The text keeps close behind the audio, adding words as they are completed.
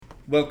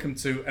Welcome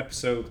to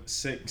episode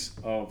 6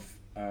 of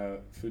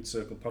Food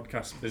Circle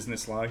Podcast,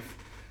 Business Life.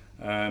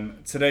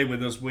 Today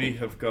with us we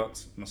have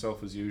got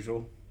myself as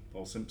usual,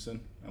 Paul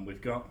Simpson, and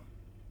we've got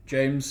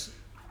James.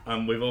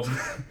 And we've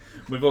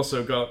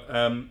also got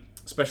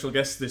special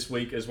guests this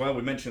week as well.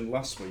 We mentioned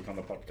last week on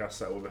the podcast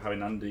that we'll be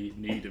having Andy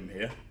Needham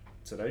here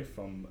today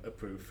from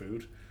Approved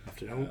Food.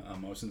 Afternoon.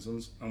 And Morrison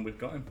Sons, and we've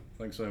got him.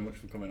 Thanks very much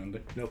for coming, Andy.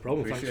 No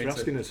problem. Appreciate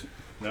Thanks for asking us.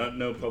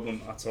 No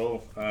problem at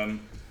all.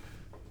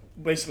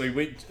 Basically,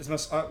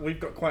 we've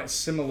got quite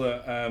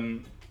similar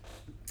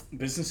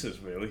businesses,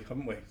 really,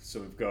 haven't we? So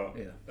we've got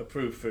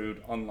Approved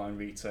Food, online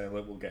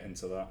retailer. We'll get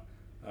into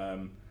that.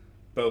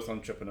 Both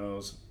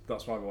entrepreneurs.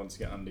 That's why we want to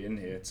get Andy in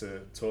here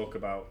to talk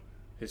about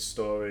his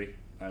story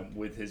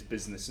with his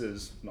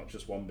businesses, not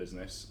just one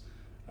business,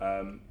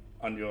 and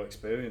your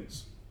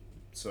experience.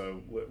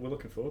 So we're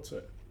looking forward to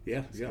it.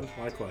 Yeah,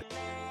 likewise.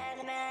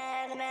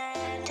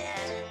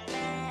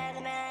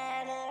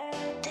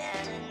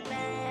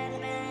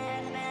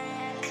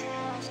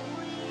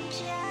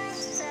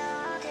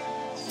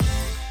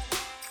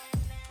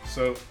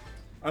 So,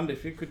 Andy,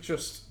 if you could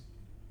just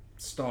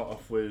start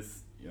off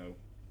with,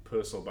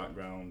 personal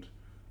background,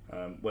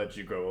 where did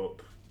you grow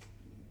up,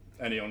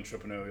 any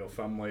entrepreneurial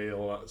family,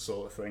 all that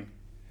sort of thing?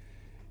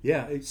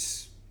 Yeah,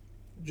 it's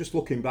just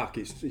looking back.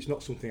 It's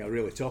not something I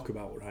really talk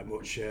about right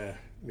much.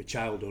 My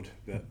childhood,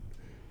 but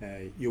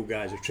you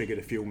guys have triggered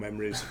a few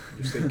memories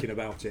just thinking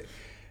about it.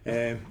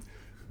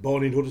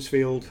 Born in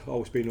Huddersfield,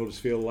 always been a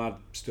Huddersfield lad.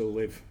 Still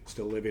live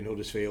in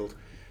Huddersfield.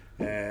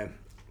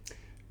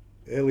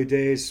 Early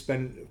days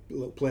spent a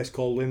little place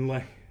called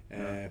Linley.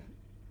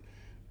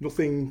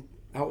 Nothing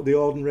out of the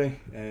ordinary.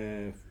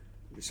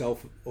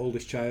 Myself,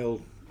 oldest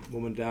child,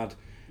 mum and dad.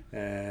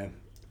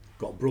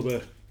 Got a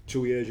brother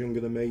 2 years younger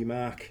than me,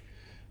 Mark.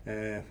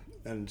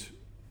 And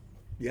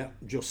yeah,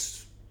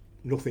 just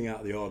nothing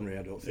out of the ordinary,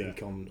 I don't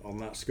think, on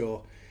that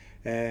score.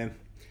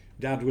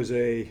 Dad was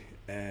a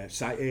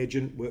site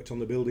agent, worked on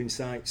the building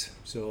sites,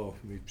 so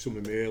some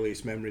of my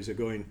earliest memories are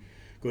going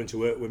to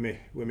work with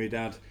my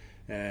dad,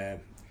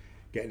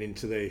 getting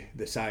into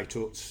the site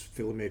huts,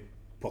 filling my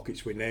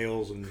pockets with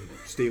nails and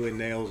stealing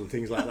nails and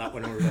things like that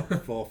when I was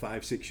about 4,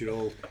 5, 6 year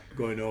old,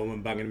 going home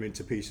and banging them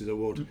into pieces of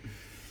wood.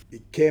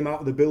 It came out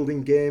of the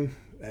building game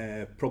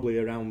probably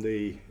around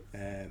the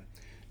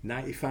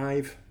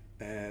 95.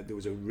 There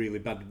was a really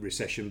bad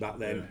recession back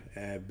then.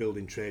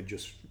 Building trade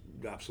just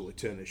absolutely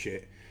turned to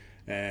shit.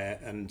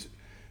 And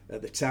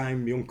at the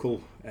time, my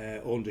uncle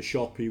owned a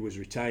shop. He was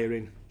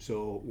retiring,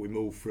 so we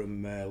moved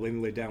from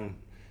Linley down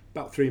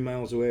about 3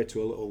 miles away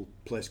to a little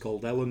place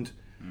called Elland,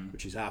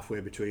 which is halfway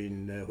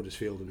between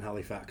Huddersfield and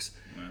Halifax.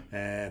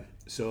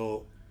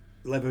 So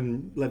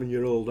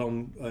 11-year-old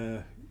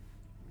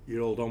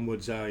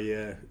onwards,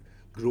 I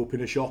grew up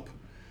in a shop.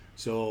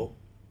 So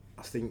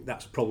I think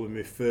that's probably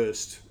my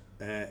first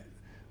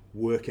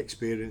work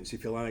experience,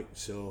 if you like.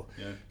 So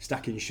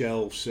stacking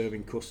shelves,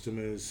 serving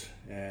customers,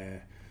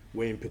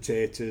 weighing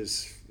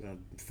potatoes,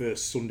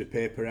 first Sunday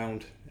paper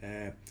round.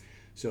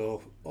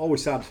 So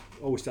always had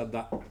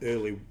that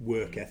early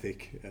work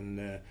ethic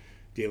and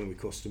dealing with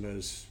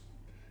customers,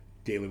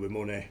 dealing with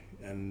money,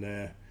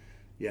 and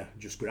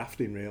just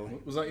grafting really.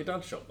 Was that your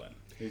dad's shop then?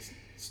 He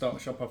started a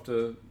shop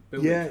after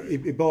building? Yeah,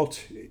 he bought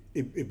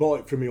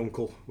it from my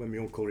uncle when my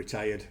uncle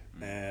retired.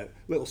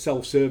 Little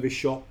self-service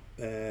shop.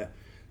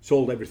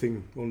 Sold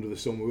everything under the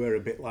sun. We were a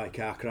bit like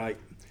Arkwright.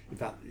 In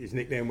fact, his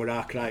nickname was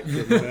Arkwright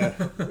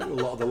from a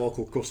lot of the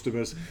local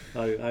customers.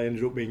 I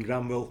ended up being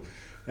Granville.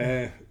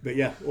 But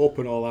yeah,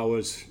 open all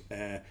hours.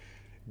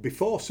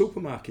 Before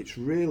supermarkets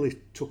really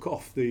took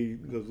off, the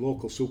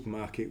local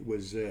supermarket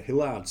was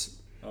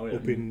Hillard's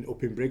up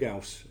in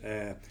Brighouse.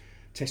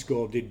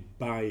 Tesco did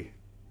buy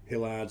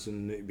Hillard's,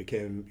 and it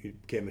became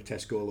a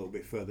Tesco a little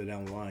bit further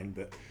down the line.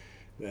 But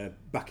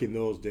back in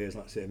those days,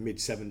 like I say,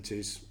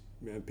 mid-70s,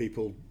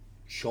 people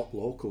shop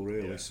local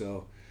really.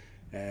 So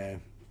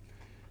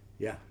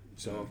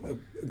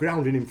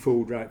grounding in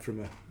food right from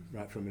an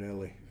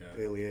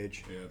early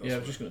age. I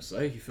was just going to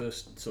say, you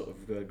first sort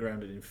of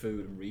grounded in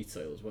food and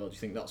retail as well. Do you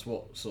think that's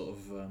what sort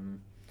of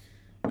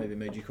maybe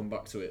made you come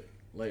back to it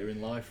later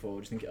in life,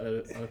 or do you think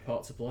it had a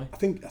part to play? I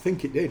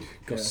think it did,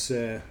 because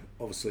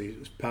obviously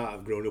as part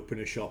of growing up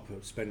in a shop,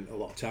 I spent a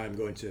lot of time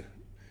going to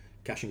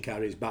cash and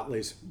carries,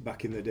 Battley's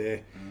back in the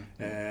day,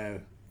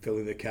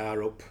 filling the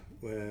car up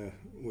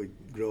with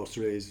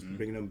groceries,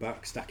 bringing them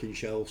back, stacking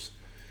shelves.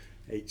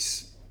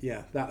 It's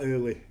that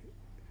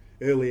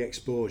early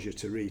exposure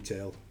to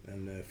retail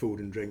and food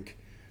and drink,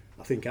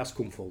 I think, has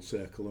come full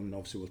circle, and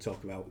obviously we'll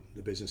talk about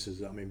the businesses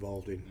that I'm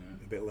involved in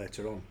a bit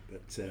later on.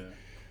 But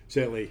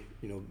certainly,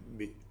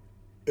 the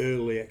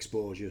early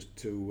exposure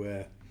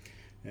to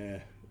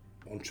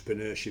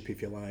entrepreneurship,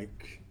 if you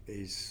like,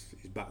 is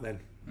back then.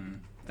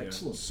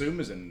 Excellent.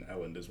 Suma's in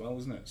Elland as well,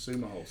 isn't it?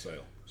 Suma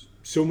Wholesale.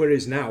 Suma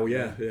is now,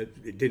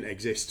 it didn't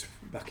exist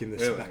back in the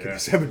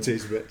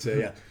 70s, but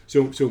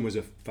Suma's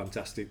a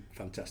fantastic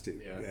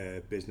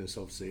business.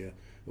 Obviously, a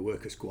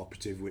workers'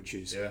 cooperative, which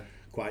is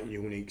quite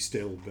unique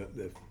still, but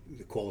the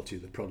quality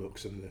of the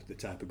products and the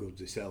type of goods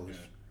they sell is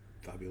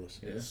fabulous.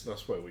 Yeah.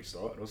 That's where we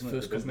started, wasn't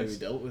First it? company we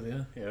dealt with,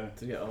 Yeah.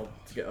 To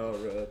get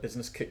our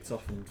business kicked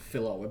off and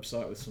fill our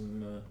website with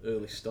some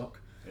early stock.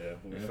 Yeah,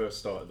 when we first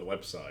started the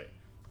website,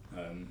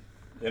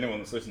 anyone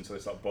that's listened to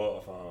this that bought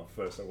off our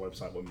first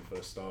website when we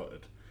first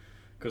started,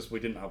 because we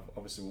didn't have,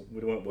 obviously we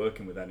weren't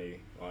working with any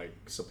like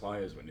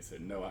suppliers or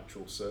anything, no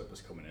actual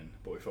surplus coming in,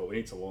 but we thought we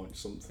need to launch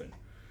something.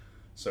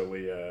 So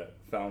we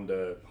found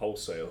a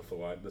wholesale for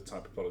like the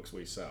type of products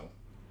we sell,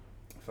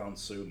 found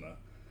Suma,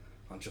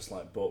 and just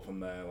like bought from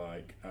there,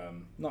 like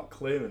not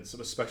clearance, it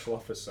was special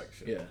offers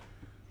section. Yeah.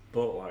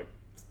 Bought like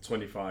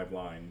 25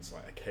 lines,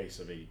 like a case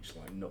of each,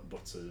 like nut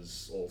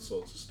butters, all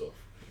sorts of stuff.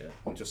 Yeah.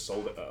 And just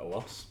sold it at a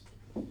loss.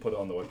 Put it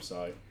on the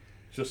website.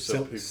 Just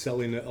so people...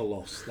 Selling at a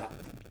loss.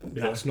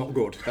 That's not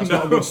good. That's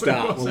not a good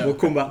start. We'll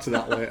come back to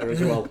that later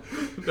as well.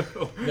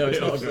 No, it's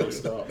not a great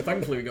start.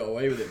 Thankfully, we got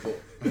away with it.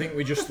 But I think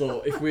we just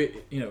thought it's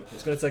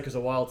going to take us a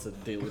while to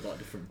deal with like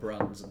different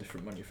brands and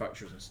different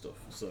manufacturers and stuff.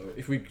 So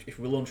if we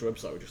launch a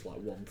website with just like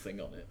one thing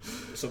on it,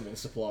 someone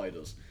supplied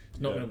us,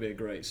 it's not going to be a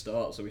great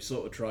start. So we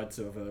sort of tried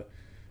to have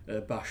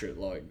a bash at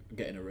like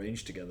getting a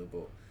range together,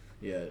 but.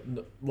 Yeah,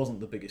 wasn't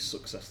the biggest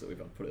success that we've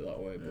had, put it that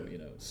way, but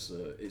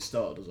it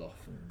started us off.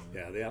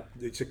 And,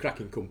 it's a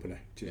cracking company.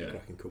 It is a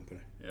cracking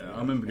company. Yeah, I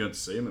remember going to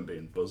see him and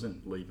being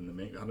buzzing, leaving the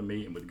meeting. I had a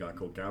meeting with a guy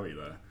called Gary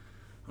there,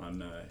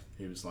 and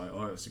he was like,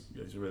 "Oh, it's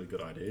a really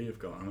good idea you've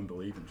got." I remember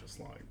leaving just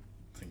like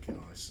thinking,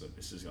 "Oh,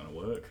 this is going to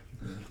work."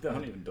 They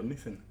haven't even done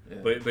anything. Yeah.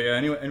 But yeah,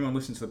 anyone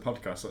listening to the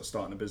podcast that's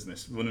starting a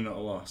business, running at a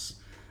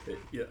loss,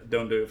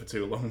 don't do it for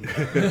too long.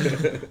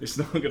 It's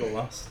not going to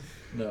last.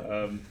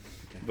 No.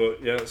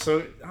 But yeah,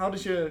 so how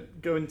did you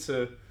go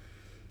into...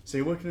 So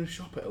you're working in a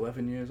shop at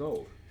 11 years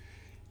old?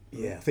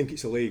 Yeah, I think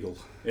it's illegal.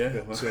 Yeah. But,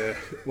 it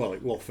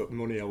was for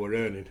money I were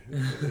earning.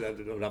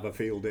 I'd have a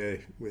field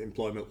day with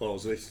employment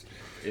laws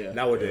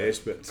nowadays,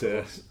 but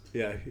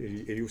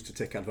he used to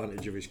take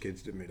advantage of his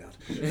kids, didn't my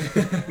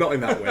dad? Not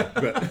in that way,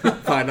 but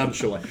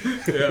financially.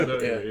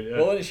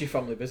 Well, when it's your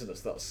family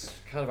business, that's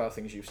kind of how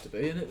things used to be,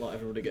 isn't it? Like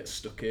everybody gets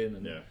stuck in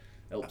and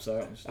helps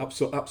out and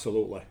stuff.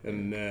 Absolutely.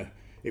 And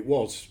it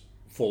was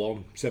full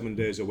on, 7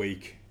 days a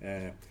week.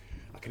 I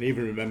can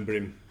even remember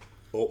him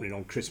opening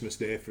on Christmas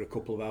Day for a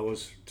couple of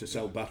hours to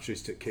sell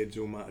batteries to kids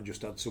who might have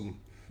just had some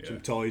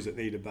toys that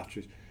needed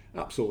batteries.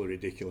 Absolutely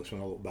ridiculous when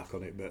I look back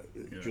on it, but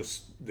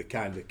just the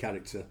kind of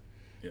character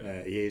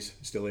he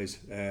still is,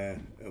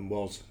 and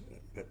was.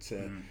 But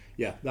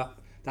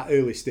that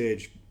early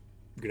stage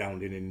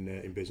grounding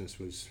in business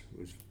was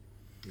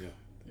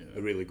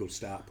a really good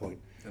start point.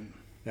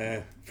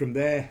 From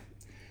there,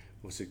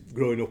 obviously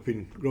growing up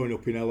in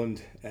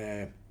Elland,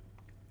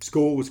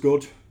 school was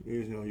good. I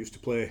used to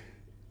play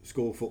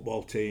school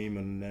football team,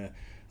 and I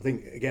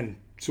think again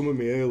some of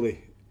my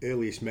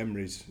earliest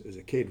memories as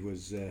a kid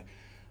was I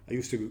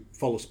used to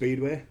follow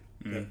Speedway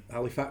at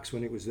Halifax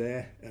when it was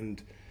there,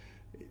 and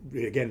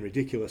again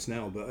ridiculous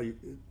now, but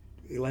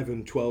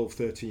 11, 12,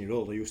 13 year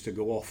old I used to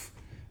go off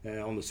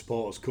on the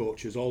supporters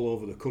coaches all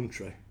over the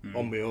country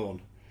on my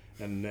own,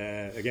 and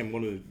again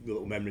one of the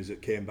little memories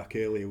that came back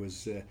earlier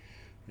was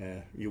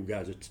you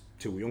guys are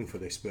too young for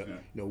this, but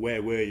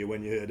where were you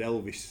when you heard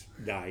Elvis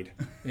died?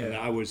 And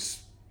I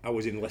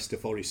was in Leicester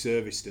Forest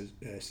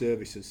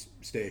services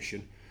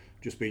station,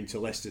 just been to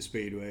Leicester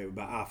Speedway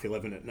about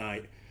 11:30 at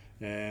night,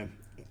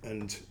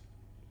 and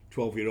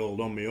 12-year-old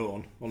on my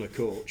own on a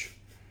coach.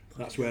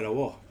 That's where I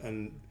was,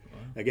 and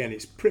again,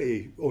 it's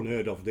pretty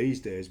unheard of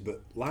these days.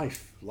 But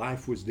life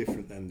was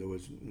different then. There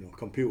was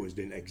computers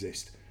didn't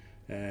exist.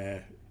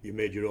 You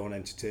made your own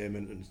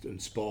entertainment,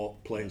 and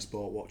sport, playing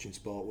sport, watching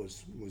sport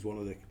was one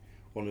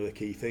of the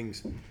key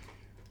things. So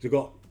I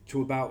got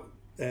to about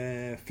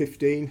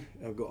 15.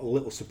 I got a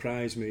little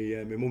surprise.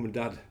 My mum and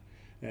dad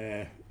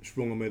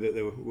sprung on me that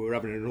they were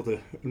having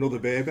another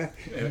baby.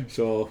 Yeah.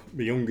 So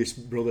my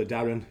youngest brother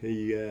Darren,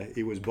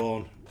 he was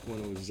born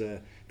when I was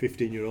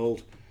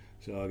 15-year-old.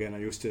 So again, I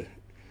used to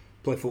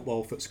play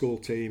football for the school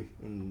team,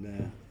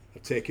 and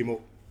I'd take him up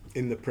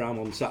in the pram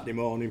on Saturday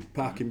morning,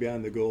 parking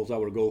behind the goals. I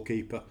were a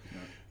goalkeeper.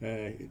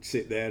 He'd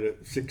sit there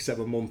at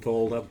 6-7 month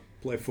old. I'd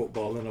play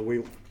football, and I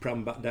wheel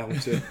pram back down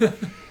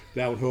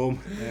down home.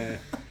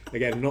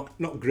 Again,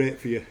 not great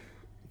for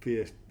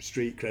your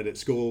street cred at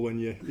school when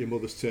your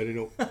mother's turning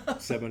up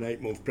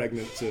 7-8 months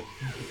pregnant to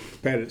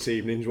parents'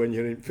 evenings when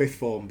you're in 5th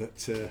form.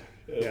 But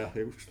it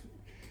was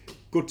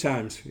good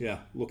times. Yeah,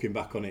 looking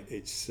back on it,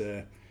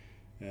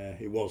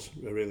 it was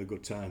a really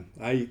good time.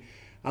 I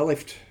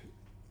left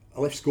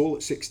school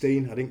at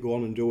 16. I didn't go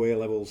on and do A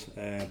levels.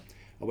 I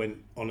went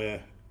on a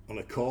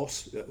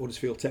course at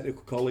Huddersfield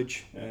Technical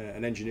College,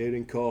 an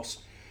engineering course.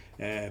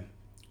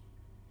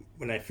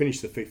 When I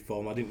finished the 5th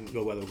form, I didn't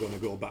know whether I was going to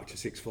go back to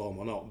 6th form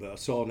or not, but I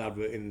saw an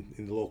advert in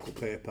the local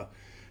paper,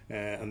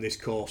 and this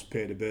course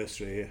paid a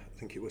bursary. I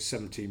think it was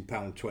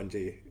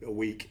 £17.20 a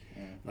week,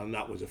 and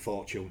that was a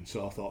fortune.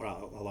 So I thought, right,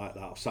 I like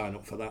that, I'll sign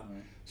up for that.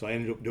 So I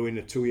ended up doing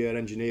a 2-year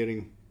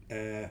engineering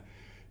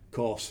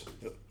course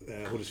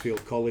at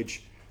Huddersfield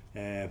College.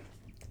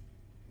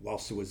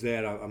 Whilst I was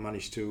there, I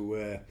managed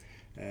to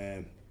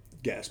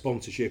get a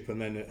sponsorship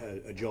and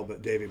then a job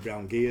at David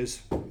Brown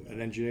Gears,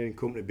 an engineering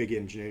company, big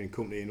engineering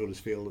company in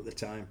Huddersfield at the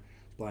time,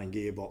 supplying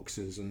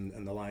gearboxes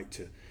and the like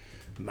to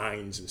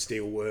mines and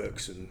steel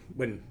works, and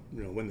when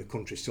the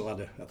country still had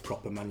a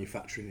proper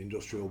manufacturing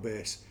industrial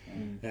base.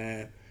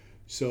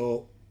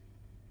 So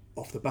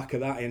off the back of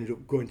that, I ended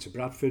up going to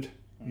Bradford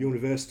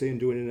University and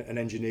doing an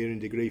engineering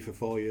degree for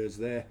 4 years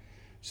there.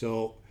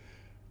 So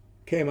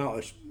came out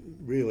as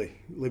really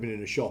living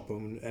in a shop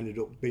and ended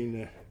up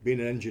being an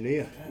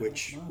engineer,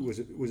 which was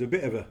a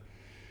bit of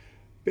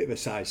a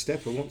side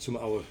step. It wasn't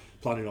something I was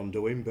planning on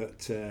doing,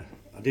 but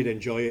I did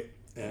enjoy it,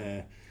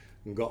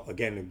 and got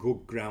again a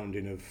good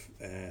grounding of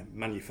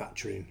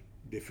manufacturing,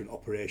 different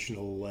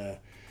operational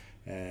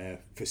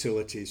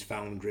facilities,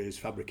 foundries,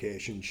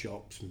 fabrication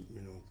shops,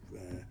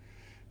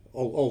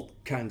 all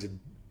kinds of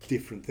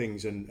different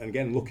things. And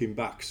again, looking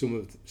back, some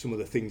of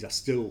the things I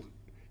still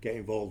get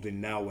involved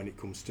in now when it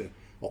comes to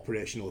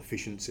operational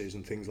efficiencies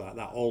and things like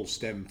that all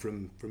stem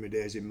from my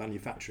days in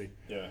manufacturing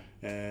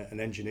and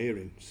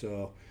engineering.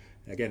 So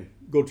again,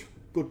 good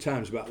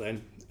times back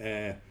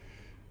then.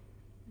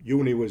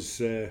 Uni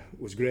was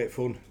great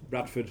fun.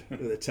 Bradford at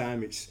the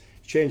time, it's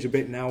changed a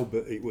bit now,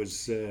 but it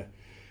was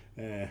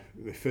my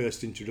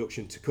first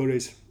introduction to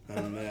curries,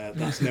 and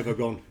that's never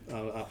gone.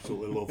 I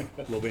absolutely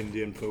love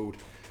Indian food,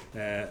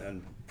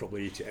 and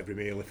probably eat it every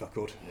meal if I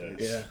could.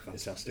 Yeah,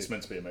 fantastic. It's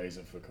meant to be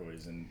amazing for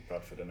curries in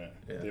Bradford, isn't it?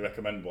 Yeah. Do you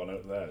recommend one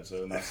out there? Is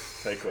there a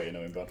nice takeaway,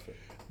 in Bradford?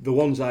 The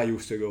ones I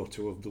used to go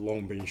to have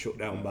long been shut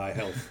down by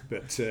health,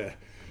 but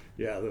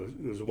there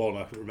was one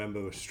I remember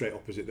was straight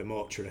opposite the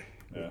mortuary,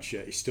 which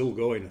is still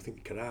going. I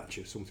think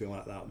Karachi or something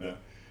like that. But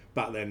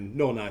back then,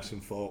 no knives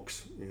and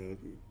forks.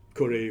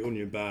 Curry,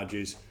 onion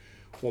barges,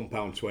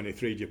 £1.20,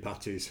 3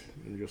 chapatis,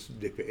 and just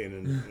dip it in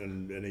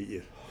and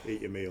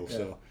eat your meal. Yeah.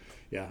 So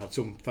I had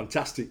some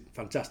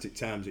fantastic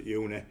times at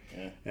uni.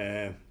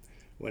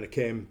 When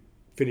I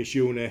finished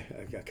uni,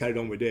 I carried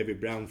on with David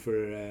Brown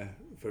for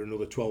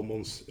another 12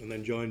 months, and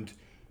then joined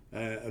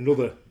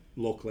another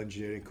local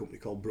engineering company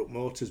called Brook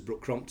Motors,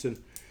 Brook Crompton.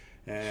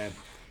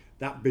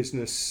 That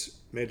business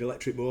made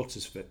electric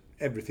motors for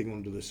everything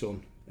under the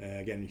sun.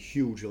 Again,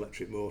 huge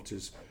electric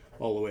motors,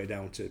 all the way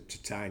down to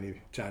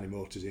tiny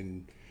motors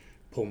in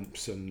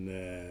pumps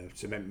and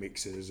cement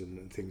mixers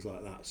and things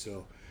like that.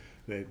 So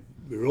my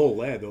role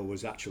there though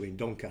was actually in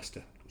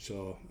Doncaster.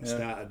 So I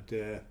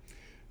started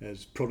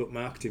as product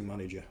marketing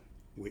manager,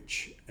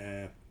 which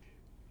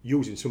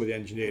using some of the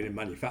engineering and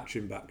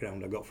manufacturing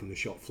background I got from the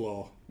shop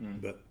floor,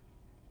 but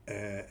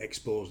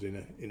exposed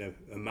in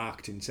a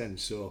marketing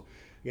sense. So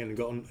again, I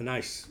got a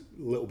nice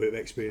little bit of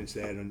experience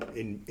there and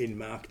in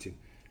marketing.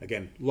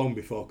 Again, long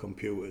before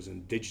computers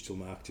and digital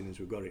marketing as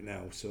we've got it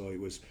now. So it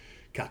was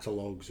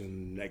catalogues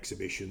and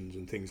exhibitions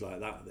and things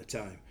like that at the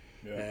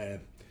time.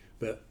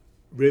 But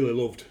really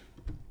loved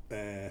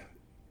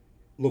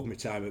my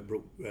time at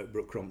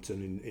Brook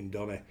Crompton in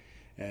Donny.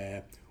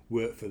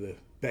 Worked for the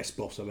best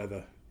boss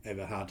I've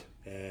ever had,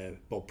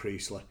 Bob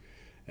Priestley.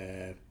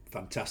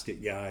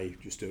 Fantastic guy,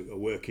 just a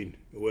working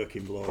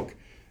bloke,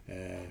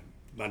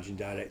 managing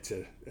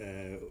director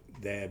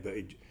there, but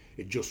he'd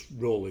just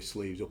roll his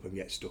sleeves up and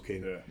get stuck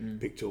in.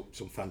 Picked up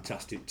some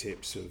fantastic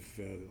tips of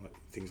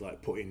things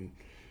like putting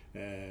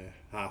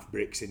half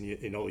bricks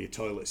in all your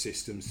toilet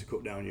systems to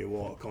cut down your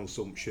water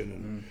consumption,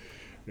 and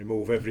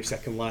remove every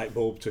second light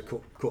bulb to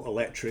cut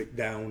electric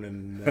down,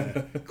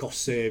 and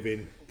cost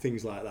saving,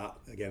 things like that.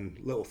 Again,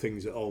 little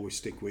things that always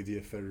stick with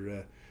you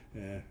for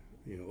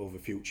over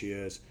future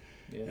years.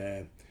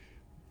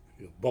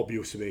 Bob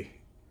used to be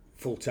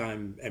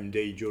full-time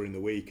MD during the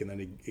week, and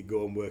then he'd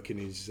go and work in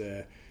his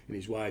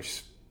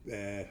wife's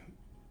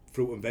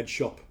fruit and veg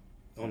shop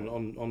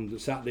on the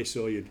Saturday.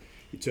 So you'd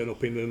turn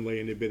up in Linley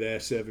and he'd be there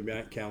serving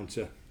behind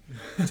counter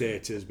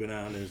potatoes,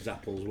 bananas,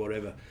 apples,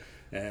 whatever.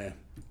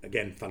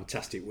 Again,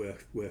 fantastic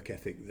work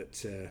ethic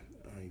that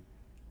I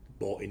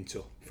bought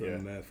into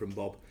from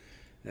Bob,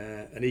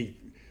 and he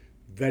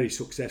very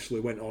successfully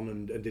went on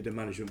and did a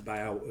management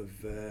buyout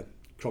of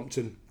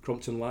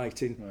Crompton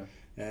Lighting.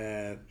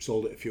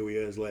 Sold it a few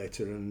years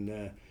later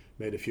and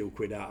made a few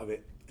quid out of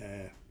it,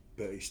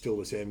 but he's still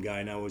the same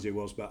guy now as he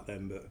was back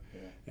then. But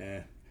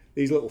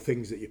these little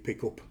things that you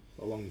pick up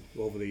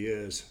over the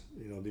years,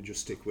 they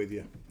just stick with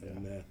you.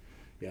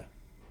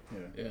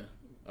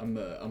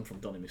 I'm from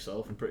Donny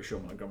myself. I'm pretty sure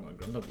my grandma and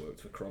granddad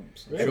worked for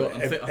Cromps. Really?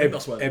 I think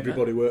that's where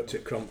everybody worked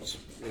at Cromps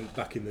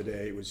back in the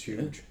day. It was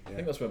huge. I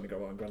think that's where my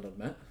grandma and granddad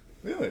met.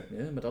 Really?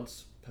 Yeah, my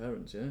dad's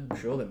parents. Yeah, I'm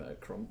sure they met at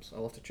Cromps.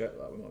 I'll have to check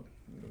that with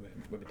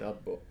my dad,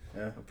 but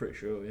I'm pretty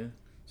sure. Yeah.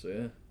 So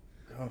yeah.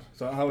 God.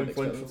 So how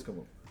influential? To come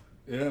up.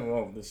 Yeah.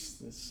 Well,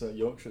 this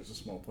Yorkshire's a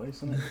small place,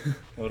 isn't it?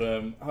 But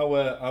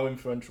how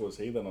influential was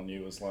he then on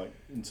you? As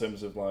in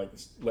terms of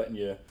letting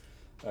your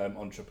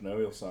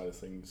entrepreneurial side of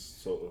things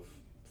sort of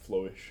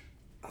flourish?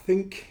 I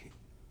think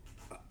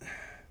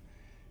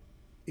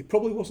he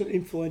probably wasn't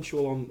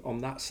influential on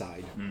that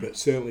side, but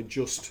certainly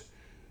just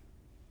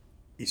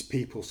his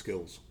people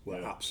skills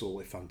were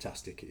absolutely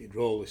fantastic. He'd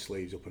roll his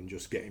sleeves up and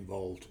just get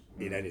involved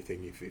in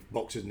anything. If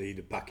boxers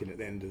needed packing at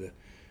the end of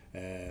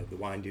the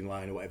winding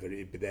line or whatever,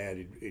 he'd be there,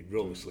 he'd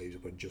roll the sleeves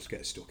up and just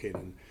get stuck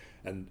in,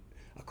 and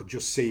I could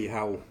just see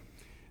how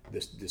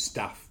the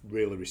staff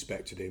really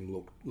respected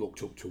him,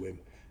 looked up to him.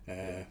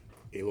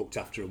 He looked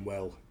after them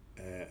well,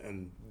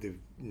 and they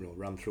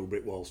ran through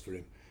brick walls for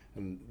him.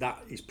 And that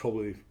is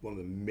probably one of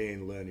the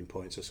main learning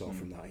points I saw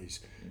from that, is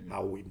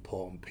how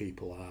important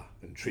people are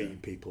and treating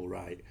people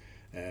right.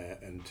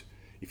 And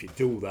if you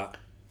do that,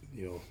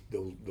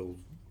 they'll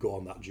go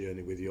on that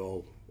journey with you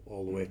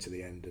all the way to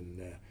the end.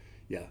 And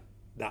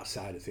that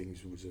side of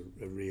things was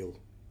a real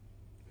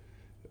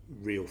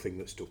thing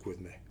that stuck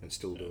with me and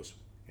still does.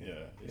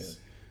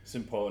 It's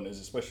important,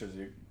 especially as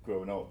you're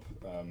growing up.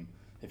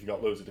 If you've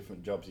got loads of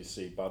different jobs, you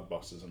see bad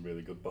bosses and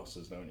really good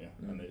bosses, don't you?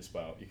 And it's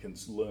about, you can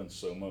learn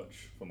so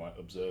much from like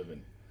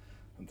observing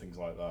and things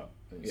like that.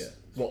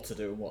 What to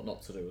do and what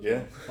not to do as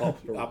well.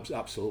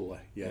 Absolutely.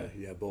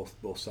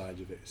 Both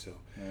sides of it. So,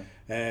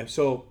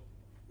 so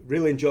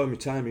really enjoyed my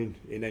time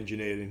in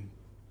engineering,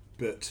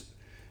 but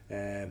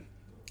had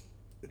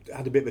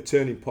a bit of a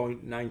turning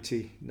point.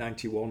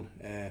 91.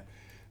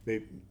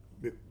 My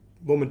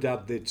mum and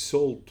dad, they'd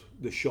sold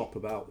the shop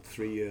about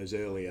 3 years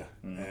earlier,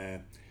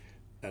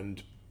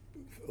 and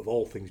of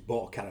all things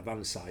bought a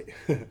caravan site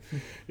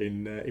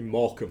in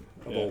Morecambe,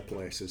 of all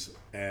places.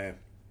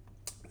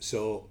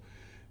 So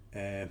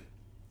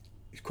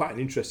it's quite an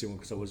interesting one,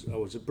 because I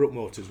was at Brook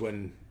Motors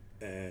when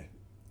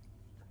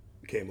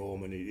came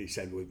home, and he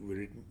said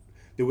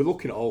they were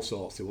looking at all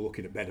sorts. They were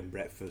looking at bed and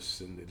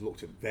breakfasts, and they'd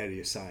looked at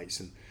various sites,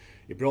 and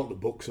he brought the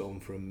books home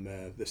from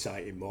the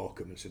site in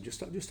Morecambe and said,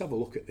 just have a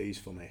look at these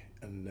for me.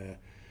 And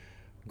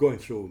going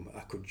through them,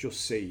 I could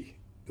just see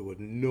there was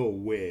no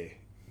way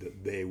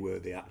that they were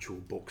the actual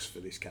books for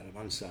this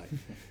caravan site.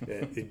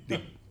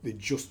 It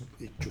just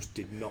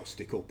did not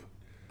stick up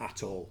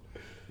at all.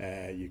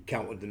 You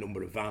counted the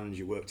number of vans,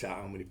 you worked out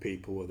how many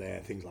people were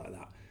there, things like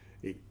that.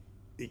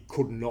 It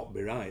could not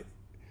be right.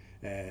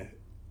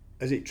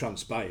 As it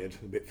transpired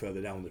a bit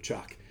further down the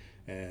track,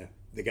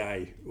 the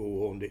guy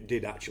who owned it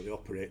did actually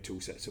operate 2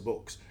 sets of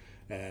books,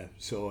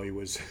 so he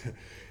was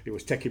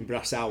taking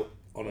brass out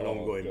on an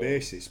ongoing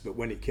basis. But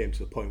when it came to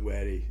the point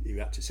where he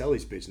had to sell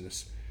his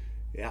business,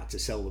 he had to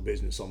sell the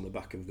business on the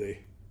back of the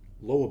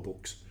lower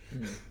books,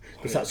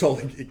 because that's all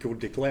he could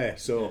declare.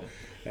 So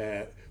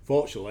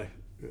fortunately,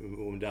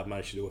 mum and dad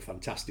managed to do a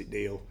fantastic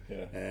deal,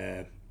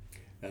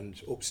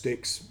 and up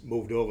sticks,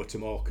 moved over to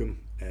Morecambe,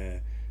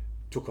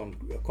 took on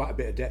quite a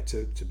bit of debt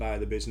to buy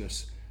the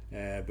business,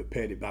 but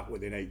paid it back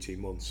within 18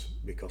 months,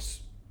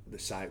 because the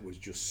site was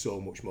just so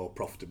much more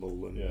profitable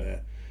than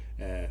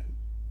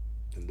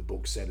the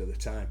book said at the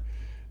time.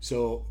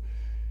 So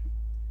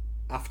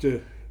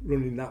after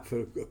running that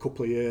for a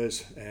couple of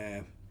years,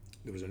 there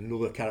was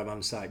another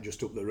caravan site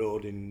just up the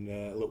road in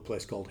a little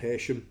place called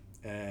Heysham,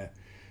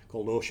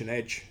 called Ocean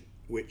Edge,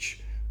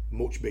 which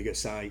much bigger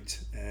site,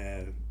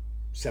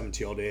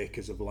 70 odd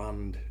acres of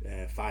land,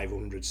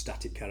 500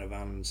 static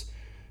caravans,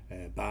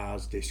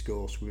 bars,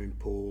 disco, swimming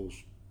pools,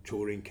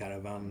 touring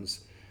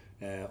caravans,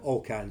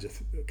 all kinds of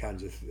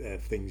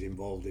things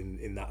involved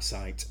in that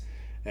site.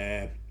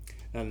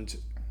 And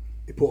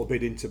he put a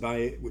bid in to buy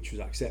it, which was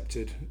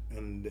accepted,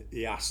 and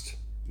he asked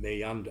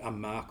me and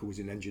Mark, who was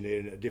in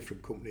engineering at a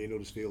different company in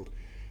Huddersfield,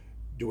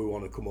 do we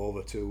want to come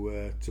over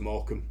to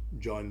Morecambe,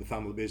 join the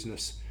family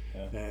business,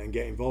 and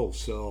get involved.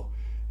 So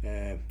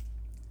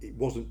it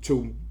wasn't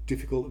too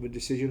difficult of a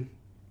decision,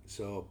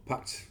 so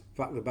packed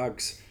the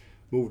bags,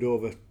 moved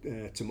over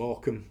to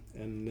Morecambe,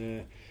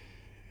 and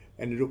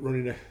ended up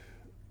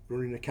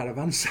running a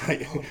caravan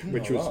site,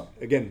 which was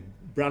again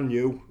brand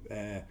new.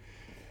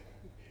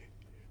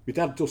 My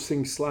dad does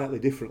things slightly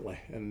differently,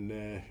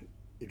 and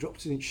he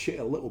dropped in shit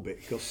a little bit,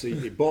 because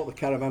he bought the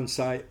caravan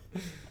site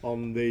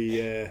on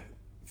the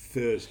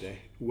Thursday,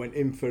 went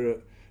in for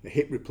a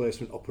hip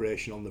replacement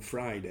operation on the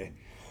Friday,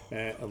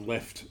 and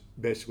left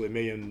basically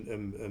me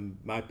and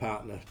my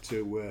partner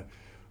to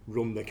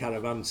run the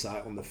caravan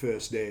site on the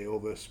first day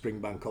over Spring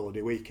Bank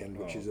holiday weekend,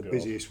 which is the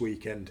busiest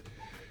weekend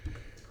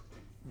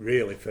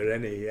really for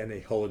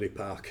any holiday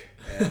park.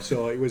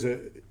 So it was a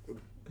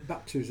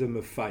baptism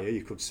of fire,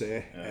 you could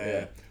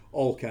say.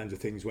 All kinds of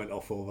things went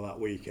off over that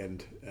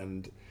weekend,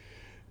 and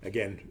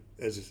again,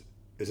 as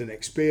an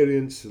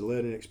experience, a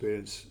learning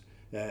experience,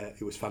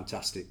 it was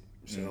fantastic.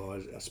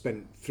 So I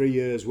spent 3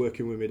 years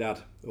working with my dad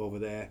over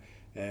there.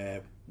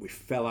 We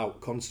fell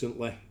out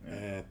constantly,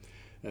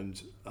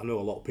 and I know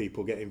a lot of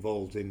people get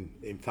involved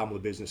in family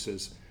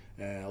businesses.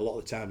 A lot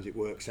of the times it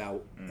works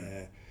out.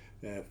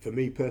 For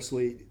me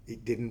personally,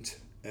 it didn't,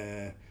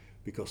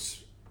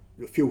 because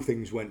a few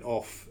things went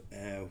off.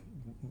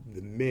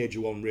 The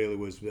major one really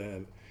was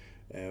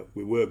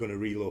we were going to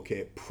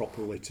relocate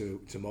properly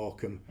to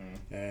Morecambe.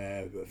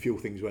 A few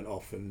things went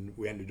off, and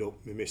we ended up,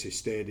 my missus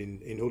stayed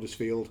in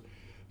Huddersfield,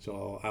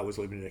 so I was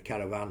living in a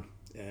caravan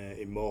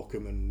in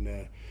Morecambe,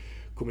 and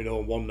coming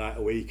home one night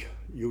a week,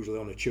 usually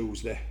on a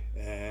Tuesday,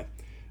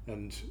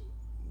 and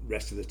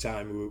rest of the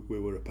time we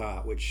were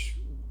apart, which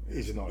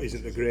isn't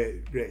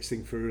the greatest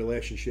thing for a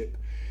relationship.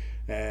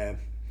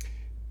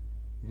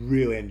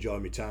 Really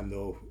enjoyed my time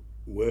though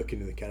working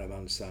in the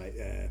caravan site.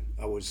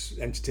 I was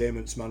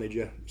entertainments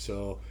manager,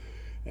 so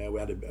we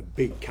had a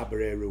big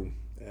cabaret room,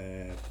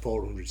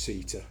 400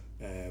 seater.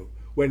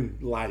 When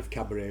live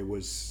cabaret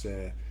was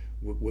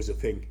a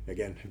thing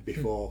again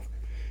before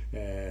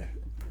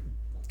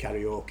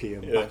karaoke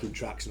and backing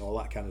tracks and all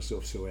that kind of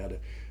stuff. So we had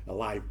a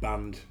live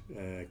band,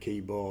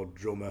 keyboard,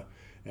 drummer,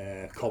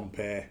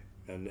 compere,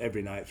 and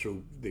every night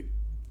through the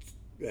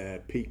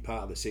peak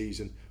part of the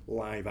season,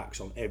 live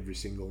acts on every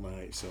single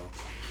night. So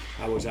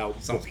I was out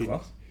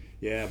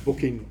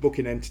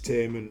booking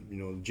entertainment. You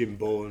know, Jim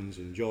Bowens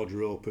and George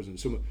Ropers and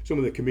some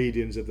of the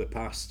comedians of the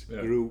past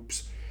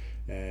groups.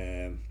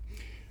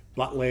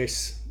 Black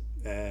Lace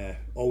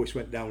always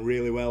went down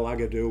really well.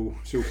 Agadoo,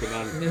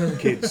 Superman,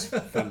 Kids,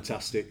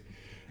 fantastic.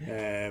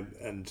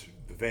 And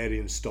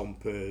Bavarian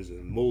Stompers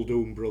and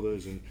Muldoon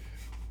Brothers and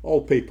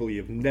all people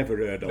you've never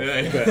heard of.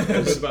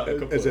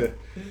 But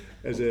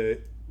as a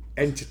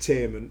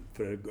entertainment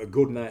for a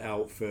good night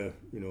out for,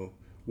 you know,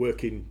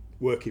 working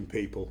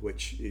people,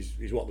 which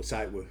is what the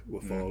site were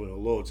for. You know,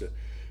 loads of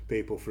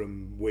people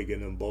from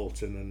Wigan and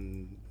Bolton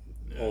and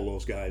all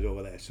those guys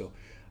over there. So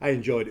I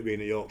enjoyed it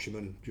being a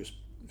Yorkshireman, just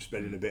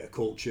spreading a bit of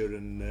culture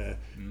and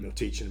you know,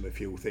 teaching them a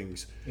few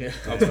things.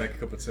 How to make a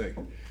cup of tea.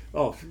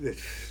 Oh,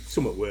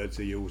 some of the words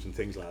they use and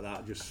things like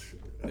that.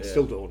 I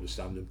still don't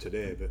understand them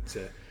today,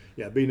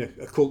 but being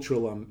a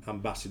cultural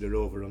ambassador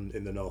over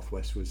in the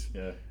Northwest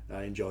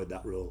I enjoyed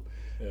that role.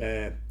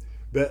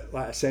 But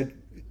like I said,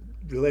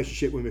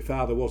 relationship with my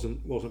father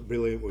wasn't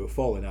brilliant. We were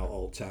falling out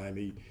all the time.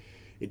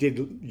 He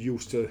did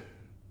used to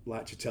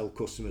like to tell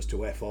customers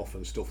to F off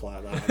and stuff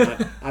like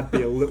that. And I'd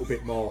be a little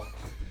bit more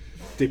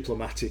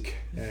diplomatic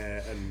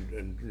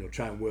and you know,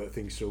 try and work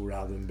things through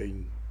rather than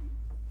being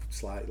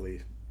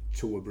slightly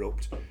too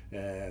abrupt.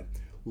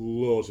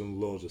 Loads and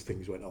loads of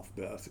things went off,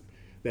 but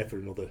they're for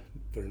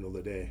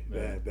another day.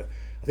 But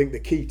I think the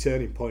key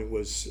turning point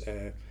was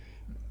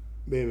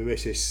me and my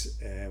missus.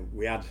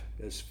 We had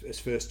as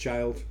first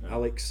child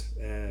Alex,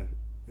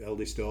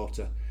 eldest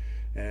daughter,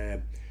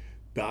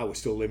 but I was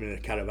still living in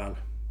a caravan,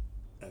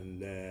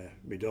 and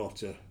my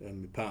daughter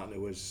and my partner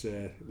was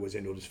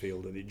in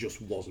Huddersfield, and it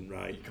just wasn't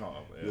right.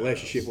 The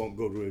relationship wasn't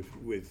good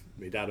with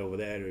my dad over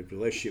there. The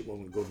relationship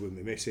wasn't good with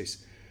my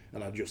missus,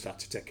 and I just had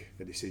to take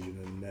a decision.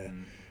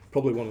 And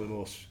probably one of the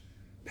most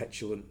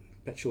petulant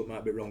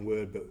might be the wrong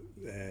word, but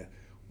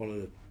one of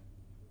the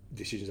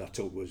decisions I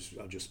took was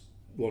I just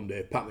one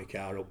day packed my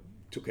car up,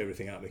 took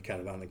everything out of my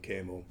caravan and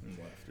came home, and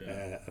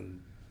left,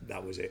 and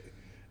that was it.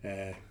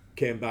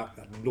 Came back,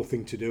 had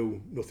nothing to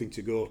do, nothing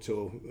to go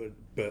to,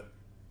 but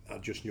I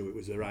just knew it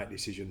was the right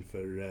decision for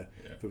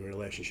my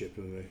relationship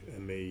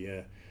and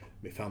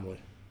my family.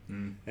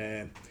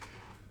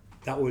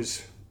 That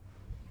was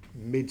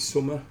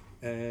midsummer,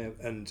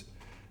 and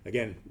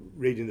again,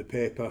 reading the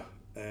paper,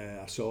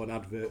 I saw an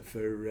advert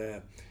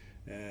for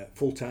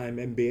full-time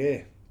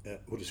MBA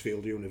at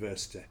Huddersfield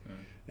University.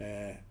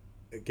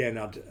 Again,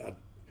 I'm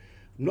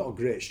not a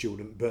great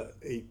student, but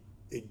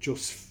it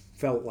just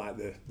felt like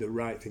the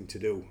right thing to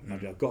do.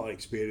 I've got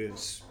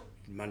experience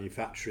in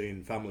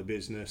manufacturing, family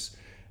business,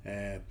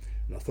 and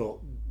I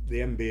thought the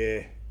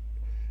MBA,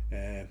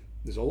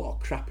 there's a lot of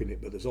crap in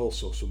it, but there's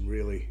also some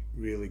really,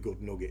 really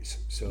good nuggets.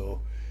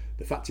 So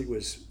the fact it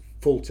was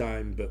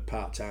full-time but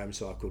part-time,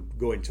 so I could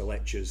go into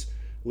lectures,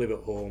 live at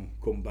home,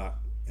 come back,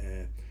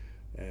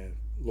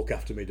 look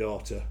after my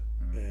daughter,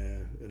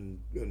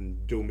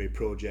 and do my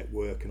project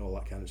work and all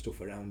that kind of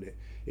stuff around it.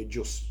 It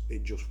just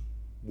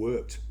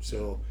worked.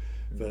 So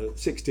for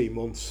 16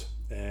 months,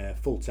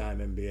 full-time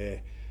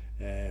MBA,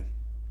 I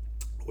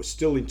was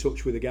still in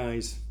touch with the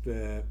guys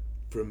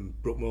from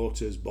Brook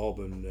Motors, Bob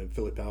and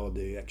Philip Howard,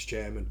 the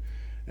ex-chairman,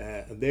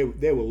 and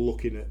they were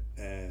looking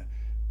at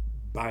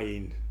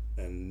buying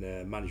and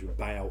management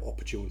buyout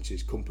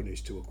opportunities,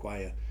 companies to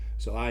acquire.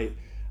 So I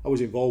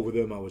was involved with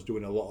them. I was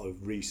doing a lot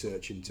of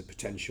research into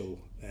potential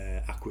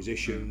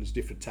acquisitions,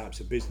 different types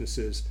of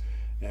businesses,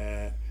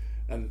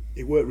 and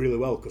it worked really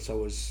well because I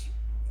was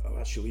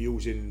actually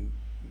using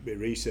my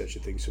research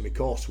and things for my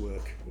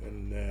coursework,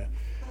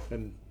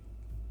 and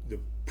the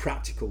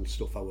practical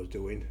stuff I was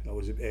doing, I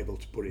was able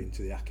to put it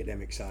into the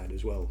academic side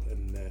as well.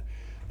 And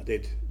I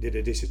did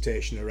a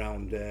dissertation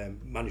around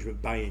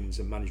management buy-ins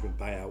and management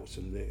buyouts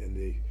and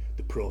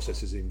the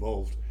processes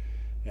involved.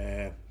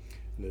 And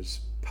as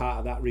part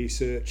of that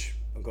research,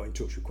 I got in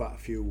touch with quite a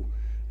few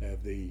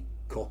of the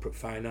corporate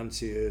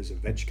financiers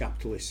and venture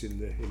capitalists in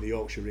the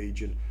Yorkshire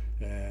region.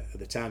 At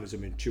the time, as a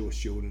mature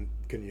student,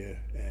 can you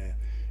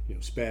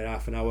spare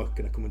half an hour?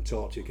 Can I come and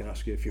talk to you? Can I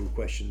ask you a few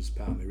questions?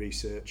 Part of my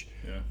research,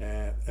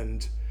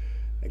 and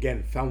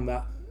again found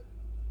that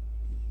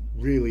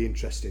really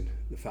interesting.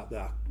 The fact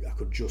that I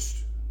could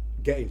just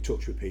get in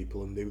touch with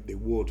people and they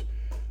would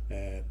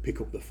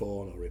pick up the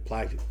phone or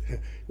reply.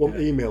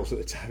 Emails at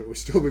the time. It was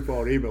still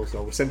before emails, so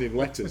I was sending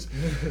letters.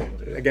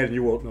 Again,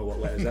 you won't know what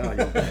letters are,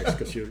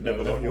 because you're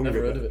not younger.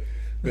 Never heard of it.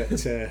 But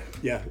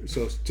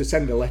so to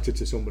send a letter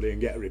to somebody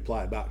and get a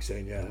reply back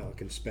saying, I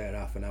can spare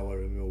half an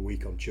hour in a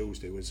week on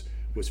Tuesday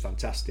was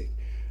fantastic.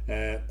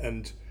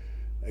 And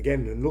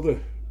again, another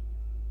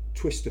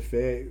twist of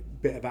fate,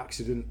 bit of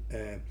accident.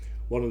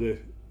 One of the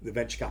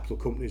venture capital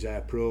companies I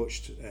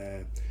approached,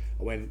 I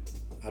went,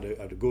 had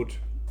a good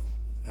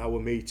hour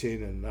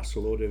meeting and asked a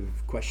load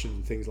of questions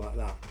and things like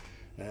that.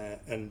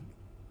 And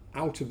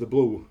out of the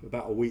blue,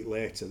 about a week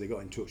later, they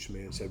got in touch with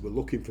me and said, we're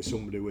looking for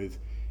somebody with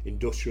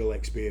industrial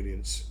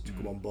experience to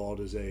come on board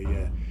as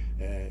a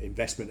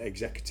investment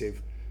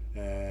executive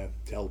to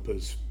help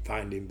us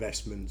find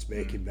investments,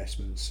 make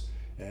investments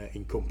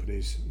in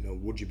companies. You know,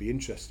 would you be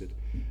interested?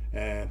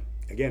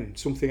 Again,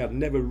 something I'd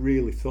never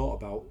really thought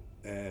about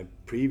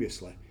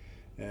previously,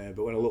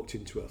 but when I looked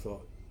into it, I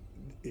thought,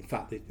 in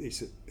fact,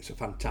 it's a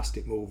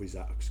fantastic move, is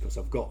that, because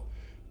I've got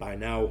by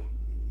now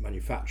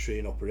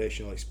manufacturing,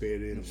 operational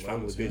experience,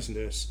 family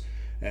business,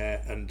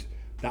 and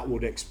that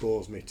would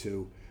expose me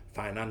to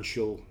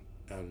financial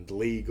and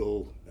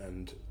legal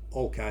and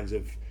all kinds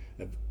of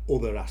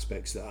other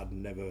aspects that I'd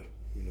never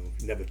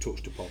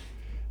touched upon.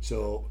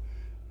 So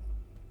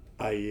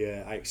I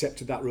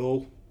accepted that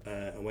role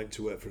and went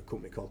to work for a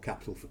company called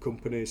Capital for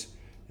Companies,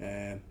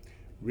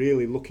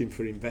 really looking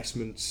for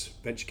investments,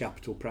 venture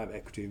capital, private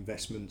equity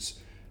investments,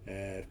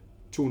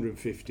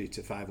 250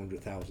 to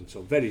 500,000,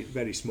 so very,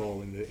 very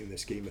small in the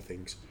scheme of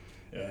things.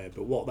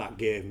 But what that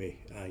gave me,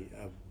 I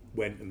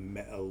went and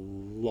met a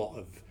lot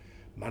of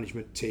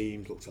management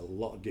teams, looked at a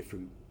lot of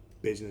different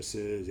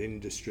businesses,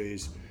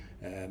 industries,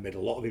 made a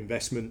lot of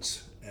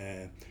investments.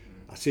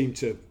 I seemed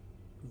to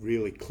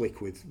really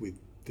click with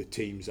the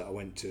teams that I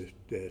went to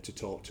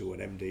talk to,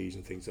 and MDs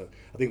and things. So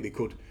I think they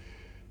could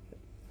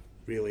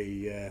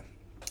really,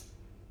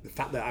 the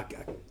fact that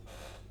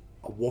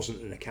I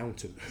wasn't an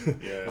accountant,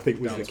 I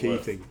think was the key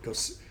thing,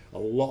 because a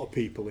lot of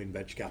people in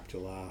venture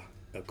capital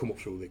come up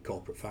through the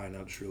corporate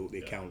finance route, the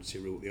accountancy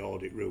route, the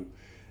audit route,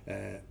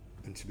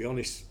 and to be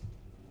honest,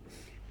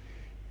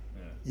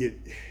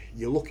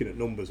 you're looking at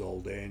numbers all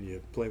day and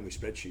you're playing with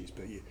spreadsheets,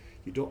 but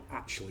you don't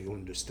actually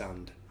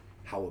understand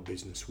how a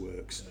business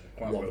works,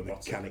 what the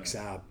mechanics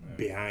are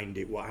behind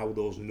it, how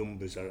those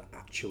numbers are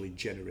actually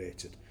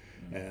generated.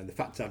 And the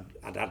fact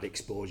I'd had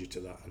exposure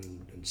to that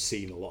and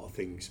seen a lot of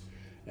things,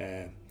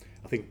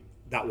 I think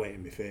that went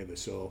in my favour.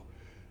 So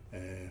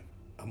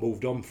I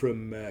moved on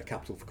from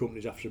Capital for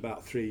Companies after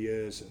about 3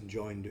 years and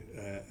joined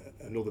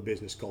another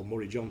business called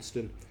Murray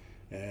Johnston,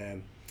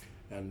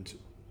 and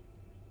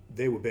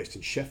they were based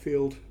in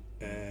Sheffield,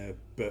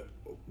 but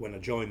when I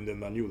joined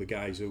them, I knew the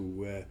guys who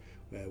were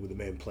the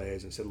main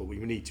players, and said, look, we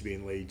need to be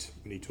in Leeds,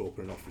 we need to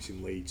open an office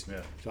in Leeds.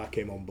 So I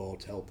came on board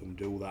to help them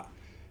do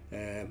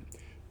that.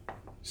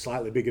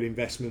 Slightly bigger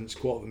investments,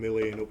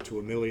 $250,000 up to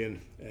 $1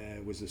 million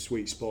was the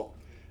sweet spot.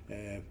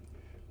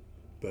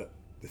 But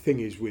the thing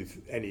is,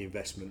 with any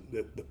investment,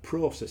 the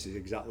process is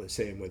exactly the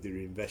same, whether you're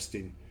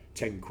investing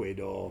 10 quid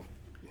or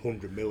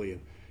 100 million,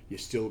 you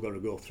still got to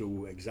go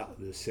through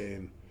exactly the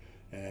same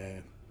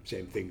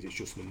things. It's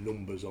just the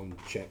numbers on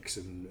checks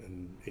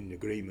and in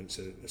agreements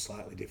are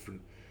slightly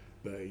different,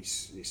 but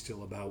it's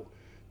still about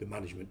the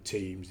management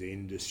teams, the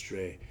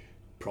industry,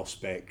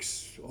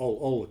 prospects,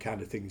 all the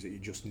kind of things that you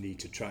just need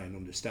to try and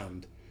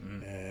understand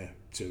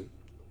to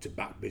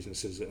back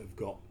businesses that have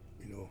got,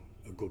 you know,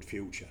 a good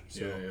future.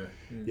 So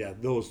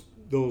those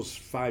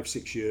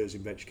 5-6 years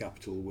in venture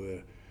capital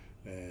were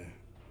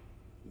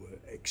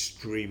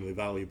extremely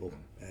valuable.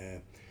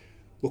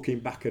 Looking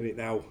back at it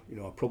now, you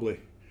know,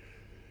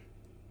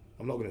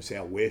 I'm not going to say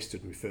I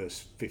wasted my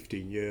first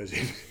 15 years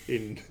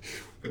in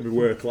my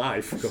work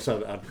life, because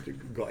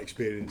I'd got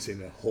experience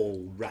in a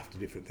whole raft of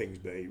different things,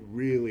 but it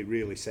really,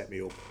 really set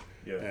me up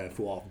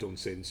for what I've done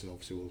since, and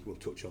obviously we'll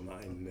touch on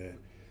that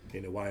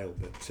in a while.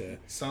 But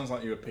sounds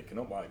like you were picking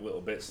up like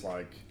little bits,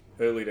 like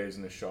early days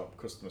in the shop,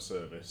 customer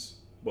service,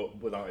 but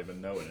without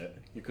even knowing it,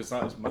 because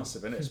that is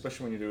massive, isn't it?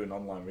 Especially when you're doing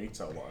online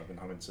retail, like I've been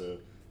having to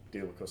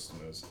deal with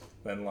customers,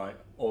 then like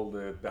all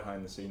the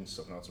behind the scenes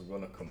stuff, how to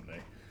run a company,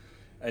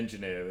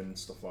 engineering and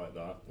stuff like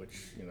that,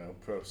 which, you know,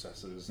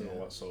 processes and all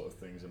that sort of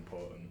thing is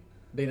important.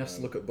 Being asked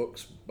to look at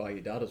books by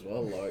your dad as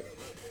well, like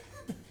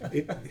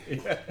you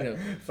know,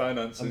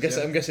 finances.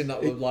 I'm guessing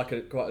that was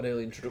like quite an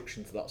early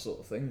introduction to that sort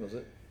of thing, was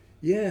it?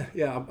 Yeah.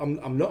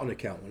 I'm not an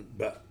accountant,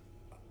 but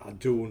I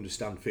do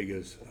understand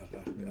figures.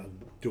 I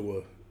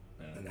do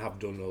and have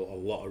done a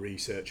lot of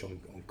research on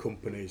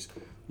companies,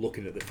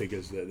 looking at the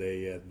figures that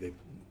they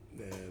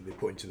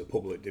put into the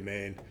public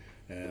domain.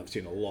 I've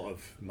seen a lot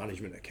of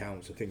management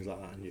accounts and things like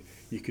that, and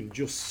you can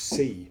just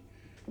see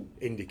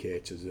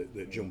indicators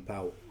that jump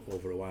out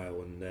over a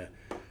while. And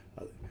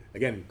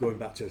again, going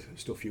back to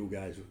stuff you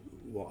guys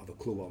won't have a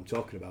clue what I'm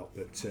talking about,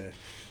 but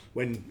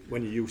when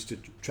you used to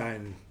try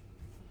and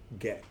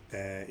get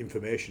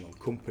information on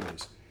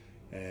companies,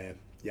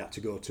 you had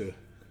to go to,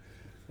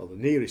 well, the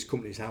nearest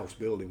company's house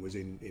building was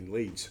in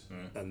Leeds,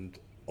 and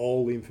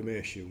all the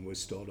information was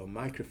stored on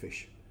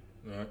microfiche.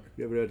 Right. Have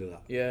you ever heard of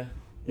that? Yeah.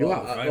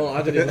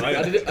 I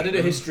did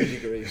a history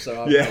degree,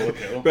 so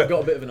I've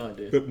got a bit of an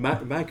idea. But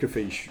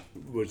microfiche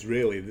was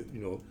really,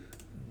 you know,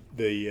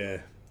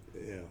 the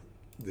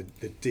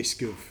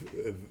disc of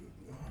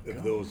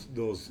those.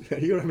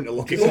 You're having a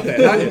look at it there.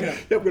 You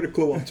haven't got a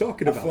clue what I'm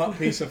talking about. A flat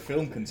piece of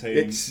film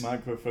containing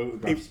micro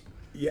photographs.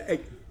 Yeah,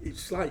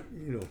 it's like,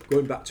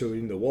 going back to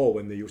in the war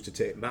when they used to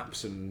take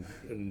maps and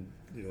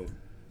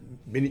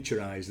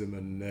miniaturise them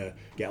and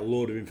get a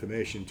load of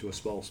information to a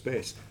small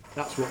space.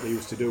 That's what they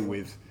used to do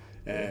with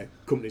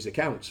companies'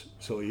 accounts.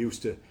 So you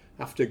used to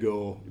have to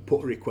go,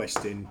 put a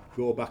request in,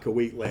 go back a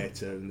week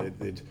later, and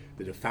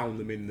they'd have found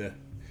them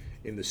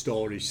in the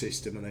storage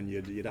system, and then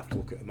you'd have to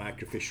look at a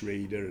microfiche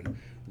reader and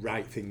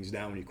write things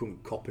down. You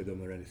couldn't copy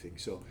them or anything.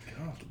 So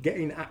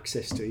getting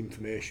access to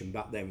information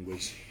back then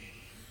was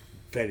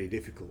very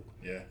difficult.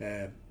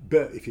 Yeah.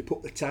 But if you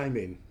put the time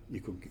in,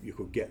 you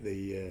could get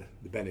the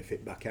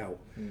benefit back out.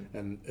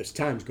 And as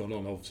time's gone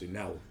on, obviously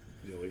now,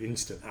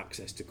 instant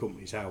access to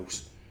company's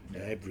house,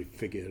 every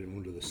figure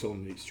under the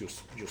sun, it's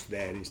just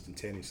there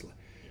instantaneously.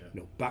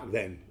 Yeah. Back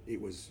then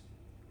it was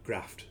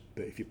graft,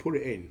 but if you put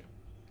it in,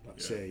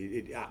 let's say,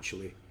 it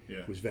actually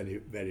was very,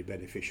 very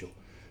beneficial.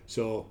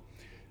 So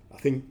I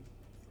think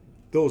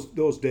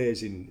those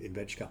days in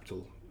venture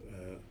capital,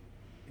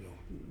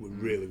 were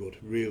really good.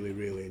 Really,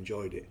 really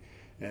enjoyed it.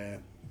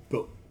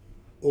 But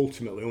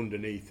ultimately,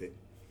 underneath it,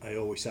 I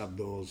always had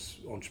those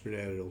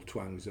entrepreneurial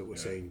twangs that were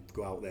saying,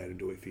 go out there and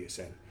do it for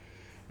yourself.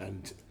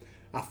 And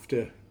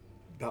after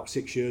about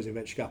 6 years in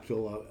venture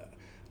capital,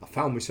 I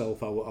found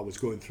myself, I was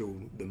going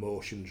through the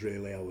motions,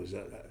 really. I was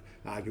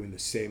arguing the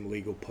same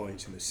legal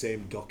points in the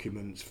same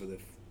documents for the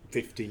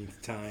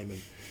 15th time,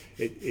 and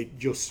it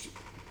just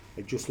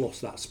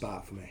lost that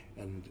spark for me.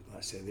 And like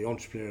I say, the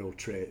entrepreneurial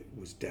trait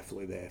was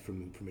definitely there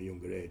from a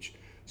younger age.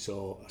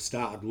 So I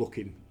started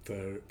looking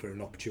for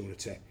an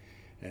opportunity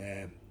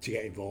to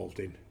get involved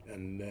in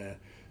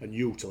and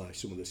utilise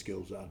some of the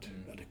skills that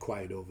I'd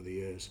acquired over the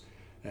years.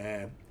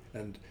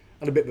 And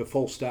had a bit of a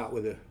false start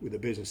with a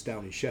business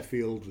down in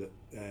Sheffield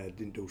that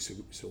didn't do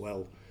so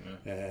well.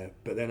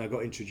 But then I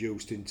got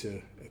introduced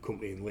into a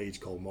company in Leeds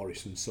called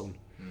Morris and Son.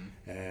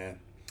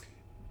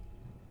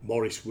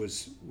 Morris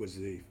was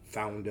the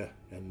founder,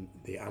 and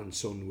the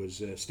son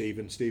was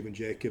Stephen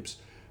Jacobs,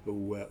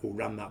 who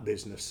ran that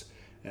business.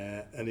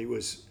 And it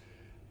was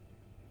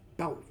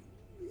about,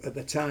 at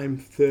the time,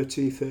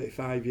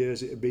 35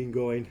 years it had been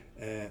going.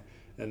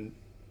 And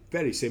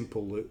very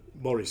simple.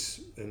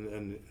 Morris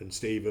and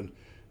Stephen,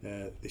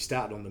 they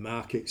started on the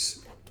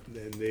markets.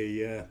 Then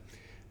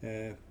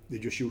they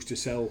just used to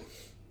sell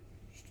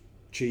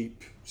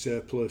cheap,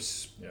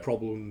 surplus,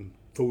 problem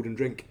food and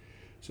drink.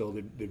 So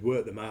they'd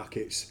work the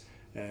markets.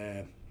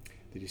 They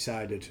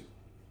decided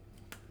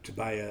to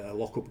buy a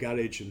lock-up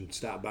garage and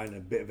start buying a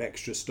bit of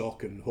extra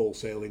stock and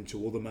wholesale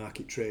into other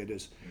market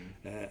traders.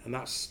 And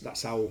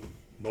that's how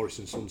Morris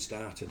and Son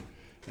started.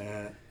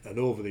 And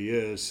over the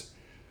years,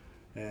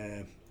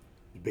 they've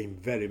been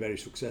very, very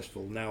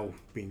successful. Now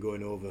been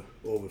going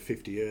over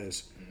 50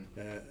 years.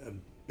 And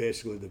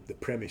basically the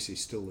premise is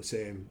still the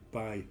same.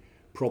 Buy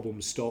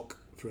problem stock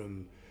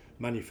from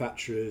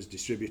manufacturers,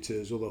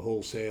 distributors, other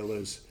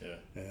wholesalers,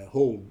 a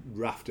whole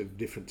raft of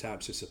different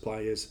types of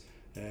suppliers,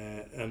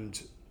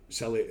 and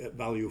sell it at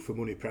value for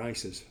money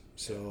prices.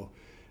 So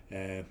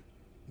the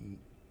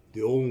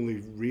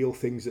only real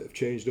things that have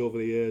changed over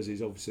the years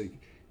is obviously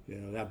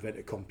the advent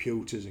of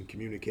computers and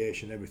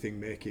communication. Everything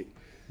make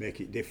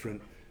it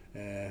different.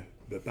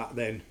 But back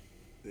then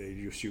they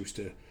just used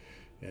to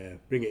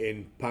bring it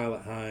in,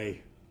 pilot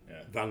high,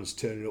 vans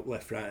turning up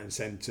left, right and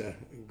centre,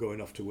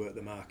 going off to work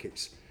the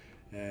markets.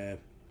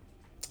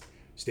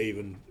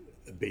 Stephen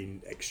had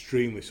been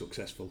extremely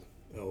successful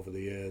over the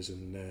years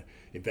and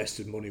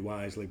invested money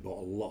wisely,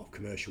 bought a lot of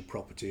commercial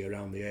property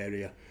around the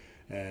area,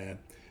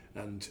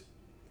 and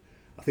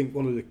I think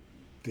one of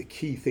the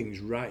key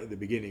things right at the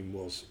beginning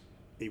was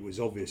it was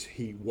obvious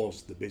he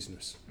was the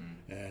business.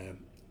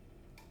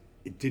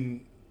 It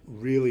didn't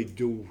really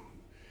do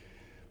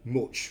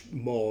much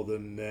more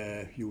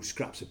than use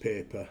scraps of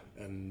paper,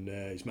 and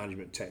his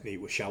management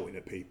technique was shouting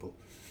at people.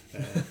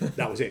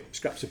 That was it,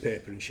 scraps of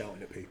paper and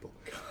shouting at people.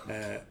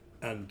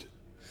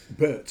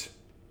 But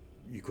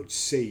you could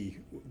see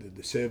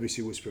the service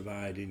he was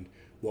providing,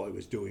 what he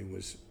was doing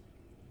was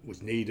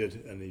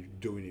needed, and he was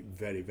doing it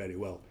very, very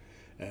well.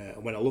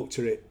 And when I looked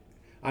at it,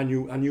 I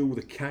knew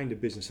the kind of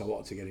business I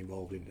wanted to get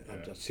involved in.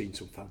 I'd seen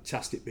some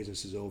fantastic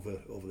businesses over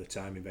the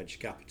time in venture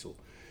capital,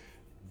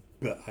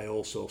 but I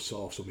also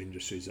saw some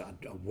industries that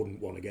I wouldn't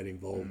want to get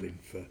involved in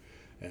for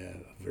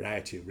a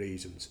variety of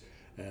reasons.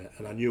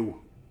 And I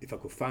knew if I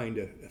could find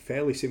a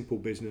fairly simple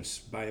business,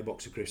 buy a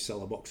box of crisps,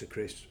 sell a box of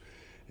crisps,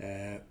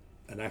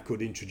 and I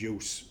could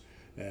introduce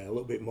a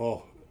little bit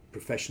more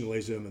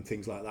professionalism and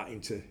things like that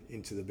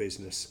into the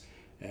business,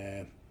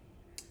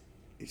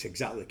 it's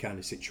exactly the kind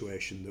of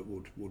situation that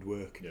would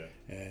work.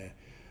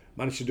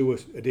 Managed to do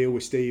a deal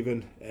with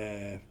Stephen,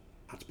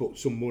 had to put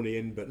some money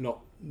in, but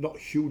not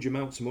huge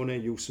amounts of money.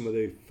 Used some of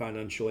the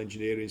financial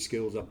engineering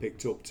skills I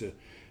picked up to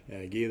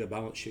gear the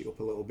balance sheet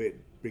up a little bit,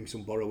 bring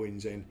some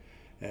borrowings in,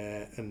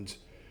 and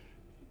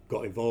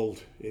got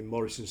involved in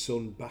Morris and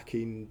Son back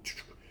in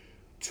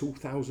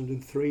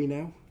 2003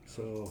 now.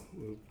 So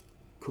we're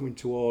coming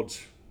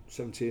towards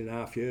 17 and a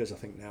half years, I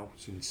think, now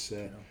since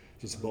I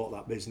bought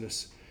that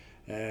business.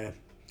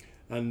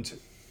 And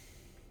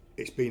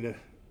it's been a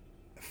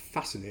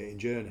fascinating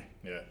journey.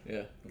 Yeah,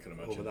 I can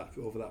imagine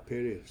over that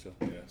period. So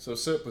so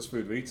surplus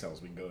food retail's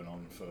been going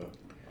on for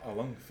how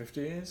long?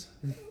 50 years?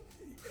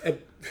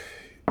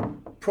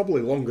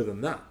 Probably longer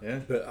than that. Yeah.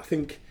 But I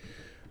think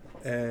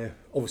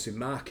obviously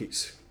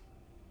market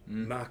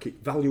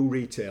value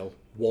retail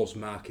was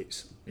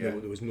markets. Yeah.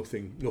 There was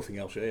nothing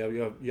else.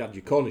 You had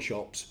your corner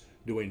shops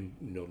doing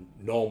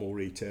normal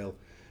retail,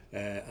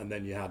 and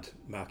then you had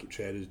market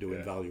traders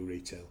doing value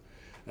retail.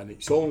 And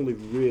it's only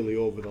really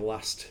over the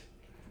last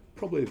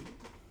probably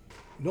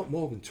not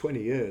more than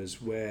 20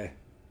 years where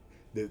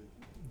the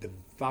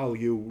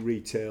value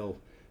retail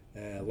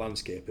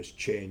landscape has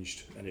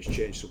changed, and it's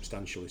changed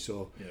substantially.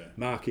 So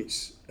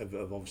markets have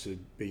obviously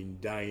been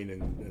dying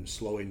and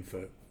slowing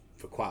for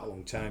quite a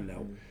long time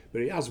now,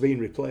 but it has been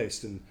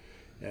replaced, and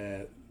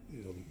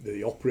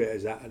the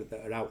operators that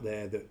are out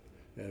there that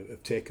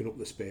have taken up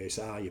the space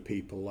are your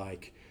people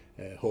like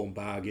Home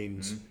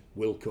Bargains,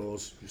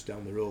 Wilko's just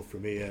down the road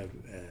from here,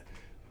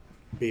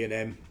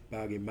 B&M,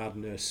 Bargain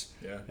Madness,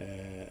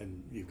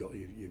 and you've got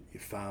your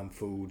Farm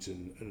Foods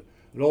and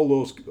all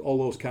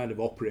those kind of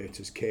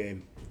operators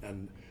came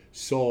and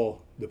saw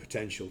the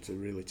potential to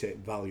really take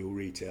value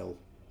retail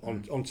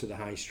onto the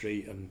high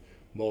street, and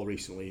more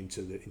recently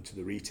into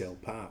the retail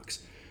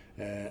parks,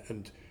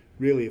 and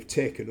really have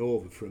taken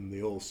over from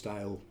the old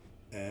style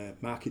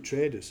market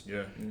traders.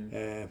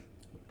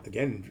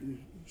 Again,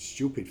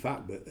 stupid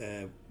fact, but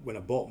when I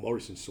bought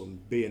Morrison & Son,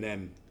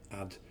 B&M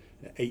had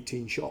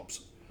 18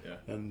 shops,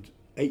 and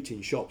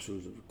 18 shops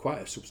was quite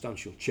a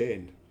substantial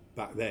chain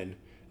back then,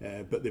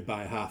 but they'd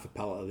buy half a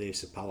pallet of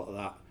this, a pallet of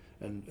that,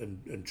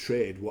 and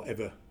trade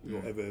whatever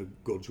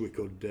goods we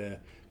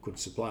could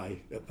supply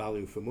at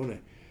value for money.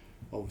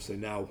 Obviously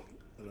now,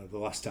 the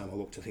last time I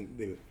looked, I think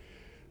they were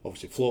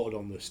obviously floated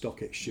on the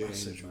stock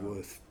exchange,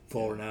 worth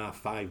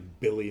 4.5-5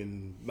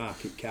 billion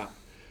market cap.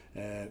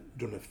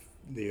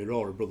 The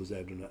Aurora brothers there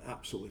have done an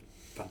absolutely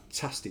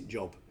fantastic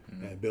job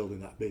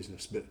building that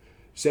business. But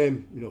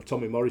same,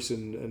 Tommy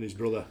Morrison and his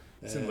brother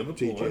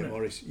TJ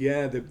Morris.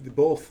 Yeah, they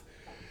both.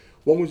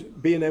 One was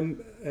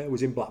B&M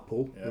was in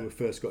Blackpool when we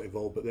first got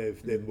involved, but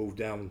they've moved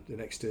down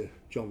next to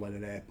John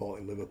Lennon Airport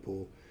in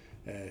Liverpool.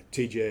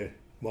 TJ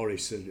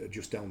Morris are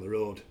just down the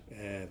road.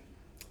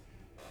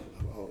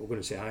 I'm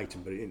going to say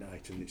Huyton, but it isn't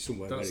Huyton. It's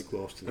somewhere very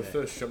close to the there.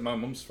 First shop. My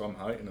mum's from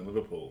Huyton in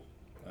Liverpool,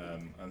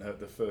 and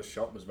the first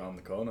shop was round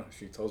the corner.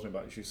 She tells me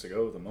about it. She used to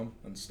go with her mum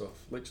and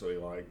stuff.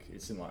 Literally,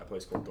 it's in a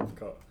place called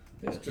Dovecote.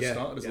 It's just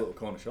started as a little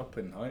corner shop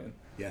in Huyton.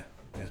 Yeah.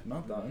 It's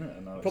mad, that, isn't it?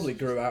 And probably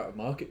grew out of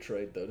market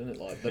trade, though, didn't it?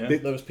 Like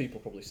those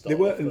people probably started.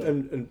 They were,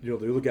 and the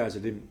other guys I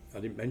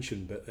didn't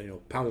mention, but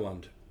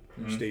Poundland,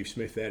 Steve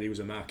Smith there, he was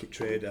a market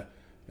trader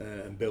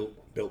and built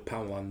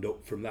Poundland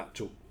up from that,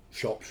 took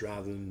shops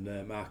rather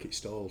than market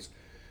stalls.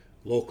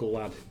 Local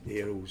lad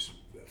here who's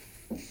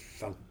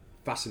a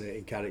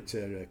fascinating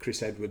character,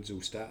 Chris Edwards, who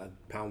started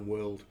Pound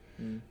World.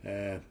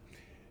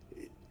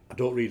 I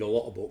don't read a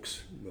lot of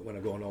books, but when I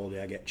go on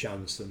holiday I get a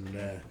chance,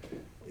 and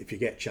if you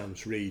get a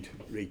chance, read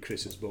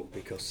Chris's book,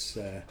 because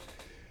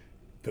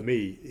for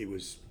me it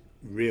was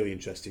really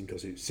interesting,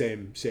 because it's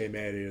same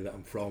area that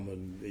I'm from,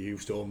 and he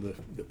used to own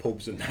the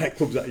pubs and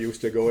nightclubs that I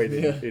used to go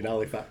in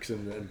Halifax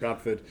and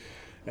Bradford,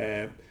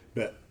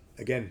 but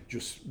again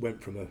just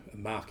went from a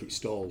market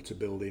stall to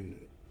building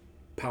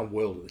Pound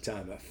World at the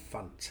time, a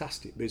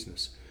fantastic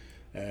business.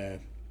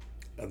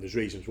 And there's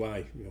reasons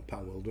why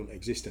Pound World doesn't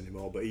exist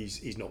anymore, but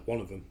he's not one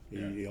of them.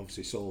 He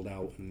obviously sold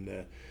out,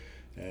 and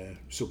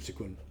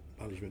subsequent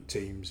management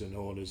teams and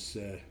owners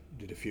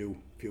did a few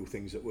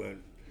things that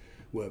weren't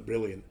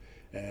brilliant.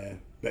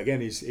 But again,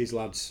 his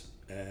lad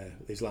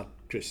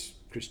Chris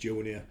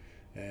Jr.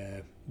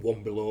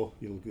 One Below,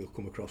 you'll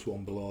come across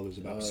One Below. There's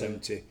about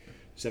 70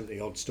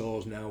 odd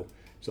stores now,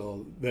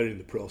 so they're in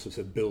the process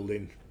of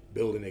building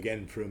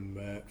again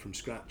from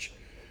scratch.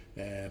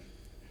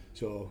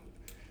 So.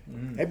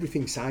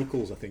 Everything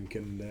cycles, I think,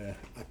 and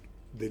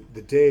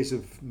the days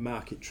of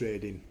market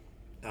trading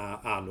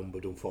are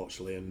numbered,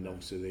 unfortunately, and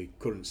obviously the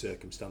current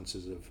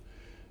circumstances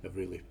have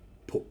really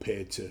put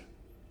paid to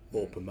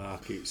open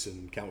markets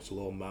and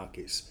council-owned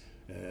markets,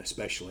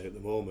 especially at the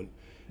moment.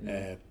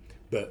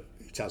 But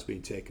it has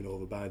been taken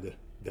over by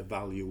the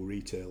value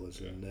retailers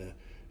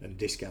and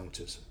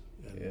discounters.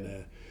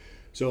 And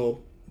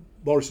so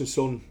Morrison &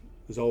 Son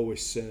has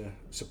always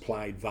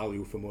supplied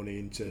value for money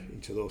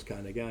into those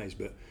kind of guys,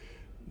 but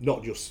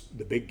not just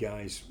the big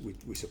guys.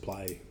 We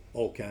supply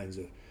all kinds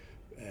of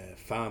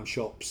farm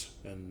shops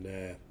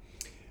and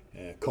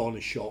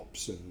corner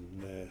shops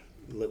and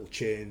little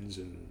chains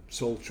and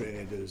sole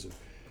traders, and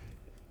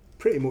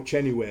pretty much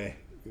anywhere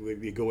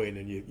you go in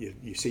and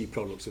you see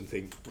products and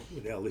think,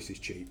 hell, this is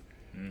cheap.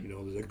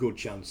 There's a good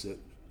chance that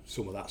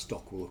some of that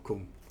stock will have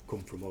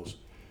come from us.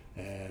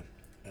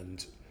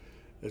 And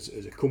as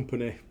a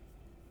company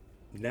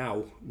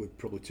now, we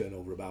probably turn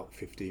over about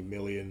 15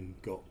 million,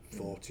 got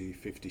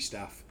 40-50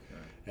 staff,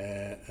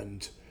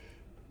 and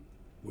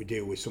we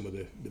deal with some of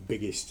the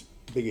biggest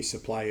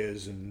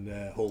suppliers and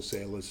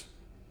wholesalers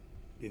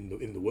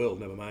in the world,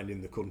 never mind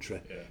in the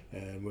country.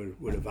 And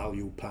we're a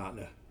value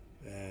partner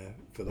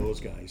for those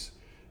guys.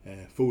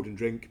 Food and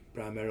drink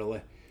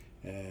primarily,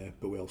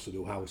 but we also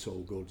do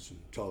household goods and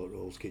toilet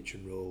rolls,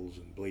 kitchen rolls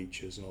and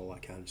bleachers and all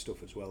that kind of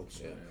stuff as well.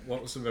 So. Yeah.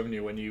 What was the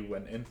revenue when you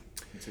went in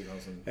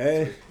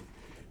 2000?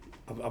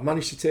 I've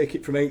managed to take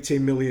it from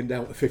 18 million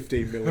down to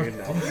 15 million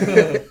now.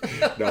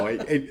 No,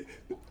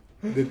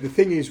 the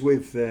thing is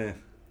with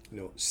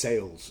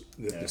sales,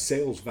 the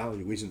sales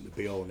value isn't the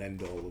be all and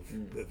end all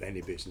of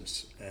any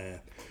business,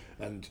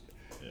 and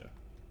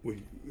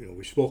we've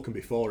spoken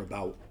before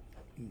about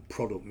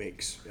product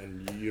mix,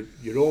 and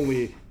you're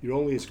only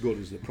as good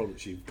as the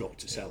products you've got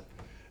to sell,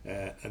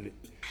 and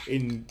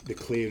in the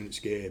clearance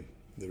game,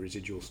 the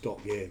residual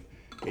stock game,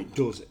 it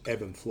does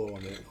ebb and flow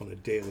on a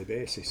daily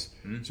basis.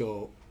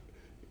 So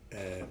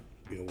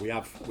we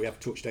have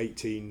touched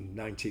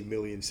 19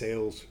 million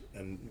sales,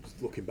 and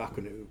looking back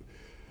on it,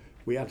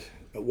 we had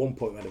at one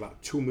point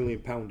about £2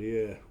 million a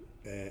year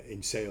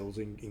in sales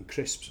in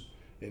crisps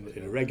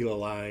in a regular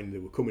line. They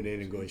were coming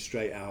in and going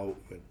straight out,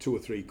 2 or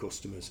 3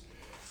 customers,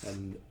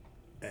 and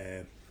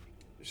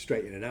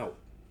straight in and out.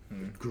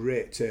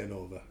 Great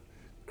turnover,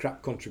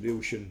 crap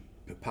contribution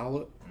per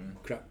pallet,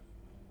 crap.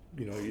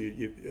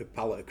 A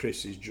pallet of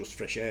crisps is just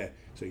fresh air,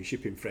 so you're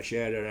shipping fresh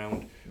air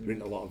around. There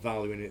isn't a lot of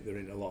value in it, there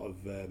isn't a lot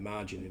of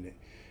margin in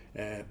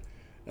it,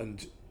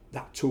 and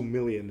that 2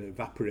 million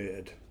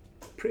evaporated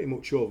pretty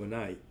much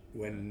overnight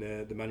when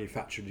the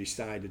manufacturer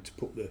decided to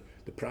put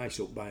the price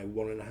up by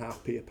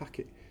 1.5p a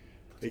packet.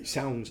 It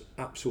sounds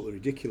absolutely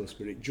ridiculous,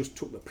 but it just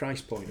took the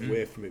price point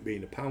away from it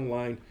being a pound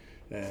line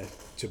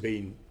to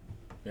being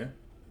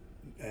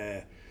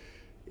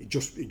it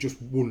just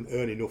wouldn't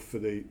earn enough for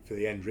the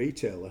end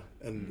retailer,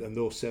 and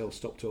those sales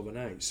stopped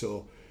overnight.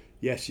 So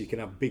yes, you can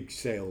have big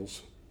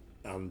sales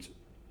and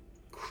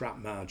crap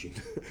margin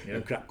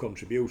and crap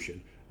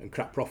contribution and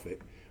crap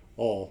profit,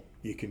 or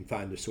you can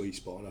find a sweet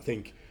spot, and I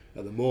think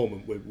at the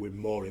moment we're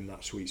more in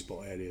that sweet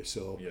spot area.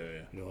 So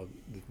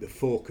the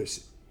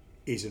focus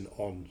isn't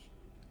on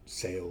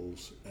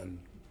sales and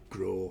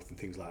growth and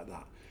things like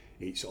that.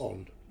 It's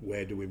on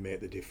where do we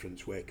make the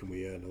difference, where can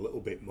we earn a little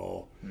bit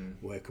more,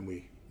 where can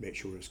we make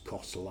sure it's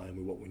costs align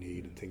with what we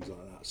need and things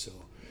like that. So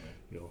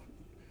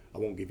I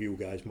won't give you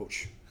guys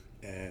much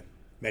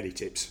many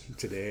tips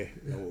today.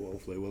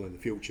 Hopefully I will in the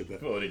future,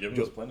 but already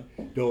given us plenty.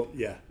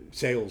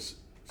 Sales,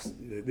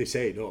 they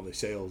say, don't they,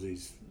 sales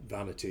is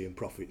vanity and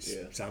profit's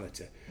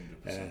sanity.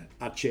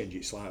 I'd change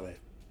it slightly.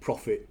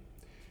 Profit,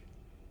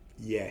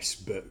 yes,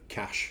 but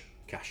cash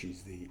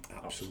is the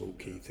absolute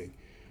key thing.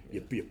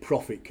 Your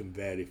profit can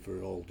vary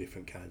for all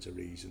different kinds of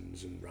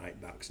reasons, and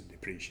write-backs and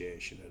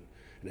depreciation and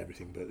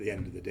everything, but at the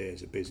end of the day,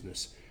 as a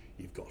business,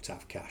 you've got to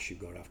have cash, you've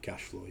got to have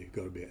cash flow, you've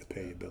got to be able to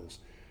pay your bills.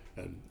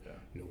 And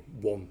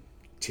one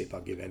tip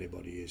I give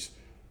anybody is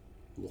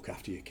look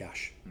after your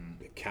cash.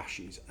 The cash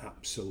is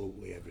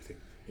absolutely everything.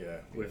 Yeah,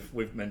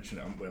 we've mentioned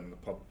it, haven't we, on the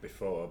pod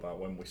before, about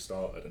when we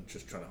started and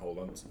just trying to hold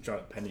on, trying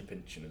to penny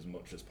pinching as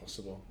much as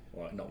possible,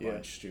 like not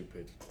buying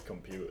stupid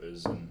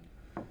computers and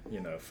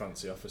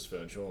fancy office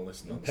furniture, all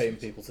this nonsense. Paying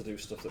people to do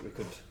stuff that we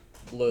could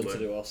learn to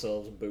do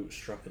ourselves and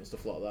bootstrap and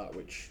stuff like that,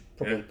 which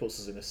probably puts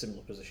us in a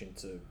similar position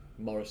to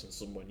Morris and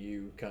Son when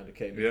you kind of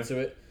came into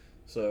it.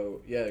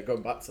 So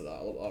going back to that,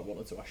 I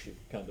wanted to ask you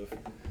kind of,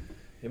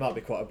 it might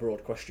be quite a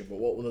broad question, but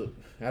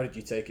how did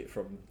you take it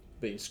from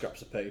being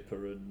scraps of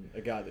paper and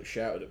a guy that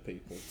shouted at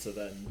people to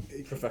then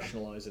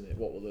professionalising it?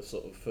 What were the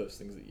sort of first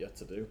things that you had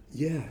to do?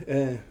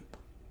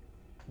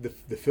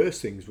 The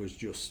first things was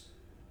just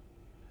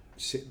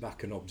sit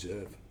back and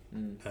observe.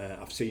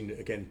 I've seen,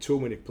 again, too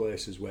many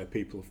places where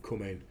people have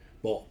come in,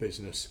 bought a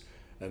business,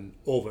 and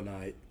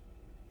overnight,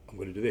 I'm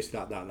going to do this,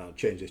 that, now,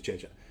 change this,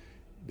 change that.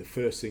 The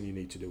first thing you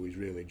need to do is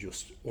really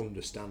just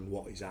understand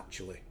what is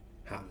actually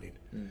happening.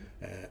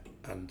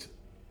 And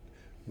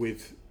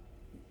with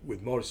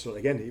Morrison,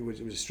 again, it was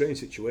a strange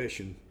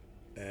situation.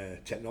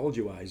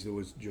 Technology-wise, there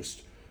was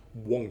just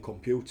one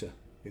computer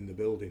in the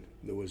building.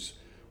 There was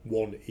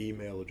one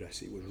email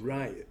address. It was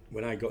right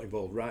when I got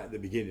involved, right at the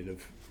beginning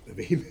of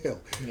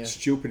email.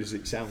 Stupid as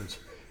it sounds.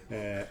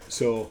 And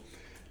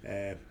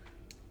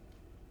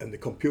the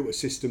computer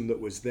system that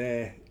was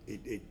there,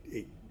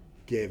 it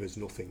gave us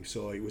nothing.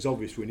 So it was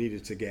obvious we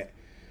needed to get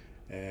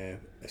a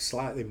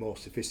slightly more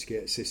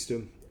sophisticated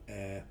system.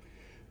 There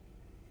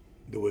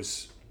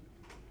was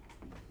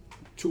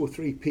 2 or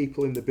 3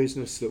 people in the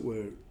business that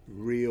were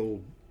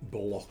real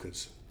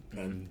blockers,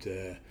 and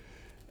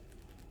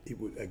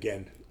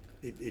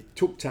it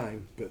took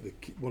time, but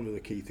one of the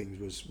key things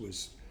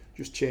was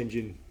just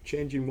changing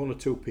 1 or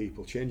 2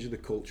 people, changing the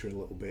culture a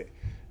little bit,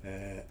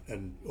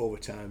 and over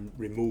time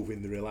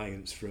removing the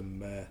reliance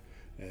from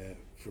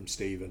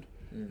Stephen,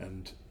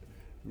 and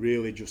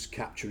really just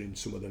capturing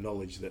some of the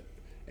knowledge that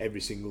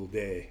every single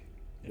day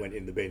went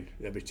in the bin.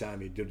 Every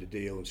time he did a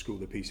deal and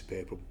screwed a piece of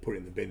paper and put it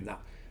in the bin,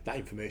 that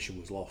information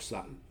was lost,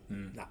 that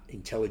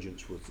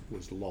intelligence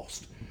was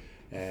lost.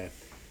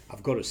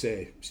 I've got to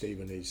say,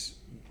 Stephen is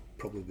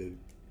probably the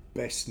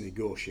best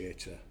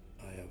negotiator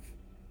I have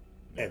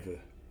ever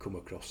come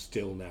across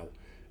still now.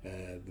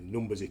 The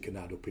numbers he can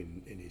add up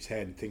in his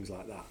head and things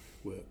like that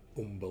were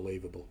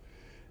unbelievable.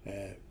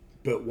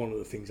 But one of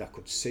the things I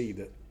could see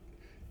that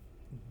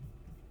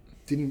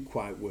didn't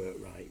quite work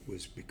right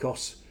was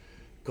because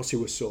he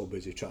was so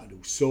busy trying to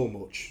do so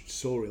much,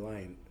 so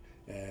reliant,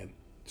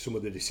 some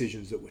of the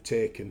decisions that were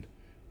taken,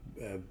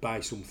 buy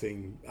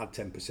something, add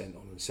 10%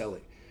 on and sell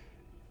it.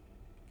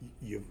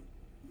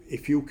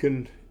 If you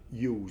can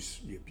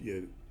use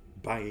your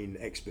buying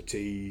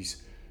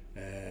expertise,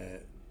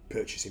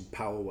 purchasing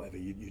power, whatever,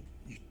 you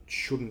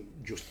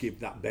shouldn't just give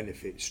that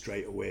benefit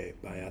straight away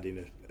by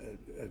adding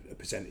a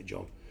percentage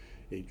on.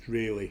 It's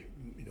really,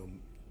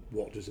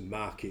 where's the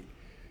market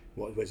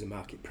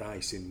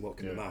pricing, what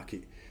can the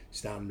market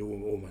stand,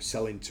 who am I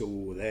selling to,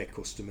 who are their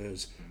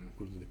customers,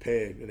 would they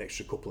pay an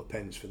extra couple of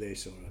pence for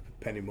this or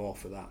a penny more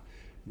for that.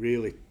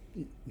 Really,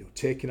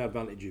 taking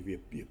advantage of your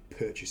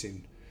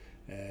purchasing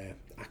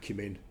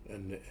acumen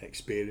and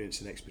experience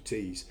and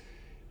expertise,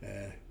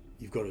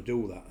 you've got to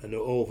do that. And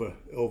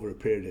over a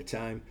period of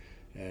time,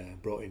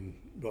 brought in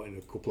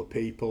a couple of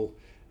people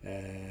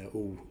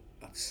who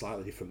had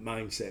slightly different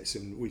mindsets,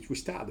 and we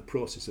started the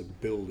process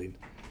of building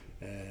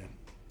a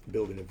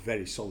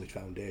very solid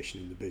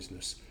foundation in the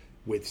business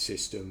with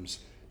systems,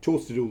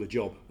 tools to do the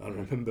job. I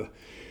remember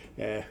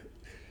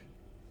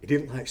he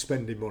didn't like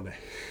spending money.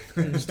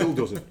 He still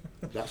doesn't.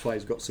 That's why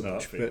he's got so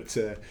much. But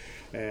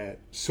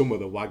some of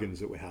the wagons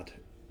that we had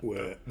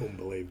were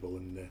unbelievable,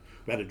 and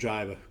we had a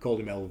driver, called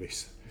him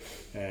Elvis.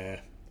 I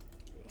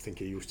think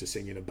he used to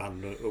sing in a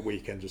band at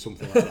weekends or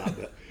something like that.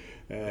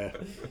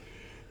 But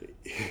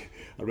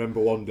I remember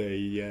one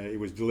day he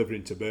was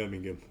delivering to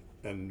Birmingham,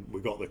 and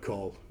we got the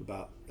call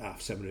about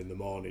 7:30 in the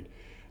morning.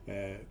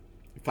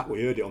 In fact,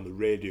 we heard it on the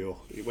radio.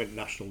 It went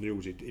national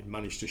news. He'd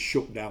managed to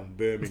shut down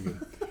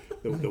Birmingham.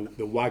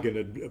 The wagon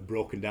had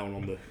broken down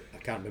on I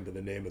can't remember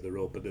the name of the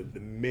road, but the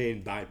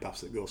main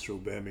bypass that goes through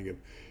Birmingham,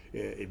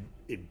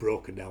 it'd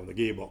broken down. The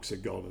gearbox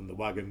had gone, and the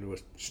wagon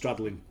was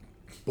straddling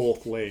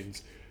both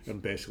lanes,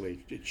 and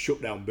basically it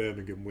shut down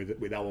Birmingham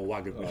with our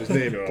wagon, with his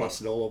name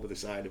plastered all over the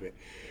side of it.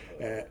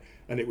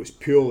 And it was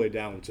purely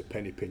down to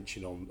penny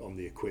pinching on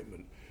the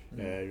equipment.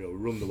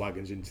 Run the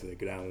wagons into the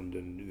ground,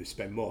 and they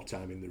spend more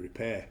time in the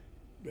repair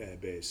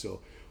base.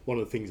 So one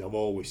of the things I've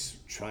always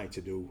tried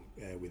to do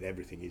with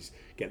everything is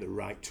get the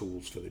right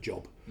tools for the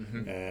job,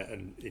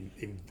 and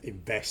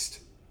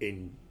invest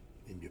in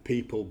your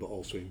people, but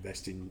also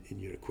invest in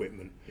your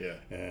equipment.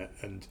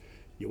 And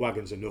your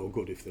wagons are no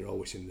good if they're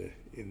always in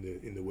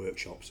the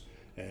workshops.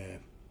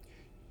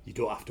 You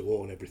don't have to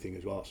own everything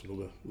as well. That's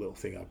another little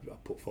thing I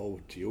put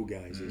forward to you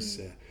guys. Is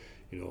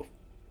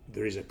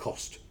there is a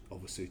cost,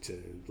 obviously,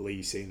 to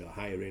leasing or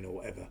hiring or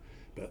whatever,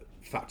 but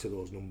factor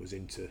those numbers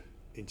into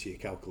your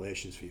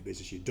calculations for your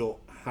business. You don't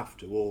have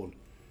to own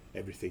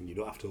everything. You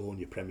don't have to own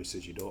your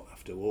premises. You don't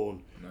have to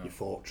own your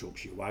fork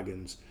trucks, your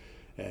wagons.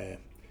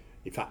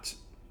 In fact,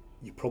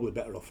 you're probably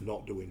better off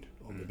not doing,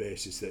 on the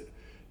basis that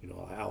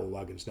our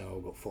wagons now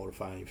have got 4 or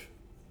 5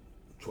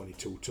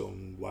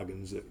 22-ton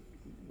wagons that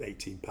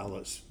 18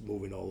 pallets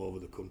moving all over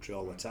the country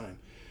all the time.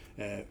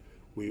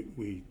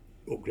 We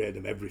upgrade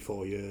them every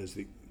 4 years.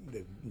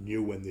 They're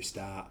new when they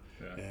start.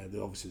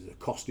 Obviously there's a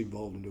cost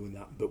involved in doing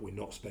that, but we're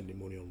not spending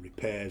money on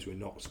repairs, we're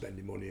not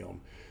spending money on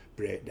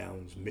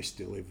breakdowns, missed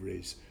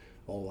deliveries,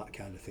 all that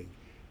kind of thing.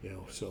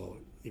 So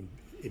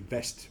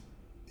invest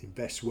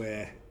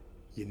where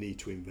you need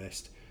to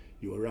invest.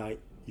 You are right,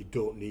 you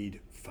don't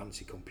need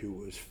fancy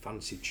computers,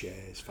 fancy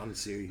chairs,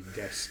 fancy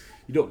desks.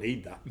 You don't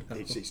need that.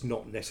 It's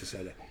not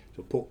necessary.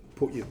 So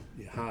put your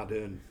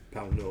hard-earned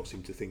pound notes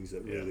into things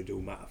that really do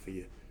matter for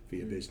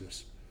your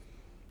business.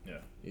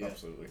 Yeah,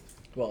 absolutely.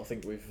 Well, I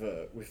think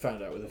we've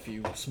found out with a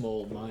few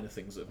small minor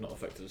things that have not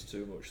affected us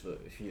too much that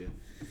if you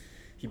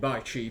buy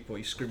cheap or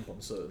you scrimp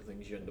on certain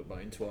things, you end up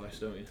buying twice,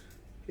 don't you?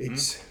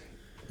 It's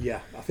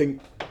I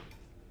think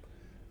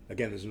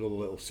again there's another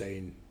little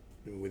saying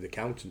with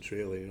accountants,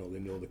 really. They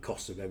know the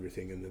cost of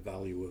everything and the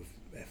value of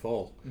F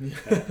all.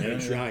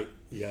 It's right.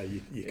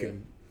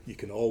 You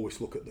can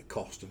always look at the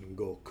cost and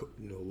go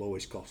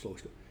lowest cost.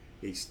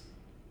 It's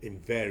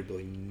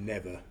invariably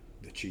never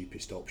the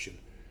cheapest option,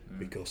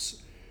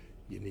 because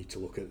you need to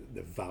look at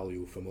the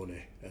value for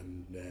money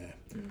and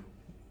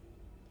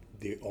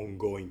the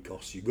ongoing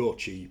costs. You go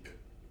cheap,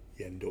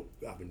 you end up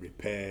having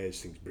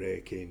repairs, things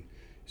breaking.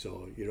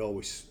 So you're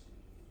always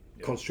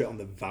concentrate on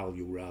the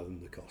value rather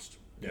than the cost.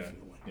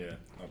 Definitely. Yeah,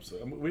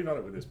 absolutely. And we've had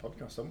it with this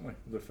podcast, haven't we?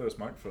 The first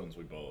microphones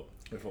we bought,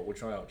 we thought we'd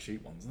try out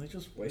cheap ones, and they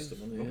just waste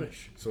of money.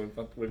 Rubbish. So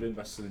we've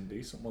invested in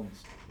decent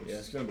ones, which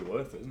is going to be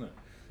worth it, isn't it?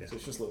 Yeah. So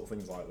it's just little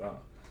things like that.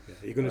 Yeah.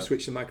 Are you going to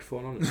switch the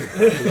microphone on?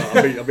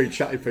 I've been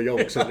chatting for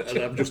yonks, and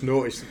I've just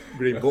noticed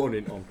green button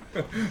it on.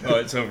 Oh,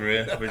 it's over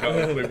here. We've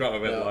got a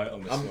red light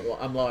on this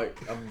one.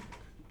 I'm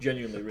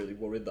genuinely really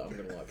worried that I'm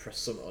going to press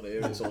something on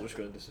here and it's all just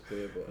going to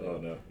disappear. But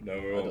no,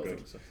 we're all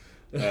good. So.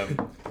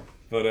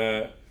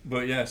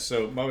 But yeah,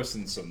 so Morris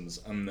 &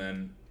 Sons, and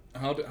then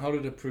how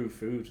did Approved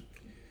Food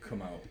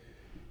come out?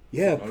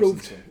 Yeah,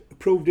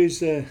 Approved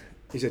is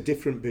a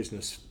different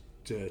business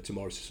to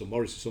Morris & Sons.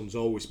 Morris & Sons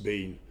always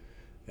been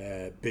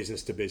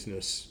business to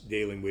business,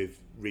 dealing with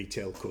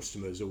retail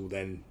customers who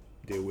then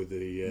deal with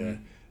the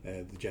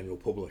general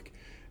public.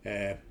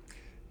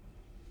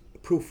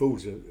 Approved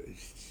Foods,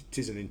 it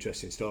is an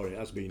interesting story. It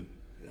has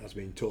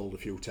been told a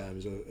few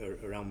times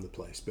around the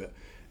place. But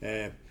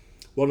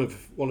one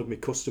of my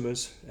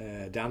customers,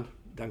 Dan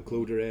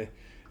Cluderay,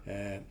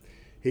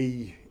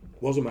 he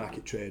was a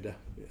market trader.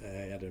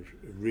 He had a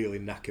really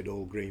knackered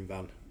old green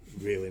van,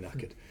 really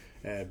knackered.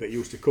 But he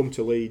used to come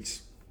to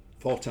Leeds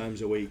 4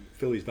 times a week,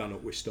 fill his van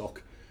up with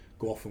stock,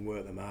 go off and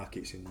work the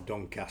markets in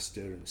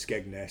Doncaster and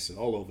Skegness and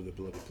all over the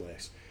bloody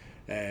place.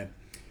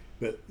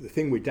 But the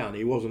thing with Dan,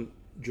 he wasn't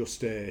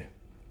just a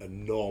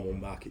normal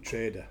market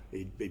trader.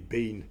 He'd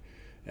been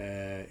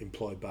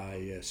employed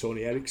by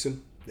Sony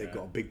Ericsson. They've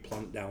got a big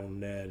plant down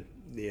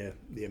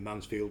near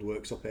Mansfield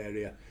Workshop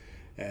area,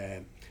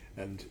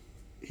 and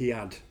he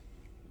had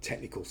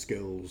technical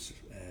skills,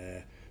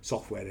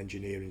 software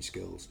engineering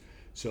skills.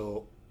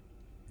 So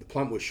the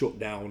plant was shut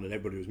down and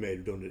everybody was made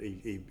redundant.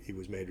 He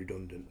was made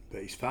redundant,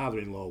 but his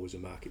father-in-law was a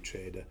market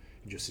trader.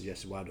 He just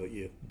suggested, why don't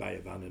you buy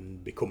a van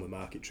and become a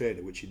market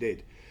trader, which he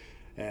did.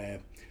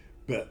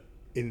 But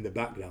in the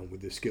background,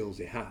 with the skills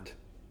he had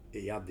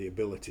the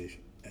ability,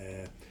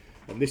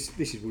 and this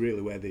is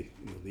really where the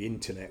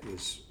internet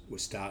was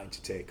starting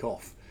to take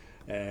off.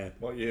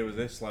 What year was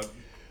this?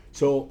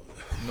 So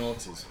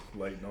noughties,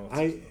 late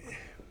noughties.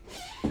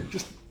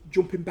 Just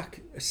jumping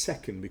back a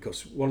second,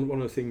 because one of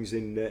the things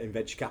in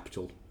venture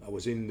capital, I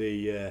was in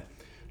the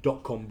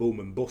dot-com boom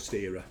and bust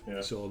era,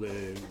 so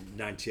the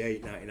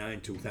 98,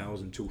 99,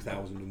 2000,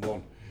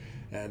 2001,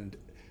 and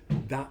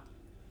that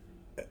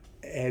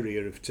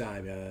area of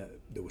time,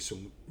 there was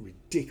some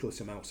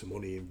ridiculous amounts of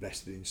money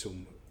invested in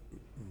some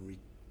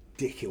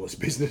ridiculous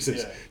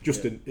businesses.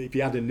 If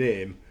you had a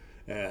name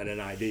and an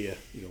idea,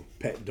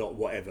 pet dot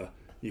whatever,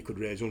 you could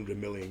raise 100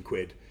 million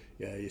quid.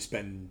 You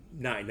spend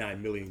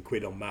 99 million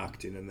quid on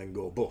marketing and then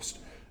go bust.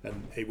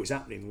 And it was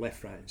happening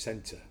left, right and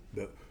centre.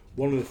 But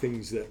one of the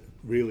things that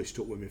really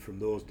stuck with me from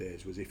those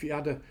days was, if you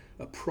had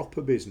a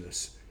proper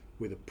business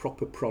with a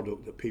proper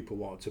product that people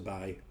wanted to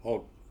buy,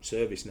 or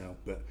service now,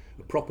 but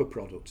a proper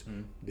product,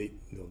 the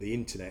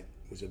internet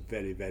was a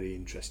very, very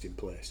interesting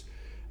place.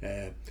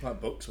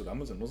 Like books with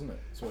Amazon, wasn't it?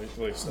 That's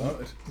where it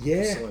started.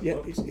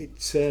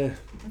 It's I'll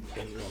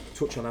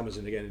touch on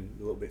Amazon again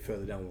a little bit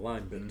further down the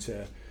line, but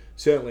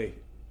certainly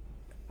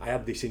I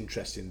had this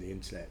interest in the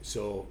internet.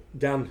 So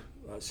Dan,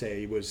 let's say,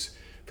 he was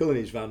filling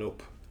his van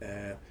up.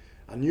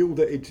 I knew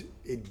that he'd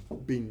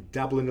been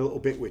dabbling a little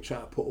bit with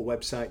trying to put a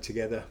website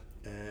together,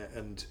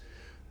 and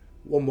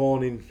one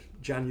morning,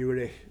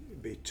 January,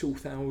 it'd be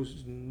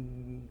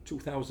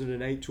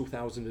 2008,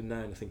 2009,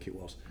 I think it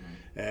was.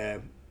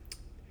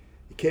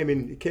 He came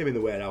in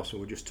the warehouse and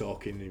we were just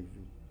talking and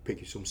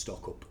picking some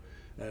stock up,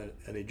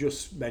 and he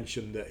just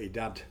mentioned that he'd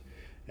had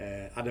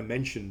a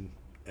mention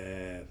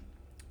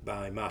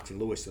by Martin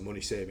Lewis, the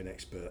money saving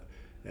expert.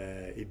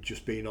 He'd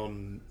just been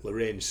on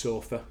Lorraine's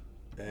Sofa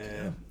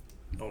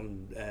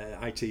on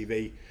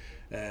ITV,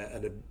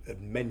 and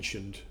had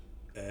mentioned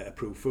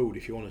Approved Food.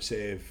 If you want to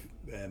save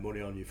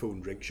money on your food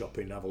and drink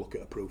shopping, have a look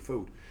at Approved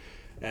Food.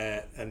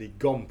 And he'd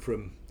gone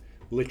from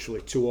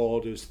literally 2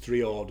 orders,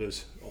 3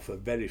 orders off a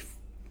very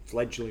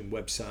fledgling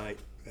website,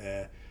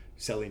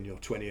 selling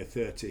 20 or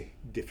 30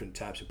 different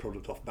types of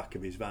product off the back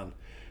of his van.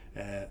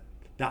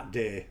 That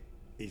day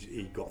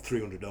he got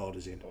 300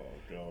 orders in,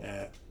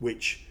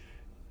 which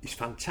is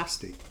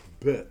fantastic,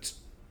 but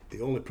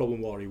the only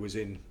problem was he was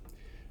in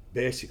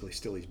basically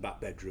still his back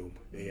bedroom.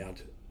 He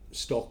had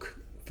stock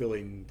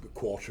filling a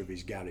quarter of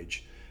his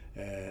garage,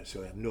 so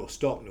he had no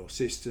stock, no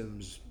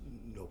systems,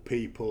 no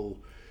people,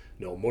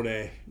 no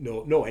money,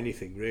 no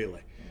anything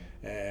really.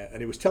 And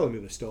he was telling me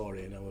the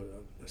story, and I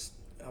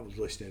was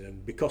listening,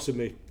 and because of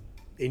my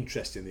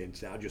interest in the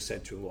internet, I just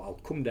said to him, "Look, I'll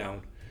come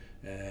down,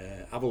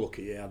 have a look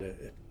at you." I had a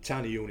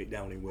tiny unit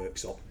down in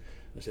Worksop.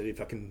 I said,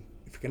 if I can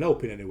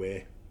help in any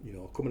way,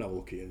 come and have a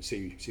look at you and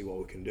see what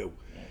we can do.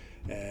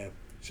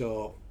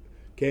 So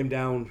came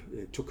down.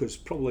 It took us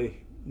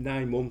probably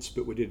 9 months,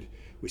 but we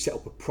set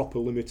up a proper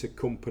limited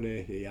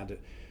company. He had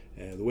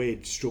the way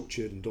he'd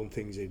structured and done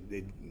things,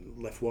 he'd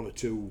left 1 or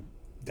 2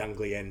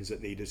 dangly ends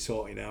that needed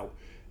sorting out.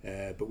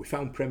 But we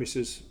found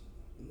premises,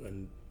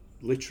 and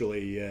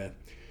literally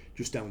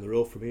just down the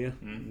road from here,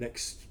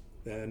 next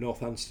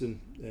Northampton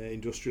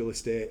Industrial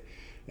Estate.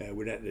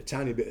 We rented a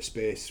tiny bit of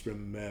space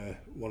from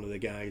one of the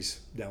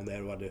guys down there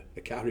who had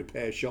a car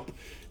repair shop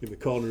in the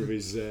corner of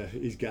his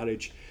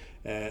garage,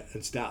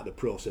 and started the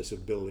process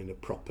of building a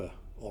proper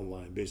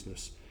online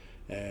business.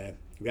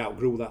 We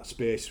outgrew that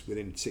space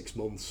within 6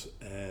 months,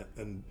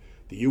 and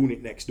the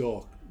unit next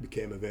door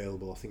became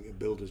available. I think a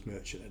builder's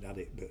merchant had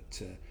it,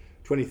 but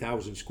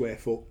 20,000 square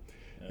foot,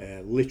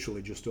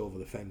 literally just over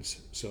the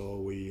fence. So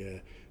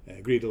we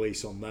agreed a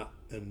lease on that,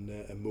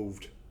 and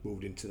moved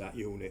into that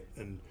unit,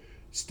 and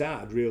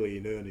started really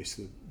in earnest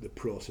the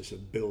process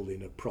of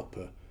building a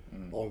proper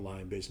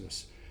online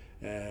business.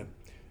 And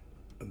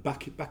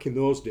back in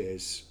those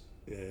days,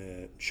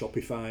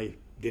 Shopify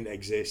didn't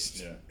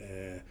exist.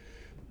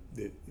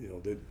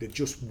 There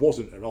just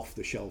wasn't an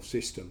off-the-shelf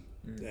system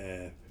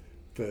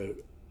for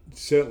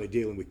certainly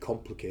dealing with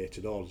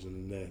complicated orders,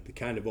 and the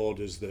kind of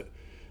orders that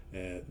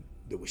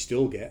we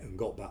still get and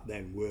got back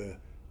then were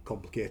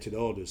complicated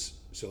orders.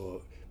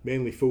 So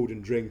mainly food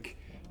and drink,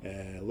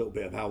 a little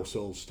bit of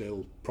household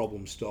still,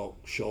 problem stock,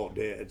 short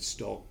dated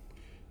stock,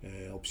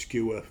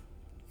 obscure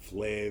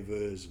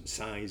flavours and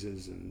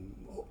sizes, and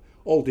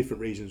all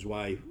different reasons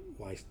why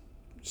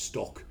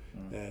stock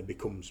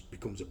becomes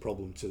a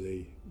problem to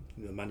the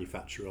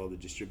manufacturer or the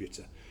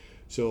distributor.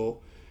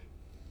 So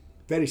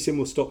very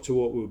similar stock to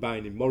what we were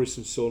buying in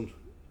Morrison Son,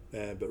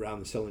 but rather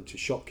than selling it to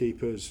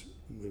shopkeepers,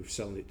 we were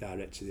selling it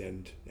direct to the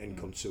end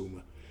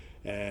consumer.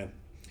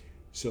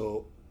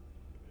 So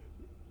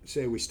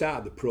say we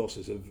started the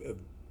process of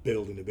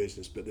building a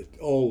business, but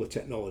all the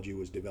technology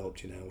was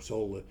developed in-house,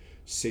 all the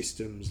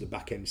systems, the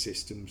back-end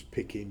systems,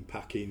 picking,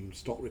 packing,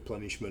 stock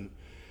replenishment,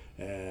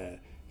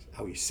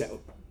 how you set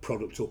up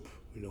product up,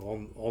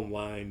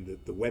 online,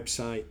 the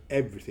website,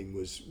 everything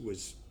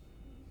was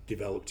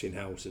developed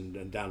in-house,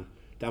 and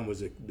Dan was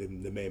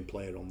the main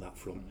player on that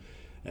front.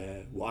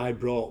 What I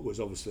brought was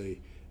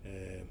obviously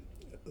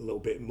a little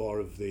bit more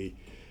of the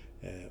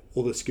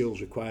other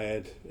skills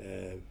required,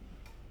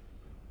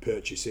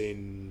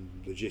 purchasing,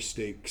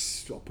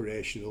 logistics,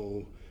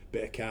 operational,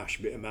 bit of cash,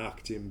 bit of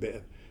marketing,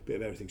 bit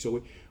of everything.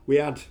 So we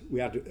had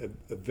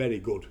a very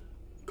good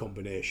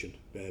combination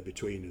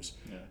between us,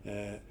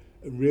 and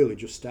really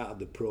just started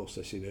the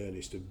process in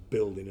earnest of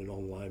building an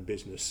online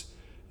business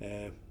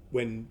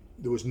when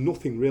there was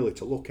nothing really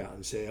to look at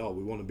and say, oh,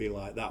 we want to be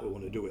like that, we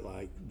want to do it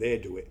like they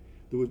do it.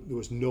 There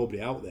was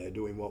nobody out there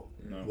doing what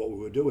we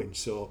were doing,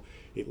 so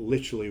it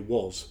literally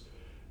was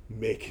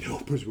making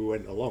up as we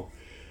went along.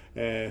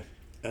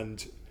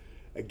 And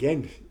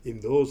again, in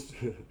those,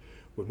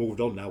 we've moved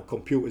on now,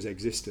 computers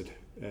existed,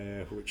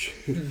 which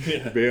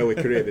my early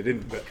career they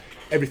didn't, but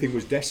everything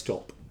was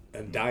desktop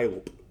and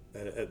dial-up.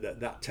 At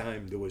that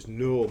time there was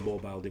no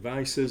mobile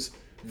devices,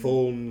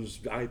 phones,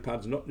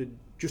 iPads,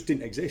 just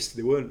didn't exist.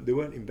 They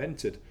weren't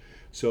invented.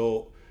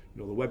 So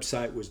the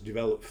website was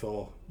developed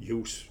for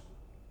use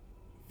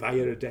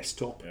via a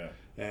desktop.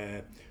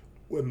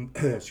 When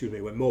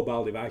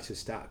mobile devices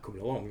started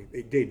coming along,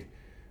 it did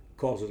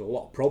cause us a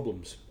lot of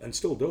problems, and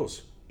still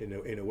does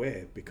in a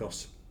way,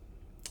 because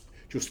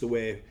just the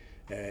way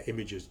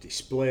images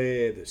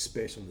display, the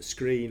space on the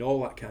screen,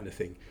 all that kind of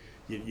thing,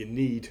 you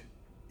need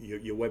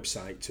your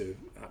website to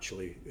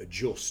actually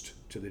adjust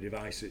to the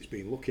device it's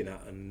been looking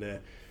at, and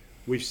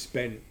we've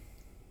spent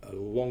a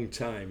long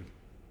time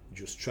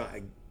just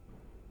trying to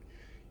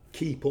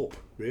keep up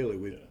really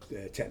with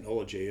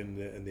technology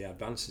and the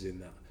advances in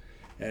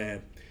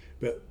that.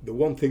 But the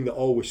one thing that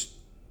always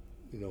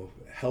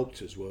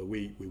helped us were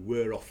we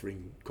were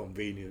offering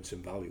convenience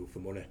and value for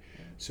money.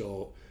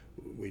 So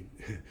we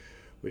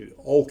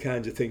all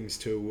kinds of things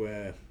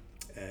to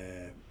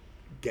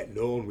get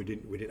known. We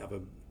didn't have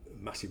a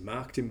massive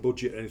marketing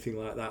budget or anything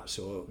like that,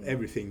 so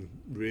everything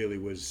really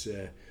was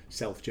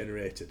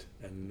self-generated,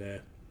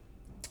 and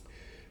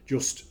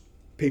just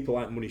people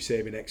like Money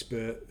Saving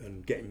Expert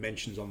and getting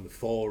mentions on the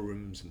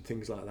forums and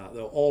things like that,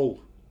 they all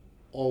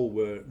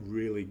were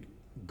really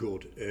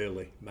good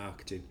early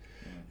marketing.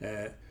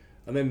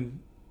 And then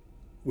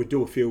we'd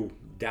do a few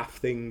daft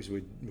things.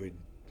 We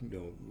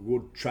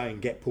would try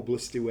and get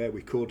publicity where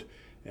we could.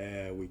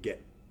 We'd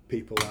get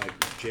people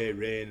like Jay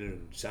Rayner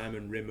and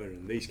Simon Rimmer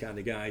and these kind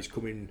of guys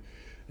coming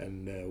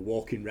and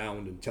walking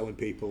around and telling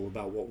people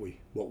about what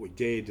we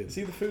did. And is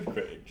he the food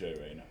critic, Jay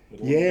Rayner?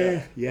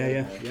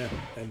 Yeah.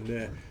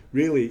 And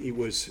really, it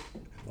was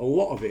a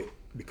lot of it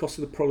because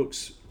of the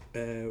products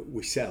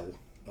we sell.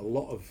 A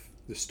lot of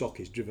the stock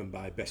is driven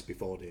by best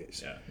before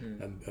dates,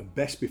 and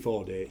best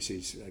before dates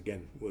is,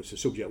 again, it's a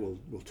subject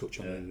we'll touch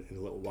on in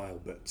a little while,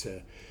 but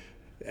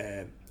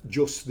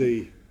just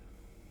the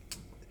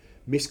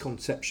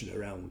misconception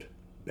around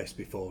best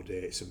before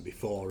dates and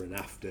before and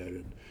after,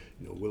 and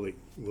will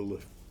the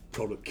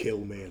product kill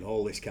me and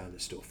all this kind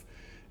of stuff.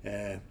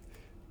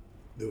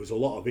 There was a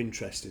lot of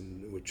interest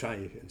in, we try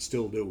and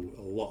still do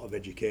a lot of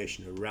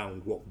education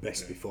around what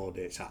best before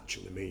dates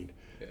actually mean.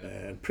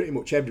 And pretty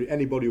much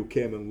anybody who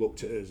came and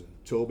looked at us, and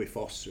Toby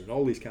Foster and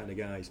all these kind of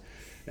guys,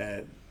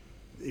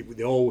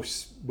 they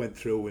always went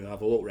through and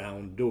have a look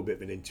round, do a bit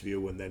of an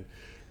interview, and then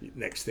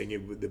next thing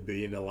they'd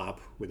be in a lab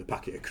with a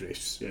packet of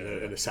crisps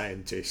and a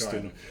scientist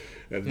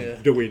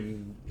and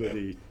doing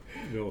bloody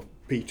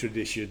Petri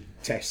dish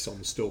tests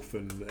on stuff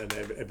and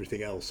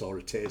everything else, or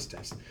a taste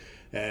test.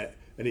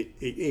 And it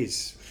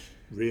is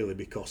really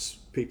because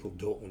people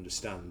don't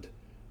understand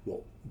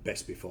what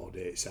best before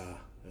dates are,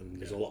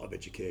 and there's a lot of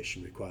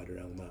education required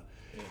around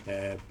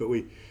that. But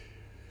we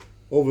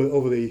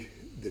over the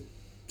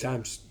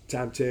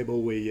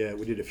timetable we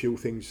did a few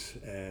things,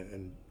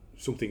 and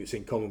something that's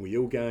in common with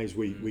you guys,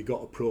 we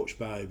got approached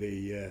by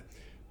the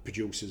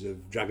producers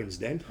of Dragon's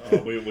Den.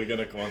 We're going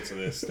to come on to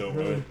this, don't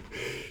we?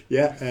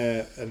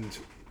 And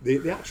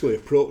they actually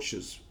approached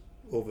us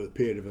over the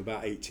period of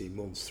about 18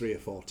 months 3 or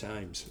 4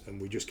 times, and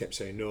we just kept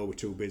saying no, we're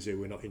too busy,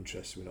 we're not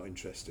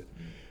interested.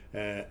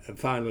 And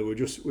finally we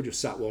just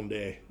sat one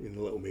day in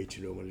the little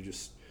meeting room, and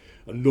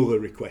another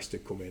request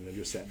had come in and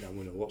just sat down,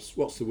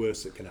 what's the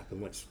worst that can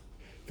happen? Let's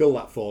fill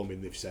that form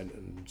in they've sent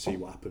and see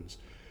what happens.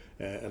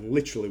 And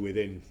literally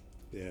within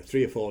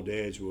 3 or 4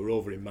 days, we were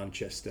over in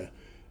Manchester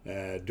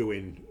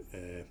doing,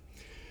 I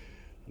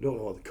don't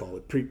know what they call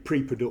it,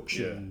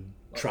 pre-production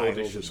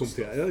trials or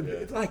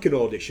something, like an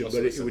audition,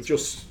 but it was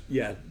just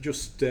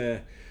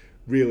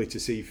really to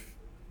see if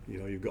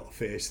you've got a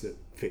face that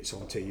fits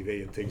on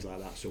TV and things like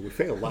that. So we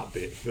failed that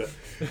bit, but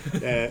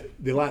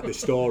they liked the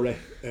story,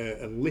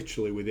 and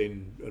literally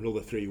within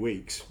another 3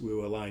 weeks, we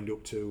were lined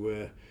up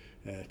to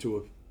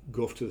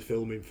go to the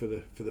filming for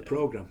the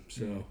programme.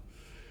 So,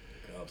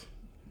 God,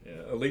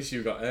 at least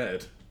you got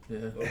aired.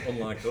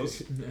 Unlike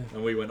us,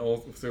 and we went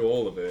through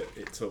all of it.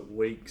 It took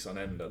weeks on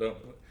end.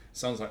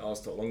 Sounds like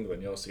ours took longer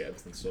than yours to get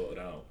everything sorted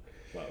out,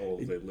 like all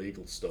the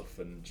legal stuff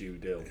and due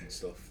deal and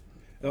stuff.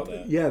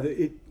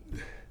 The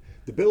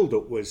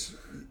build-up was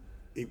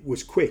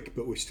quick,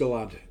 but we still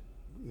had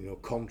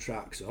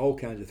contracts and all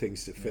kinds of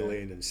things to fill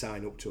in and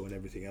sign up to and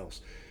everything else.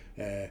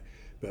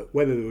 But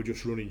whether they were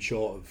just running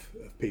short of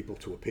people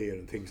to appear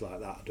and things like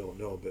that, I don't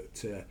know.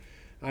 But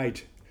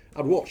I'd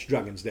watched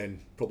Dragon's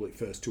Den probably the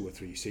first 2 or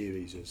 3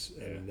 series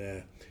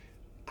and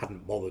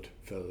hadn't bothered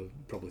for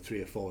probably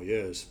 3 or 4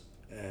 years.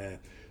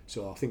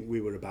 So I think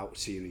we were about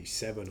series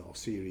 7 or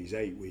series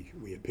 8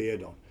 we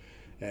appeared on.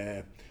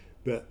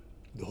 But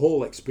the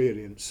whole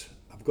experience,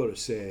 I've got to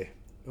say,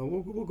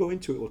 we'll go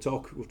into it. We'll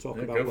talk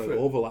about where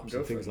overlaps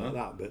and things like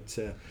that. But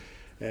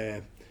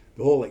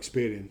the whole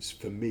experience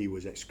for me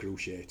was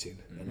excruciating,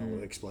 and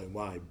I'll explain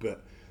why.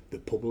 But the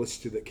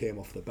publicity that came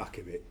off the back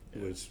of it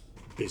was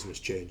business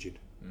changing.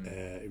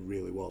 It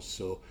really was.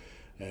 So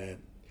I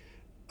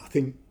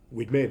think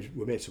we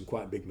made some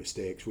quite big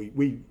mistakes.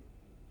 We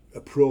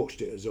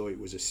approached it as though it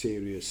was a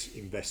serious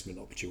investment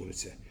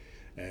opportunity,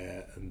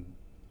 and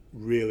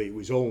really it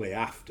was only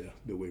after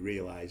that we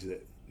realised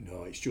that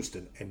no, it's just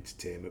an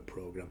entertainment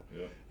programme,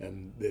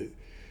 and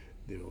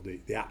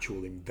the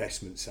actual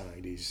investment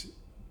side is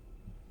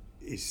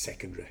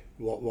secondary.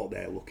 What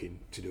they're looking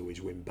to do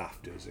is win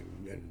BAFTAs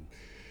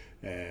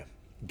and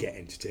get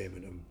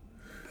entertainment, and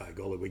by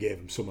golly, we gave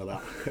them some of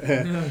that.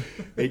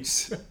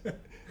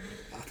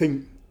 I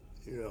think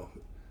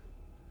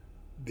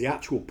the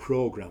actual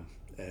programme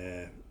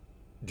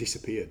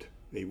disappeared.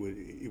 It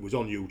was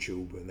on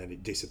YouTube and then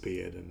it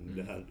disappeared,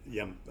 and you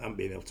haven't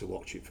been able to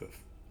watch it for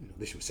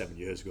this was 7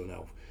 years ago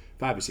now.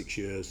 5 or 6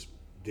 years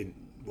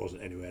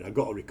wasn't anywhere. I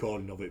got a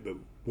recording of it but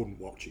wouldn't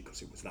watch it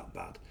because it was that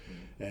bad.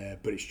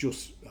 But it's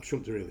just, I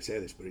shouldn't really say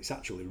this, but it's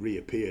actually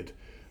reappeared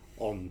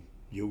on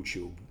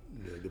YouTube.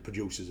 The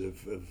producers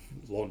have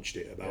launched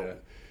it about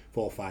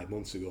 4 or 5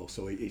 months ago,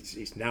 so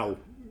it's now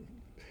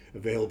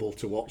available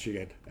to watch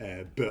again.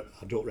 But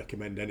I don't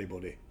recommend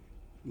anybody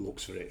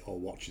looks for it or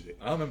watches it.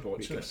 I remember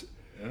watching it.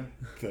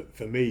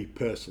 For me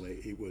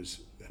personally, it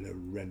was an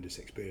horrendous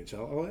experience.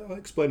 I'll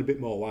explain a bit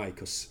more why,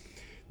 because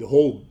the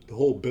whole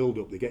build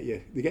up, they get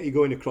you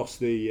going across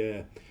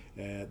the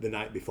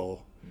night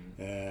before,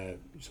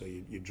 so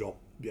you drop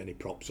any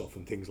props off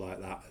and things like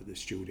that at the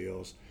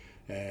studios.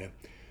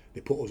 They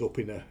put us up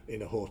in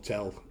a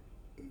hotel,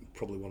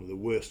 probably one of the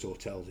worst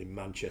hotels in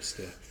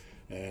Manchester.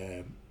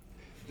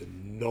 The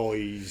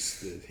noise,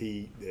 the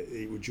heat,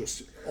 it was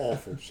just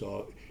awful.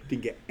 So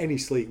didn't get any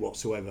sleep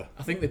whatsoever.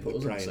 I think they put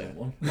us in the same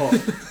one.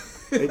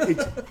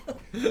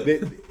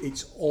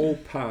 It's all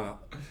part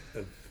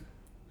of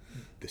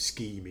the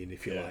scheming,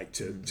 if you like,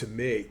 to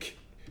make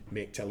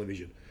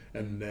television,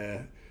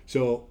 and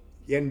so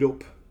you end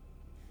up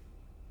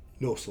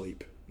no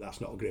sleep.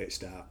 That's not a great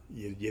start.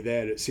 You're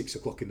there at 6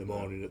 o'clock in the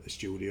morning at the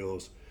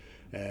studios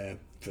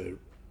for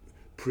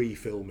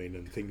pre-filming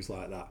and things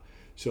like that.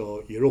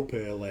 So you're up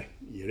early,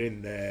 you're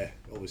in there.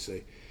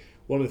 Obviously,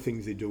 one of the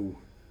things they do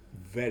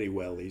very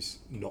well is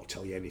not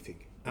tell you anything.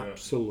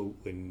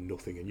 Absolutely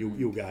nothing. And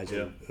you guys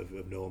have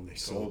known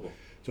this.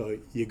 So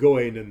you go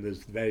in and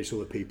there's various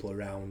other people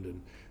around,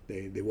 and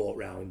they walk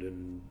around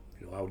and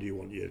how do you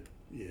want your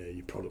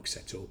product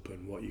set up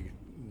and what you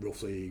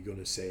roughly going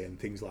to say and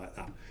things like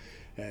that.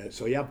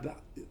 So you have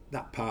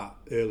that part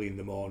early in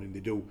the morning. They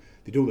do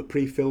the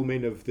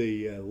pre-filming of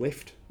the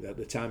lift. At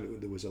the time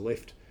there was a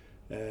lift.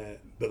 But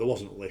there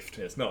wasn't a lift.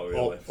 Yeah, it's not a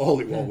real lift. All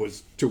it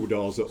was 2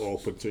 doors that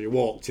opened, so you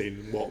walked in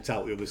and walked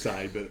out the other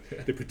side, but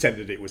they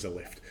pretended it was a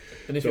lift.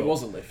 And if it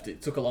was a lift,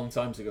 it took a long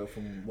time to go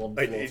from one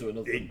floor to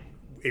another.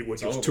 It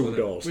was just 2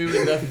 doors. We were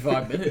in there for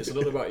 5 minutes. I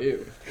don't know about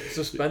you.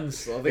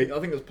 Suspense. I think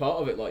that's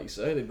part of it, like you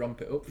say. They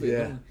ramp it up.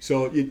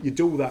 So you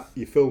do that.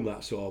 You film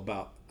that. So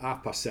about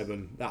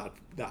 7:30, that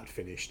had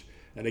finished.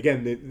 And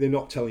again, they're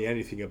not telling you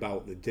anything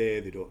about the day.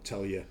 They don't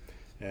tell you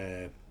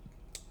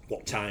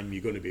what time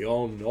you're going to be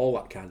on, all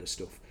that kind of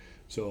stuff.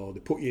 So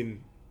they put you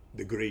in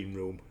the green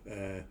room.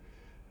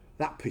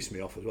 That pissed me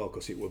off as well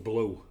because it were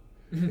blue.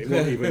 It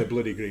wasn't even a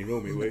bloody green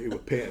room. It were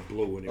painted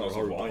blue, and it was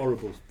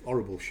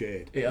horrible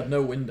shade. It had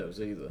no windows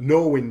either.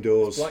 No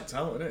windows. It's blacked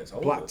out, isn't it? It's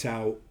blacked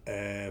out,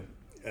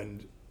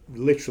 and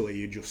literally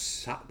you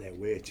just sat there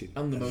waiting.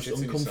 And the most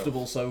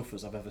uncomfortable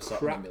sofas I've ever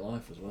sat on in my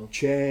life as well.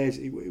 Chairs,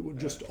 it was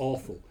just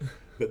awful.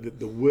 But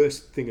the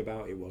worst thing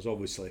about it was,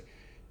 obviously,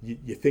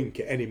 you think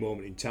at any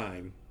moment in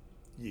time,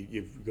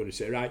 you're going to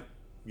say, right,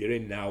 you're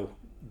in now,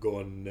 go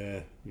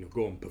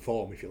and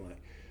perform, if you like.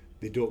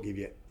 They don't give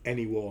you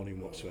any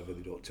warning whatsoever.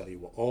 They don't tell you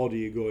what order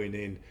you're going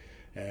in.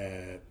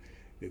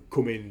 They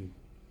come in,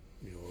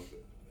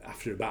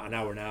 after about an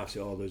hour and a half, say,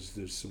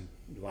 there's some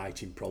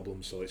lighting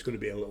problems, so it's going to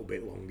be a little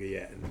bit longer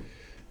yet.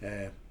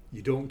 And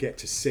you don't get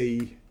to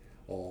see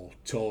or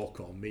talk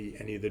or meet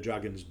any of the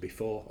dragons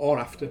before or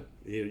after.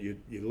 You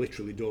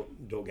literally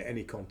don't get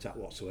any contact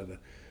whatsoever.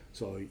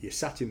 So you're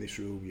sat in this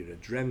room, your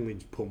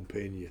adrenaline's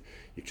pumping,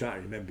 you're trying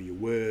to remember your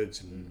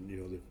words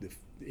and the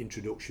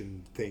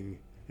introduction thing,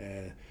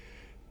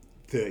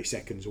 30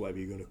 seconds or whatever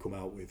you're going to come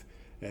out with,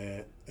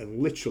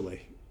 and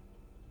literally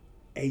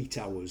 8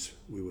 hours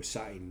we were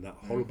sat in that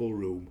horrible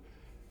room,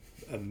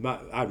 and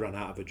I ran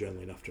out of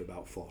adrenaline after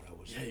about 4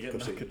 hours. Yeah, you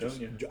get knackered, don't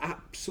you?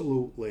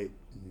 Absolutely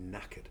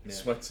knackered. Yeah.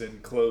 Sweating,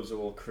 clothes are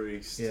all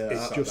creased. Yeah,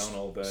 it's just down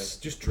all day. It's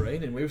just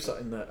draining. We were sat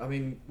in there. I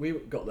mean, we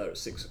got there at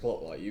 6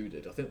 o'clock like you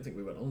did. I think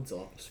we went on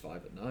until 5:30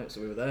 at night,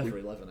 so we were there for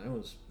 11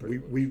 hours.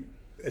 We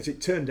as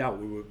it turned out,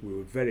 we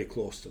were very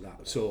close to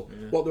that. So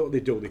what they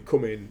do, they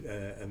come in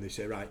and they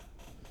say, right,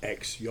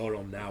 X, you're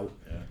on now.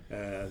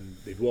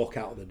 They'd walk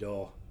out of the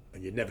door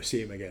and you'd never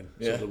see him again.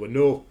 So there were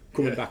no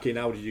coming back in.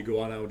 How did you go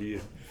on? How do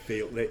you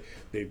feel?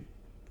 They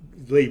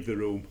leave the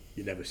room.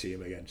 You never see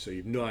him again. So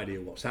you've no idea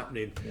what's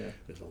happening.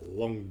 There's a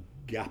long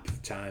gap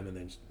of time, and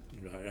then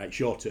right, it's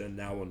your turn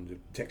now, and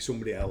take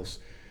somebody else,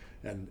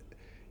 and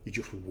you're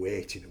just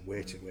waiting and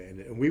waiting.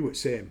 And we were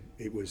saying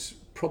it was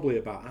probably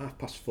about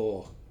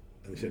 4:30,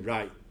 and they said,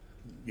 right,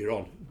 you're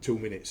on 2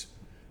 minutes,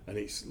 and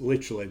it's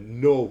literally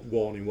no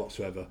warning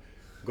whatsoever.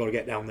 Got to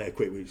get down there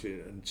quick,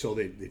 and so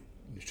they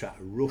try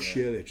to rush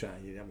you. They try,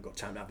 you haven't got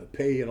time to have a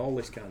pee and all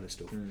this kind of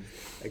stuff.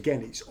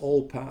 Again, it's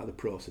all part of the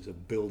process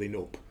of building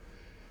up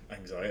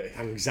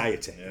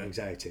anxiety,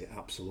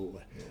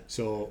 absolutely.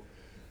 So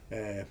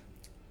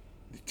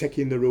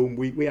taking the room,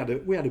 we had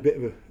a bit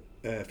of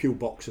a few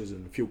boxes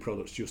and a few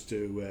products just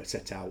to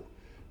set out.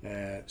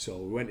 So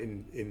we went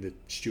in the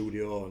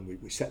studio and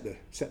we set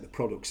the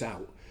products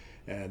out.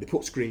 They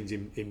put screens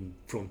in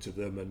front of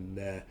them, and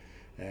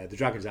the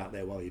dragon's out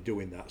there while you're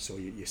doing that. So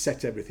you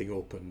set everything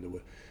up, and there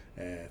were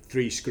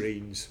 3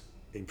 screens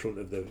in front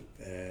of the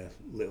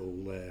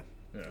little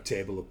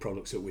table of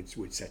products that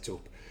we'd set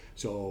up.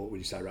 So we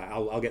decided, right,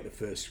 I'll get the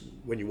first,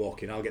 when you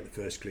walk in, I'll get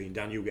the first screen,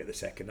 Dan, you get the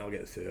second, I'll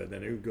get the third,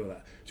 then we'll go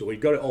that. So we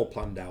got it all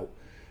planned out,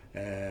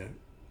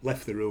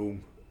 left the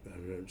room,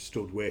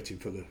 stood waiting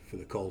for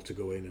the call to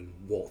go in, and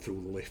walk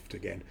through the lift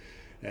again.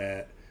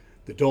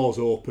 The doors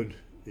open,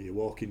 you're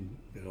walking,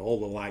 all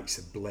the lights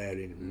are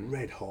blaring,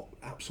 red hot,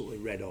 absolutely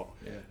red hot.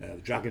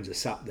 The dragons are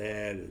sat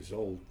there, there's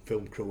all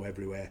film crew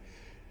everywhere.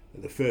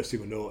 And the first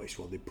thing we noticed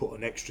was they put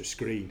an extra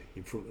screen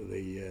in front of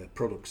the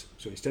products.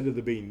 So instead of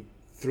there being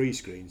 3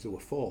 screens, there were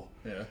 4,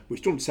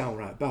 which doesn't sound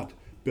right bad,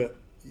 but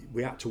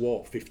we had to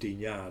walk 15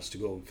 yards to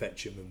go and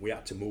fetch them, and we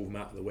had to move them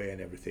out of the way and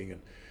everything.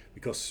 And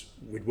because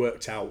we'd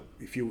worked out,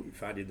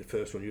 if I did the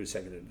first one, you the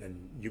second,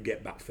 then you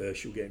get back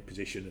first, you'll get in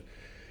position.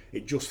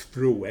 It just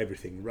threw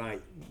everything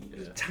right.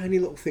 A tiny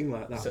little thing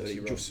like that, but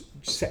it just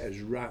set us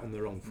right on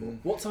the wrong foot.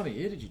 What time of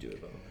year did you do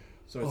it, by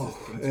the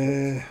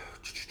way?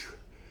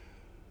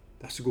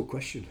 That's a good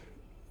question.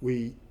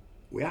 We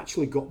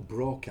actually got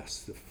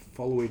broadcast the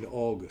following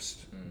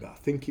August, but I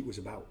think it was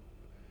about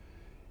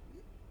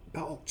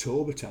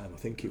October time, I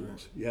think it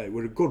was. Yeah, it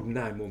was a good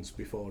 9 months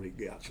before it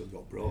actually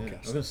got broadcast. I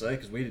was going to say,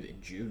 because we did it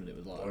in June, and it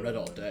was like a red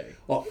hot day.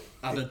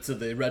 Added to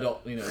the red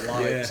hot,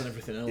 lights and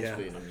everything else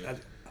being on you.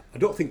 I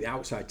don't think the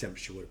outside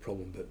temperature were a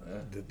problem,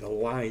 but the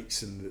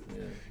lights and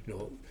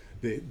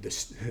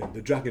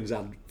the dragons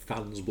had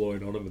fans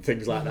blowing on them and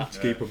things like that to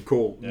keep them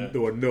cool.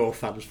 There were no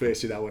fans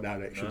facing our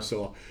direction,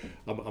 so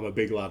I'm a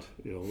big lad.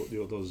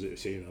 Those that have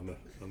seen,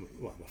 I'm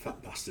a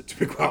fat bastard, to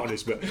be quite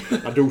honest, but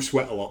I do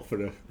sweat a lot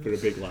for a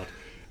big lad.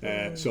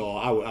 So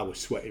I was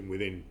sweating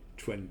within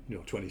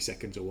 20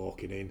 seconds of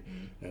walking in,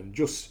 and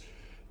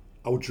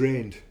I was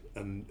drained,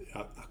 and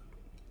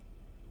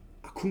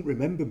I couldn't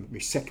remember my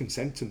second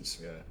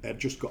sentence. I'd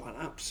just got an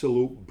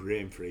absolute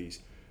brain freeze,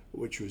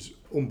 which was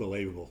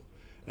unbelievable.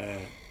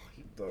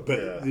 But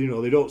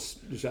they don't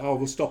say,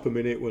 we'll stop a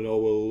minute,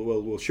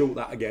 we'll shoot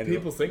that again.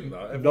 People think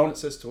that. Everyone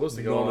says to us,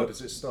 they go,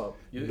 does it stop?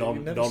 None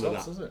of that.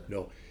 Does it?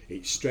 No,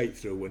 it's straight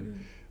through.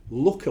 And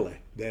luckily,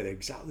 they're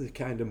exactly the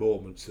kind of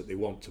moments that they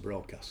want to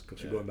broadcast,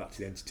 because we're going back to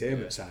the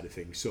entertainment side of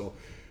things. So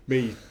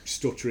me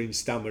stuttering,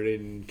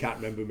 stammering,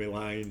 can't remember my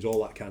lines,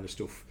 all that kind of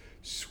stuff,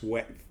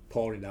 sweat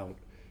pouring down.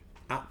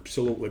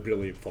 Absolutely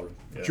brilliant for them.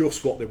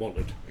 Just what they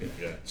wanted.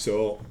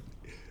 So,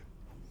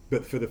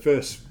 but for the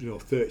first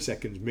 30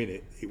 seconds,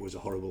 minute, it was a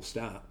horrible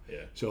start.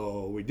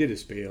 So we did a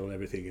spiel and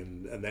everything,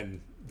 and then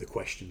the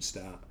questions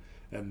start,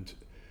 and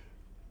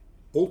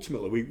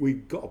ultimately we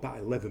got about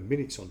 11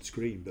 minutes on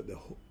screen, but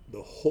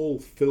the whole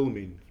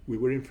filming, we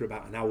were in for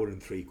about an hour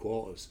and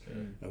 3/4,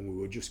 and we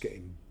were just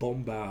getting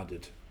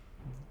bombarded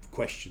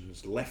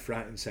questions left,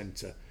 right, and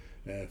centre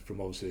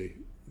from obviously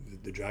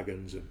the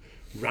Dragons, and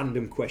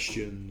random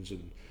questions.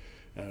 And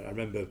I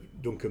remember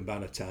Duncan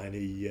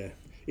Bannatyne,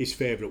 his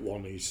favourite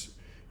one is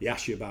he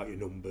asks you about your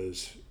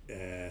numbers,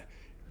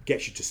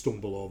 gets you to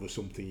stumble over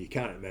something you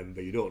can't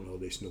remember, you don't know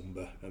this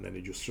number, and then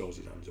he just throws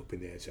his hands up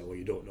in the air and says, well,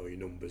 you don't know your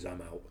numbers,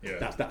 I'm out.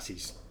 That's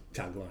his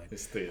tagline.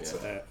 It's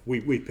theatre.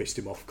 We pissed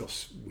him off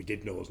because we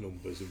did know his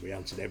numbers and we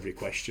answered every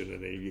question,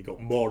 and he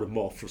got more and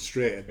more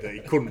frustrated that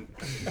he couldn't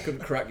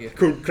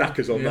crack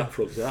us on that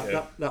front.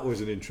 So that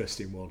was an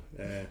interesting one.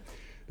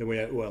 Then we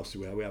had, who else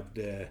did we have? We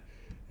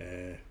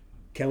had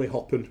Kelly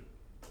Hoppen.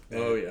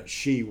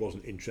 She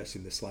wasn't interested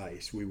in the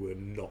slightest. We were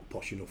not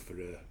posh enough for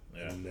her.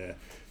 And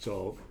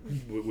so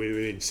we were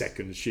in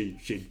seconds.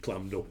 She'd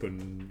clammed up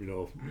and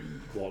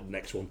what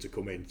next one to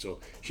come in, so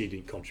she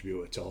didn't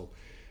contribute at all.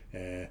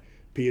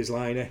 Piers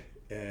Liner,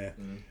 I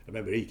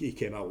remember he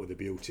came out with a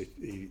beauty.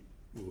 We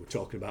were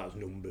talking about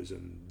his numbers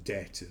and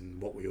debt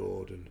and what we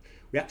owed, and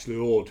we actually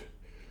owed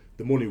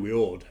the money we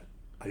owed.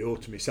 I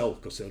owed to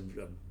myself because I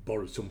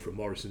borrowed some from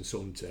Morrison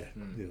Son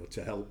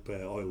to help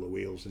oil the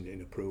wheels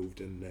and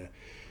approved, and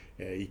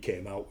he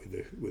came out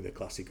with a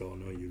classic, oh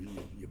no,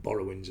 your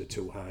borrowings are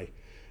too high,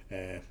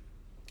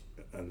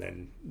 and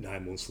then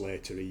 9 months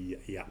later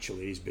he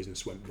actually, his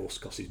business went bust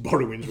because his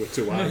borrowings were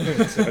too high.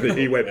 And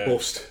he went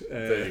bust.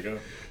 There you go.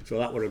 So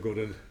that were a good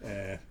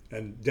one.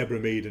 And Deborah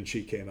Mead, and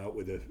she came out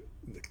with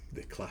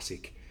the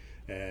classic.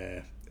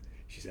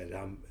 She said,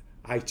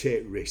 I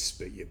take risks,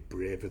 but you're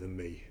braver than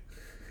me.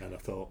 And I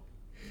thought,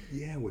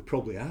 yeah, we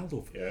probably are,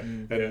 love.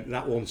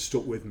 That one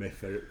stuck with me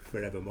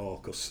forevermore,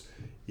 because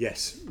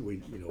yes,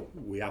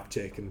 we have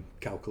taken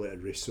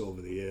calculated risks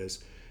over the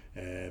years.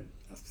 I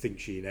think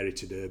she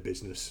inherited her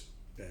business,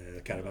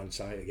 caravan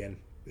site again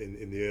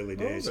in the early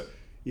days.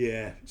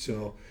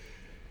 So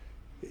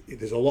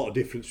there's a lot of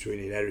difference between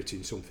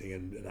inheriting something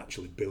and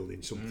actually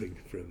building something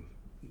from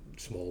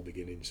small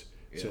beginnings.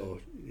 So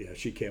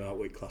she came out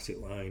with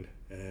classic line.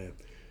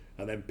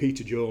 And then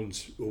Peter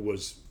Jones, who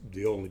was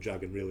the only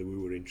Dragon really we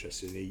were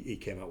interested in, he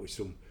came out with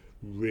some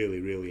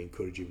really, really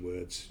encouraging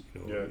words.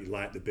 He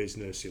liked the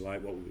business, he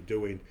liked what we were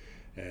doing.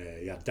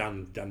 He had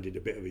Dan did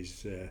a bit of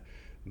his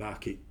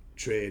market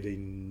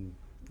trading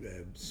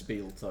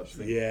spiel type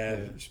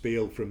thing.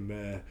 Spiel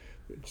from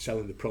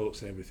selling the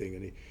products and everything.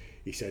 And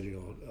he said,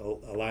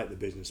 I like the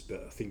business,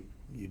 but I think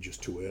you're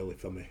just too early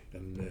for me,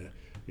 and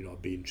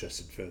I'd be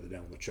interested further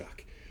down the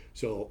track.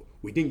 So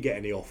we didn't get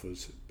any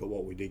offers, but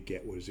what we did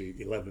get was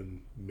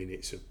 11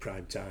 minutes of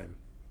prime time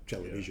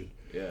television,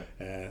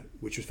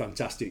 which was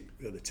fantastic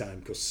at the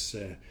time, because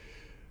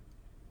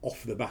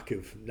off the back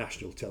of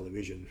national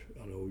television,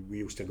 I know we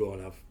used to go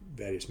and have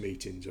various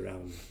meetings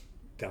around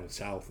down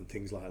south and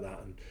things like that,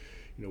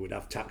 and we'd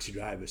have taxi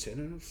drivers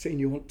saying, I've seen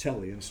you on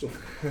telly and stuff.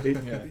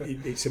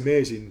 It's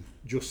amazing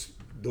just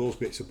those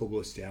bits of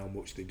publicity, how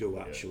much they do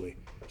actually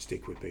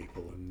stick with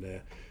people.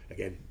 And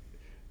again,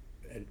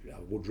 I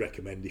would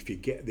recommend, if you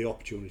get the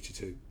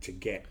opportunity to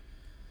get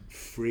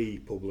free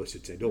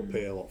publicity, don't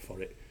pay a lot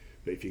for it,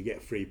 but if you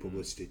get free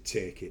publicity,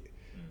 take it.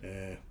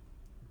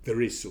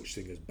 There is such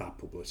thing as bad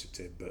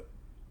publicity, but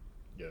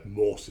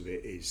most of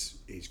it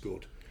is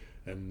good.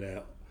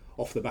 And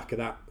off the back of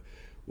that,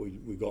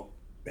 we got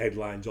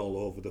headlines all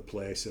over the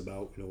place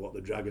about what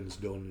the Dragon's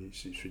done.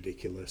 It's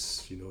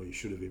ridiculous. You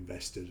should have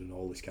invested and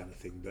all this kind of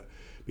thing. But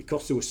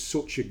because there was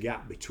such a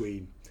gap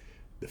between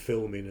the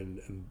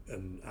filming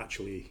and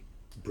actually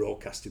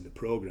broadcasting the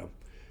programme,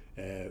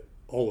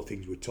 all the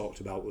things we talked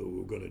about that we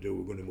were going to do,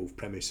 we're going to move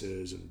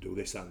premises and do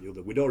this, that and the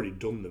other, we'd already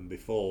done them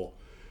before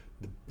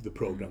the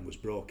programme was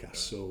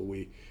broadcast. So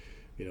we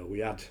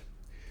had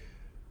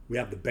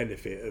the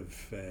benefit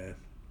of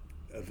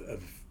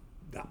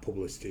that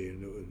publicity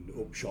and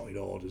upshotting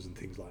orders and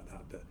things like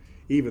that. But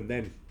even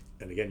then,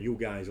 and again, you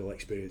guys will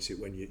experience it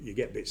when you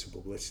get bits of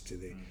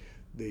publicity,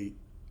 the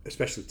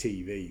especially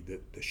TV,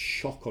 the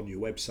shock on your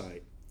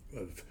website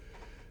of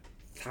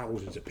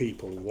thousands of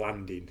people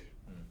landing,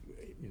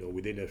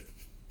 within a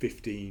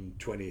 15,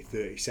 20,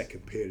 30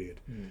 second period.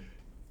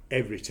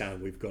 Every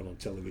time we've gone on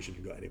television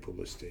and got any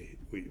publicity,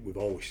 we've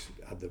always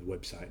had the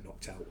website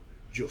knocked out,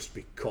 just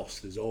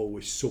because there's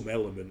always some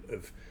element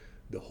of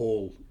the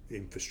whole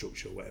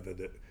infrastructure or whatever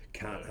that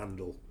can't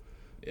handle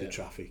the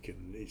traffic,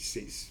 and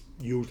it's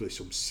usually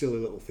some silly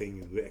little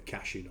thing, a bit of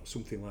caching or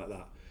something like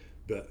that.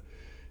 But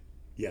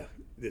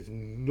there's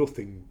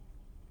nothing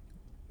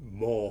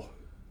more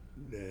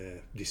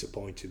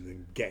disappointing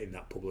than getting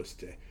that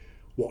publicity,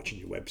 watching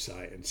your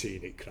website and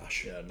seeing it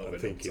crash, and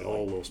thinking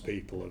all those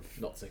people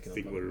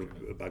think we're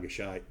a bag of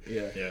shite.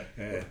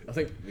 I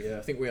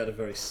think we had a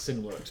very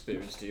similar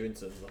experience to you in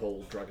terms of the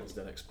whole Dragon's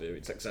Den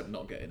experience, except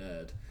not getting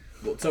aired.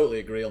 But totally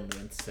agree on the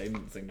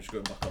entertainment thing, just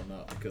going back on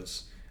that,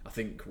 because I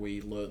think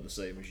we learnt the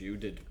same as you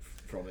did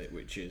from it,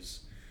 which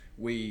is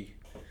we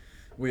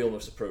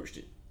almost approached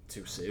it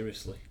too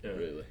seriously.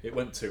 Really, it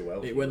went too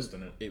well. It was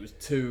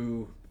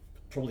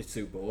probably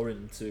too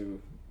boring, too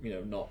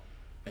not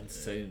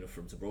entertaining enough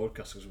for them to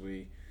broadcast, because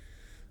we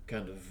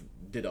kind of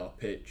did our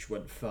pitch,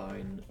 went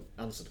fine,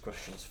 answered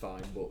questions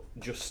fine, but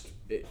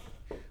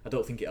I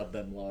don't think it had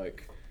them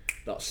like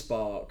that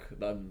spark,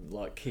 them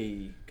like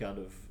key kind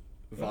of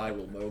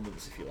viral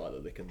moments, if you like,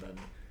 that they can then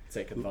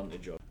take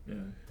advantage of. Yeah.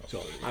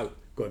 So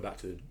going back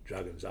to the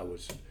Dragons, I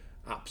was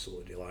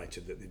absolutely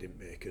delighted that they didn't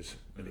make us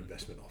an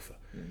investment offer,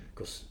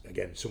 because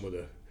again,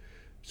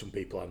 some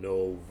people I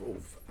know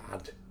who've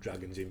had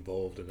Dragons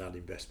involved and had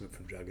investment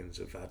from Dragons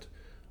have had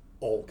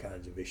all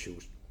kinds of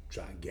issues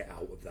trying to get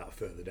out of that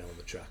further down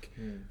the track,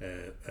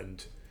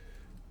 and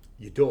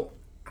you don't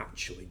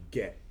actually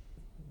get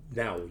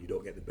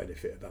the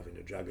benefit of having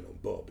a Dragon on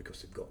board,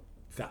 because they've got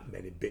that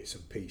many bits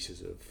and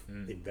pieces of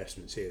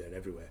investments here and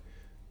everywhere.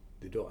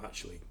 They don't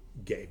actually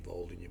get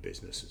involved in your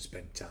business and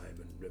spend time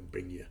and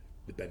bring you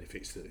the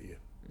benefits that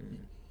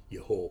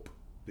you hope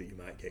that you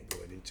might get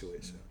going into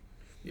it. So.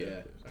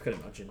 Yeah, I can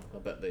imagine. I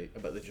bet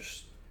they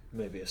just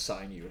maybe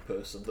assign you a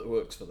person that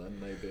works for them,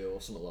 maybe, or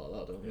something like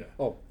that, don't they?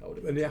 Oh,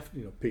 and they have,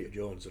 Peter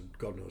Jones, and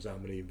God knows how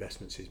many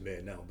investments he's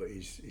made now, but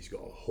he's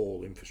got a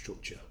whole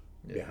infrastructure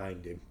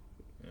behind him,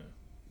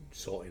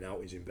 sorting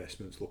out his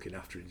investments, looking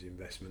after his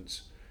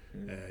investments.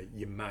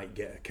 You might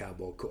get a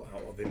cardboard cut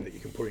out of him that you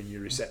can put in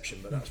your reception,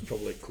 but that's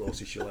probably the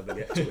closest you'll ever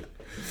get to it.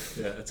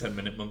 Yeah, a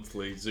 10-minute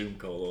monthly Zoom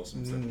call or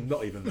something.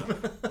 Not even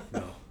that.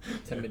 No.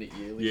 10-minute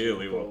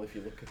yearly Zoom call, if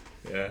you look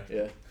at.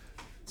 Yeah.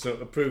 So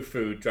Approved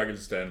Food,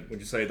 Dragon's Den, would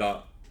you say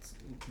that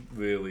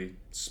really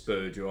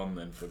spurred you on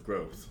then for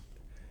growth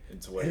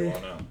into where you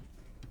are now?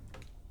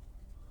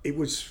 It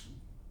was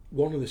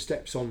one of the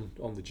steps on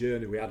the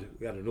journey. We had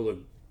another,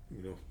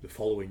 the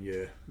following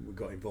year we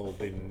got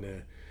involved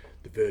in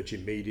the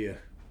Virgin Media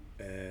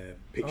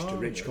pitch to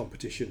Rich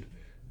competition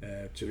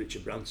to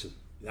Richard Branson.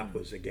 That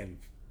was again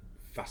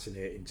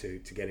fascinating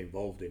to get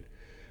involved in,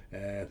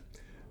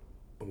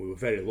 and we were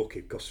very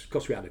lucky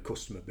because we had a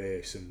customer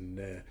base,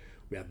 and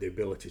we had the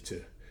ability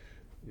to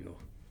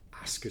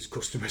ask as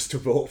customers to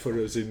vote for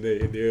us in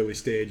the early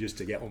stages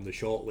to get on the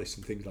shortlist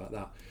and things like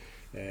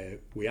that.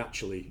 We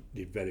actually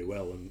did very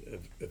well and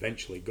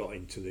eventually got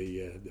into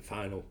the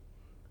final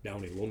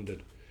down in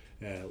London.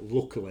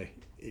 Luckily,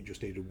 it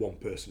just needed one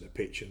person to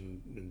pitch,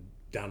 and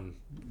Dan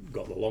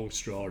got the long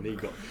straw, and he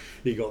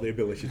got the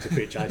ability to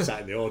pitch. I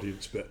sat in the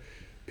audience, but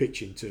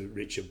pitching to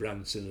Richard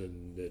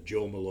Branson and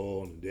Joe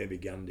Malone and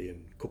David Gandy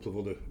and a couple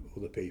of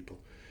other people,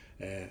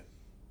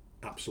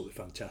 absolutely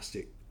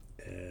fantastic.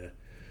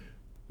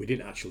 We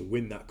didn't actually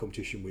win that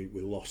competition.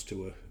 We lost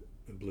to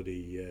a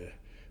bloody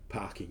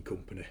parking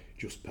company,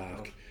 Just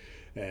Park.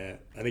 And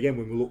again,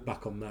 when we look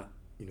back on that,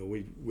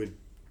 we'd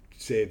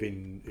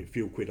saving a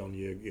few quid on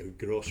your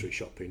grocery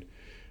shopping,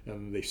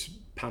 and this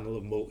panel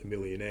of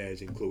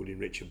multi-millionaires, including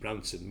Richard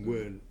Branson,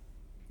 weren't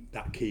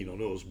that keen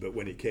on us, but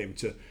when it came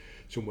to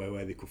somewhere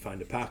where they could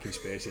find a parking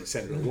space in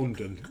centre of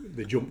London,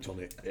 they jumped on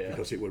it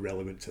because it were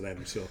relevant to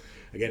them. So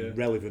again,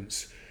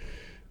 relevance,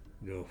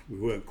 we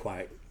weren't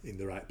quite in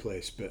the right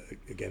place, but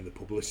again, the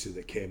publicity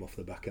that came off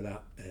the back of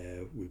that,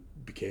 we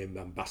became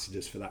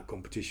ambassadors for that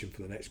competition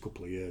for the next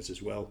couple of years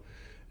as well.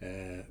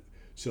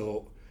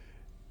 So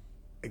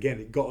again,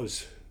 it got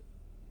us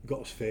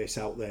face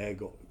out there,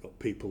 got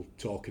people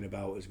talking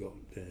about us, got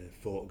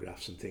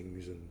photographs and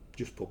things, and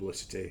just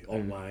publicity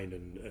online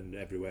and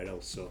everywhere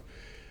else. So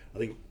I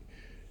think,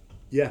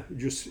 it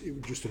was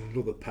just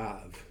another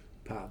part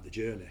of the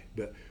journey.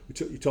 But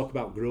you talk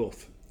about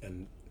growth,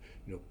 and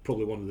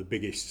probably one of the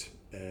biggest,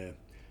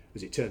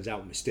 as it turns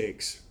out,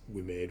 mistakes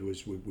we made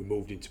was we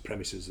moved into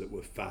premises that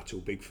were far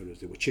too big for us.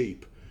 They were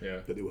cheap,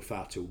 but they were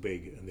far too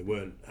big, and they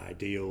weren't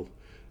ideal.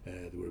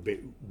 They were a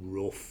bit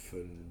rough,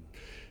 and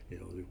they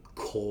were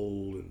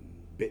cold and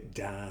a bit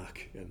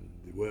dark, and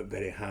they weren't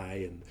very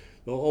high, and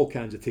all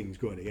kinds of things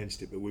going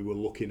against it. But we were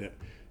looking at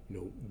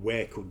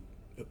where could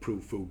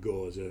Approved Food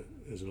go as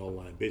an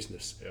online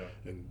business,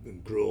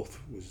 and growth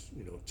was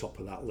top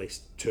of that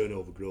list.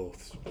 Turnover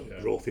growth,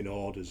 growth in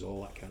orders,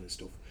 all that kind of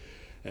stuff.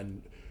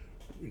 And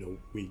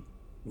we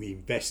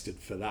invested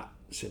for that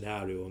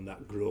scenario and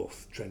that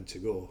growth trend to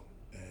go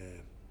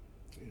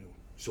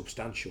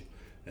substantial,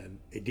 and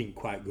it didn't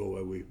quite go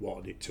where we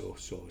wanted it to.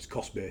 So its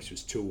cost base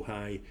was too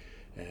high,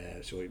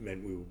 so it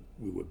meant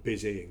we were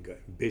busy and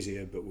getting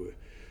busier, but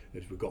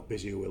as we got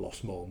busier we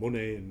lost more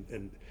money,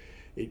 and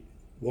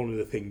one of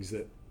the things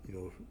that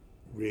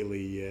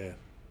really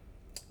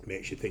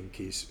makes you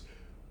think is,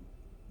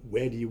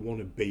 where do you want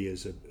to be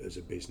as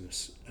a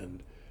business?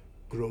 And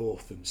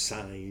growth and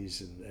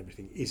size and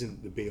everything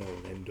isn't the be all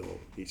and end all.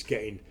 It's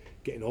getting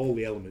all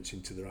the elements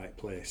into the right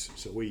place.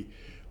 So we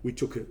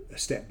took a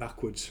step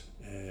backwards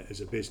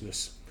as a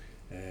business.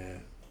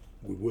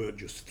 We weren't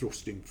just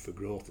thrusting for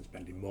growth and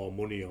spending more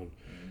money on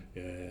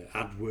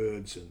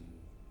AdWords and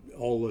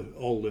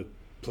all the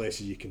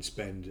places you can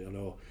spend. I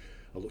know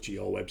I looked at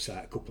your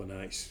website a couple of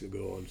nights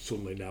ago, and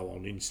suddenly now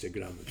on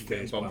Instagram and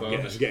Facebook,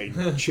 I was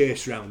getting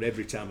chased around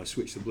every time I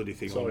switched the bloody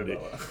thing on.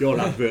 Your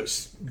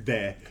advert's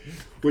there,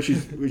 which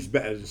is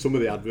better than some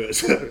of the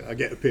adverts I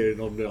get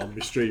appearing on my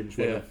streams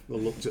when I've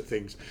looked at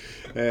things.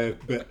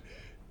 But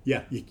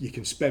yeah, you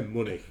can spend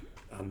money,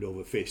 hand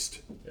over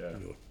fist,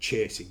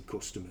 chasing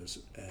customers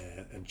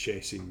and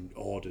chasing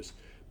orders,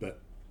 but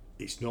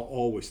it's not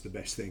always the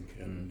best thing.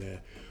 And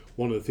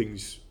one of the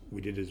things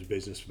we did as a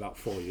business about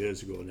 4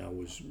 years ago now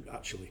was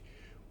actually,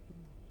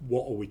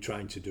 what are we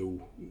trying to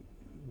do?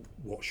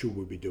 What should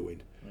we be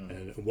doing?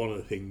 And one of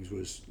the things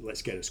was,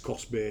 let's get its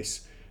cost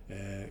base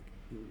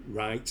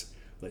right.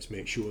 Let's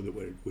make sure that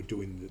we're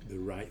doing the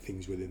right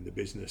things within the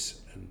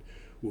business. And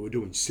we were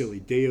doing silly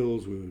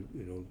deals.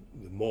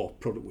 The more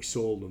product we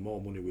sold, the more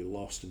money we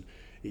lost. And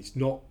it's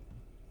not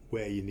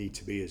where you need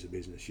to be as a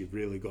business. You've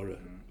really got to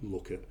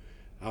look at,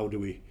 how do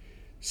we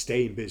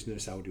stay in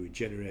business? How do we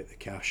generate the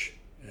cash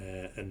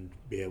and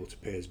be able to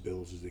pay us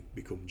bills as they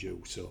become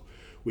due? So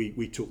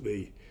we took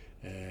the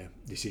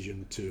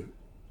decision to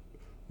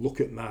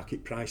look at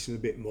market pricing a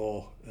bit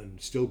more and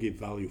still give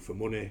value for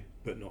money,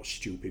 but not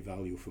stupid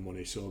value for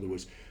money. So there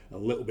was a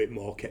little bit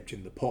more kept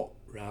in the pot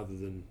rather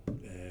than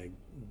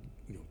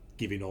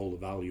giving all the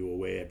value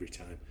away every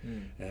time.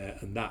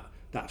 And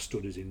that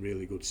stood us in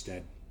really good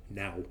stead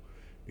now,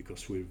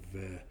 because we've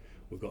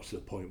got to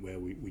the point where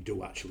we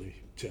do actually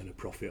turn a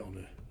profit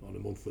on a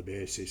monthly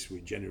basis. We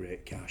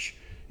generate cash.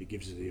 It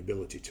gives us the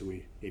ability to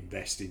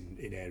invest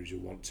in areas we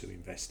want to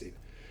invest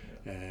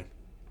in.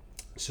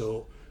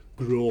 So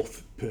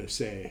growth per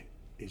se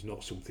is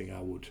not something I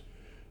would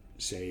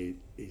say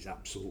is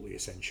absolutely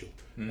essential.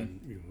 And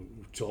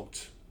we've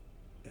talked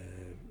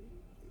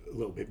a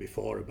little bit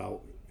before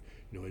about,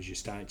 as you're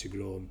starting to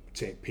grow and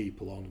take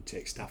people on and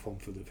take staff on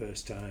for the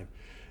first time,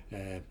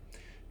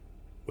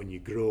 when you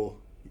grow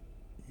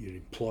your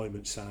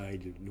employment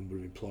side, the number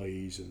of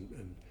employees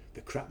and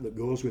the crap that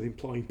goes with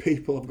employing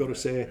people, I've got to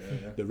say,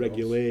 the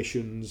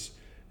regulations,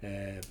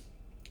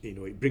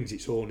 it brings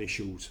its own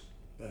issues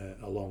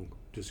along,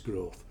 does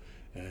growth.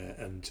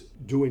 And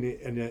doing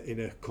it in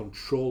a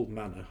controlled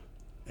manner,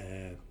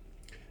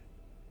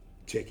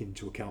 taking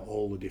into account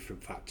all the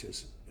different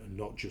factors, and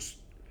not just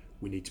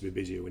we need to be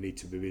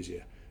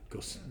busier,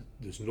 because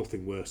there's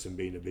nothing worse than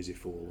being a busy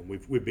fool. And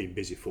we've been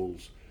busy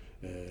fools.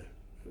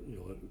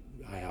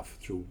 I have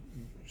through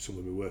some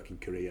of my working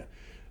career,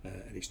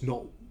 and it's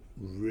not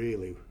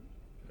really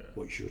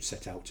what you should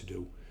set out to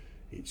do.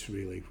 It's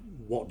really,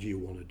 what do you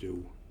want to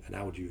do and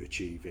how do you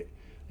achieve it?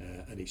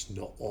 And it's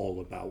not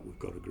all about we've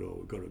got to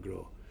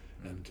grow.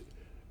 And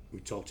we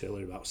talked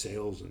earlier about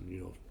sales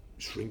and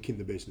shrinking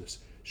the business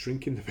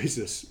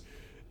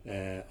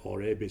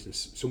or a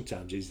business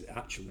sometimes is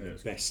actually the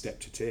best step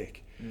to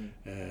take.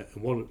 And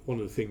one of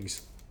the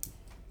things,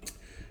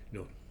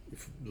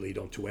 if we lead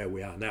on to where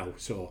we are now.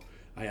 So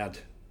I had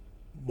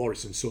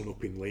Morris & Son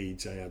up in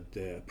Leeds. I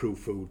had Approved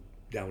Food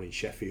down in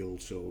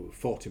Sheffield, so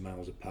 40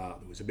 miles apart.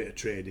 There was a bit of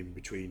trading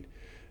between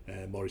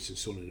Morris &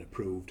 Son and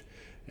Approved,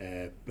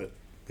 but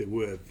they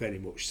were very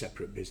much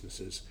separate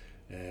businesses.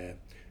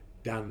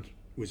 Dan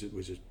was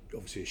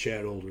obviously a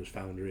shareholder as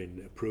founder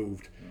in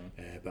Approved,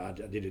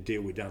 but I did a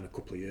deal with Dan a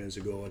couple of years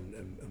ago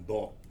and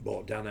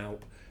bought Dan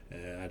out.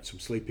 I had some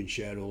sleeping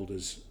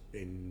shareholders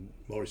in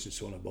Morris &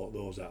 Son. I bought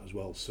those out as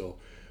well. So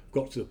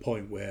got to the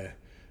point where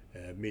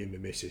me and my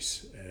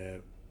missus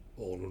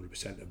own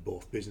 100% of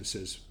both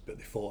businesses, but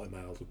they're 40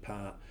 miles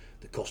apart.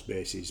 The cost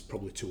base is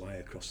probably too high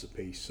across the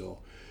piece. So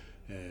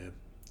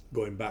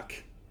going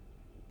back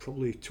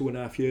probably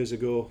 2.5 years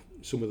ago,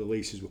 some of the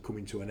leases were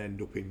coming to an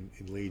end up in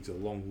Leeds, the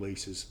long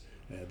leases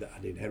that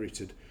I'd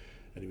inherited,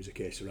 and it was a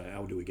case of, right,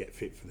 how do we get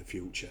fit for the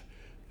future?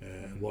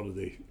 And one of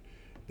the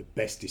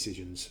best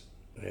decisions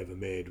I ever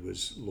made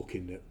was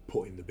looking at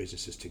putting the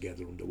businesses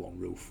together under one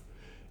roof.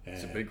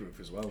 It's a big roof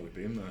as well. We've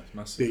been there. It's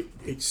massive.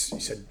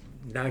 It's a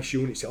nice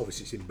unit.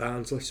 Obviously it's in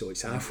Barnsley, so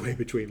it's halfway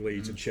between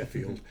Leeds and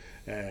Sheffield,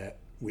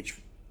 which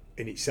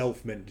in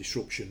itself meant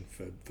disruption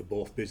for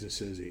both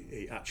businesses.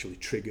 It actually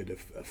triggered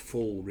a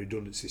full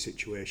redundancy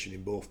situation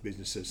in both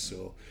businesses.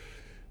 So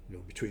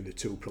between the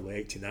two,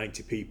 probably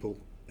 80-90 people,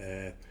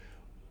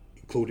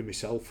 including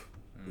myself,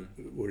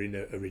 were in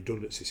a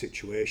redundancy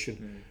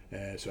situation.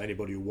 So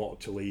anybody who wanted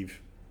to leave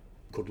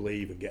could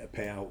leave and get a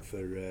payout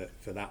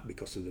for that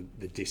because of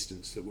the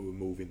distance that we were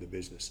moving the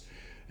business.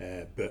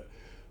 But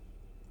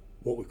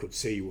what we could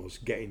see was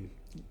getting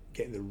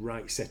the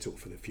right setup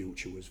for the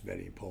future was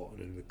very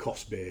important, and the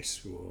cost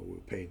base, we were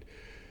paying,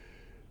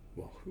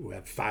 we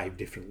had 5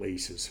 different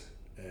leases.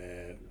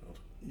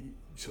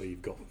 So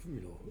you've got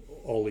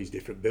all these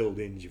different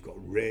buildings, you've got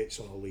rates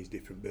on all these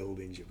different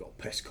buildings, you've got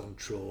pest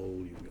control,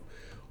 you've got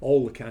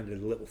all the kind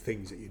of little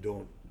things that you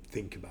don't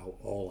think about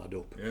all add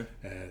up.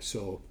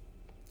 So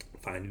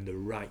finding the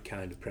right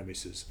kind of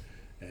premises.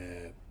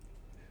 The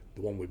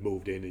one we've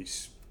moved in,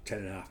 it's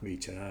 10.5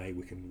 metre high.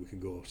 We can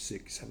go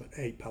 6, 7,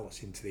 8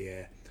 pallets into the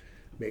air.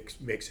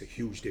 Makes a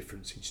huge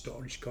difference in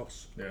storage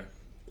costs. I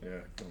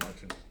can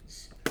imagine.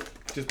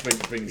 It just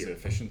brings the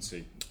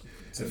efficiency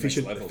to the next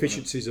level,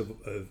 efficiencies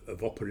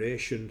of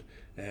operation,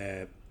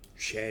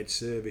 shared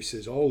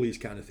services, all these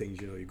kind of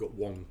things. You've got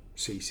one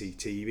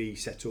CCTV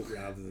set up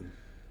rather than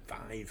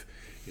 5.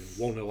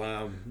 One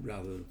alarm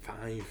rather than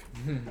 5.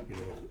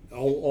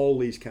 All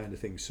these kind of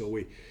things. So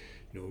we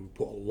we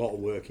put a lot of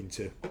work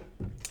into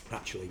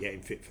actually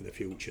getting fit for the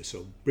future.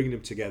 So bringing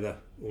them together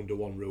under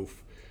one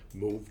roof.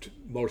 Moved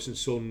Morrison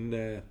Son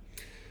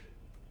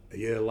a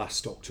year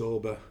last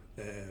October.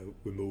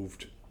 We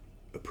moved,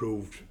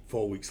 approved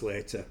 4 weeks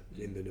later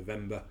in the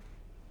November.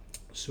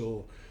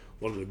 So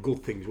one of the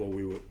good things while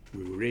we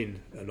were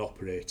in and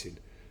operating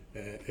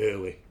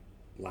early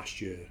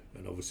last year,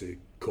 and obviously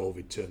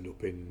COVID turned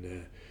up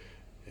in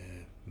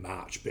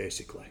March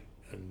basically,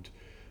 and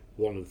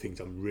one of the things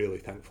I'm really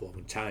thankful of,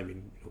 and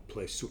timing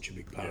plays such a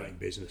big part in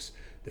business,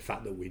 the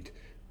fact that we'd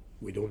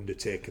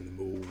undertaken the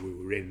move, we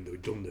were in,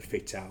 we'd done the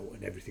fit out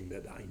and everything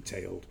that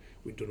entailed,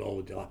 we'd done all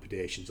the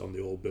dilapidations on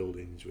the old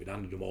buildings, we'd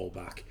handed them all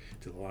back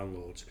to the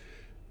landlords.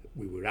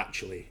 We were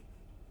actually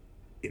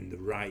in the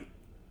right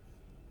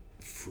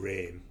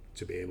frame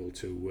to be able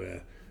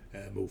to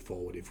move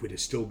forward. If we'd have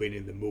still been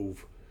in the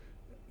move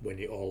when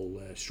it all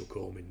struck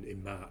home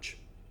in March,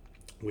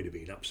 we'd have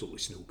been absolutely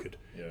snookered.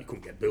 You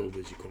couldn't get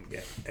builders, you couldn't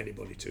get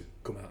anybody to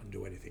come out and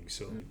do anything.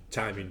 So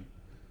timing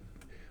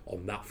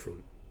on that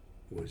front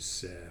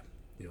was,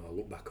 I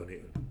look back on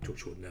it and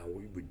touch wood now,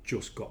 we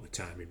just got the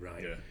timing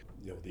right.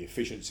 The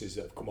efficiencies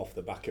that have come off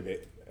the back of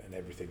it and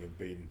everything have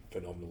been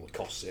phenomenal,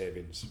 cost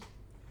savings.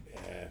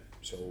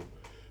 So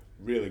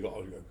really got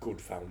a good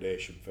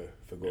foundation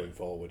for going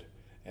forward.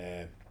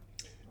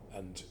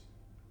 And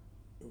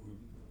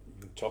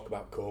we talk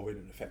about COVID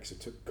and effects of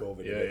COVID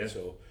a bit.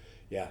 So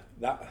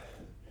that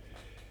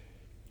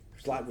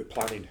it's like with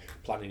planning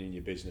in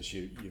your business.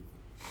 You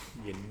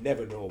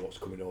never know what's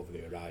coming over the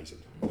horizon.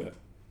 But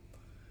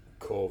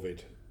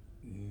COVID,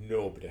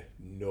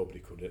 nobody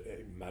could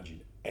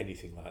imagine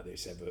anything like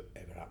this ever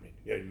happening.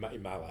 In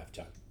my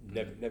lifetime,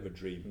 never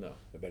dreamed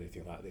of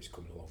anything like this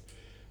coming along.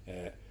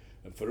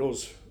 And for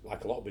us,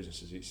 like a lot of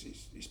businesses,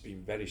 it's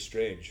been very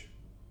strange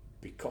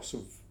because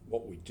of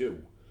what we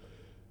do.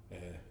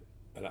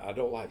 And I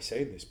don't like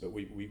saying this, but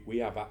we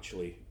have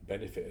actually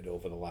benefited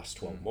over the last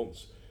 12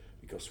 months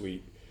because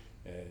we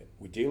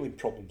deal in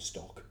problem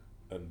stock,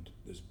 and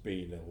there's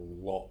been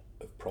a lot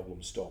of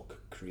problem stock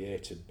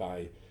created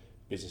by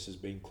businesses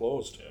being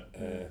closed.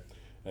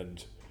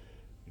 And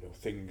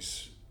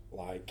things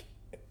like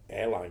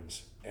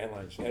airplanes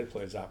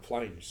aren't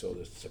flying, so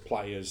the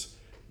suppliers,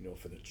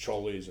 for the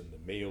trolleys and the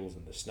meals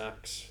and the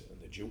snacks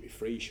and the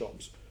duty-free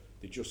shops,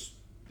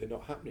 they're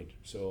not happening.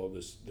 So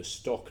there's the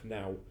stock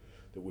now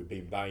that we've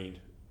been buying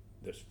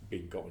that's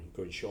been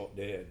going short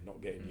date and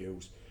not getting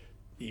used.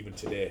 Even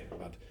today,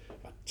 I've had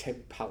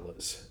 10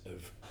 pallets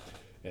of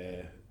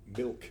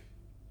milk,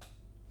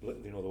 the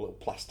little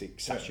plastic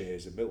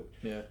sachets of milk.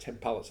 10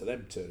 pallets of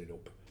them turning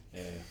up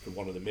from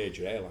one of the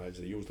major airlines.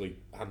 They usually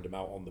hand them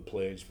out on the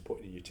planes for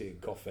putting in your tea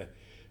and coffee.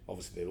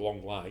 Obviously, they're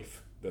long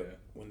life, but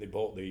when they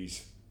bought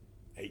these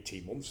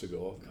 18 months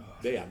ago,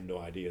 they had no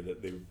idea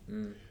that they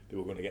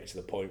were going to get to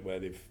the point where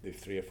they've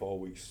 3 or 4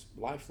 weeks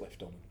life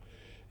left on them.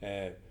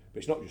 But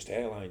it's not just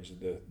airlines,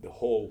 the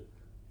whole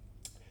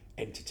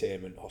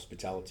entertainment,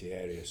 hospitality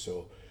area.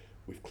 So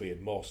we've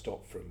cleared more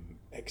stock from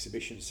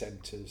exhibition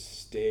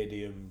centres,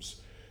 stadiums,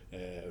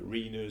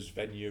 arenas,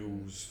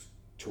 venues,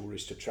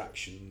 tourist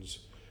attractions,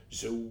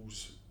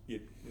 zoos. The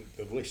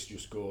list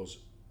just goes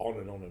on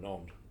and on and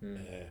on.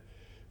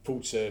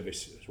 Food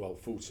service as well.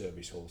 Food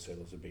service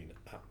wholesalers have been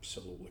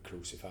absolutely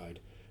crucified.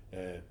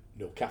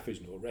 No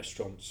cafes, no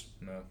restaurants,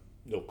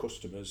 no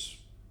customers.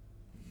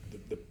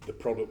 The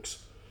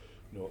products,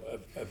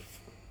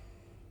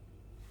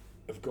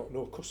 have got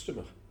no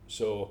customer.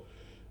 So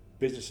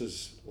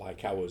businesses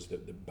like ours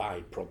that buy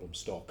problem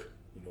stock,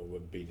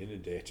 have been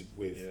inundated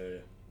with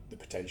the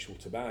potential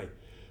to buy.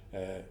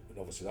 And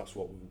obviously that's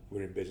what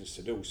we're in business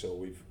to do. So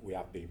we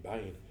have been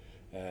buying,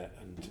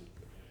 and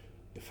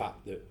the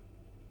fact that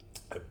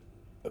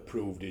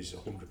Approved is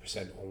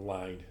 100%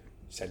 online,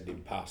 sending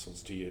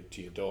parcels to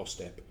your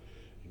doorstep.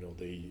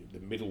 The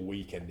middle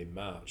weekend in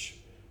March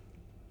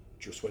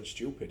just went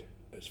stupid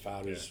as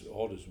far as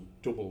orders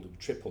doubled and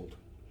tripled.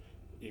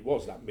 It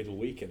was that middle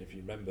weekend, if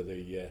you remember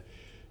the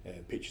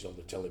pictures on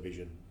the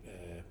television,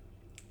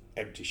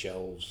 empty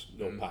shelves,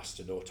 no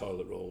pasta, no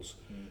toilet rolls,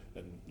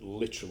 and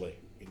literally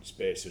in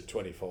space of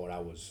 24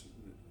 hours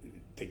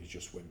things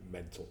just went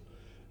mental.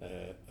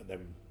 And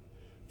then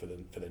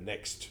for the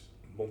next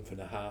month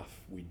and a half,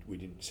 we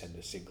didn't send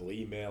a single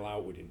email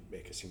out, we didn't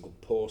make a single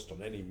post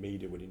on any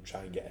media, we didn't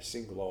try and get a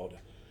single order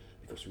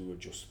because we were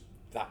just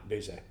that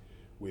busy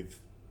with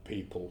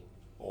people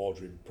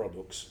ordering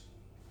products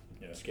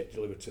to get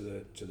delivered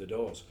to the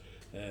doors,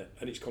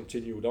 and it's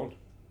continued on.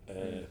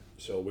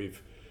 So we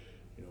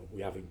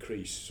have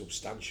increased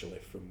substantially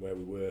from where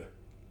we were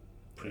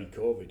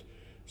pre-COVID.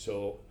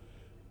 So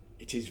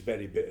it is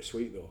very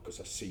bittersweet though,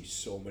 because I see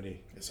so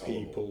many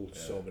people,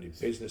 so many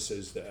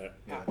businesses that are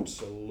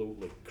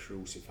absolutely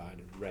crucified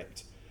and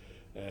wrecked,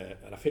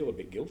 and I feel a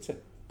bit guilty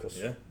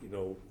because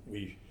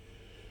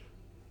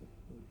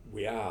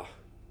we are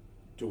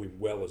doing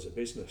well as a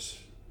business,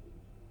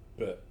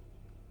 but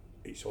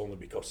it's only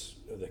because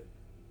of the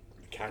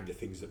kind of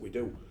things that we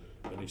do.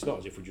 And it's not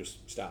as if we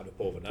just started up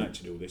overnight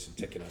to do this and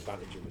taking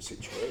advantage of the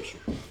situation.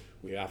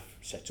 we have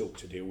set up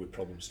to deal with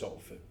problem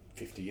stock for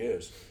 50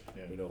 years.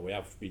 Yeah. You know, we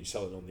have been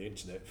selling on the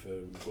internet for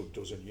a good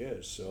dozen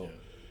years. So,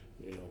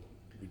 you know,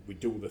 we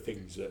do the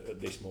things that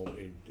at this moment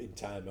in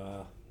time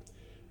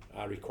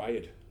are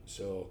required.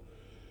 So,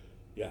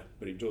 yeah,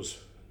 but it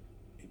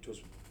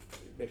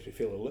makes me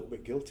feel a little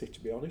bit guilty, to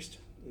be honest,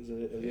 as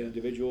an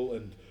individual.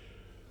 And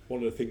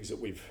one of the things that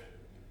we've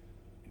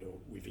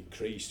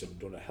increased and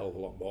done a hell of a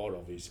lot more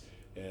of is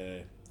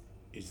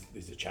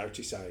the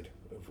charity side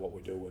of what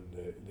we do,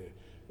 and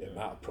the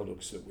amount of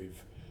products that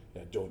we've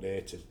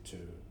donated to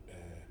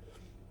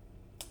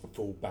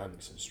food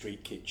banks and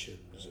street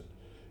kitchens, and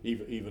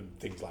even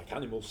things like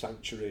animal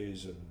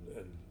sanctuaries and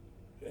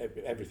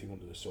everything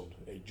under the sun.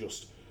 It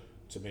just,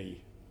 to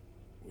me,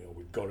 you know,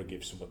 we've got to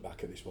give something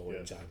back at this moment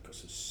in time,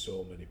 because there's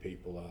so many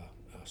people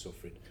are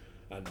suffering.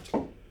 And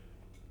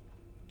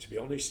to be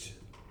honest,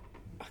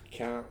 I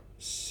can't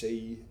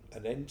see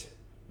an end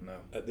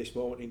at this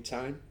moment in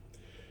time.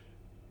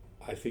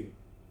 I think,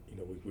 you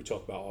know, we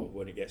talk about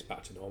when it gets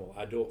back to normal.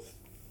 I don't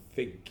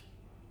think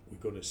we're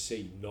going to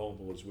see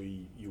normal as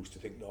we used to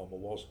think normal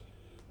was.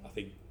 I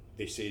think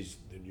this is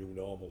the new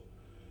normal,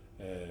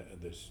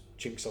 and there's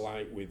chinks of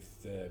light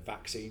with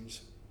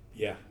vaccines.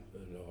 Yeah,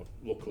 you know,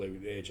 luckily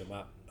with the age I'm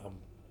at, I'm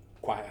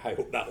quite high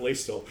up that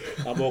list, so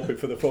I'm hoping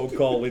for the phone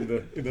call in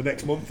the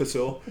next month or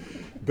so.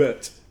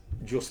 But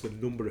just the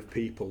number of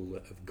people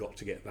that have got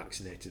to get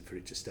vaccinated for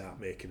it to start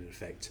making an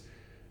effect,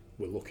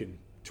 we're looking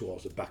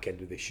towards the back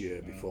end of this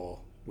year before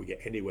we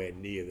get anywhere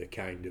near the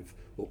kind of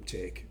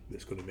uptake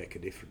that's going to make a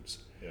difference.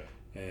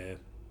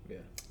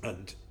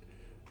 And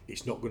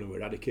it's not going to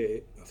eradicate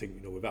it. I think,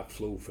 you know, we've had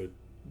flu for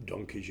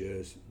donkey's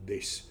years.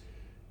 This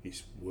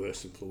is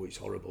worse than flu. It's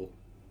horrible,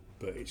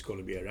 but it's going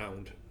to be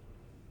around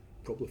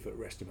probably for the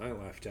rest of my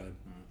lifetime.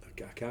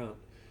 I can't.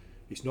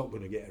 It's not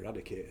going to get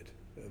eradicated.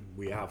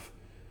 We have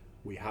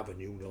a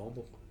new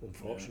normal,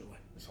 unfortunately.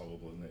 It's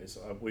horrible, isn't it? It's,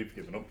 we've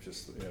given up.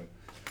 Just, you know,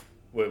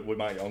 we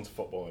might get onto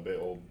football in a bit.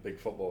 All big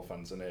football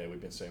fans in here,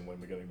 we've been saying when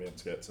we're going to be able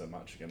to get to the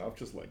match again. I've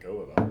just let go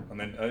of that. And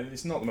then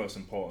it's not the most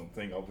important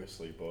thing,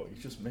 obviously, but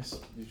you just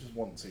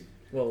want to.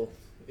 Well,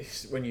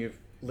 it's when you've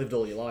lived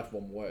all your life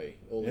one way,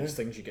 all these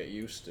things you get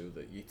used to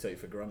that you take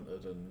for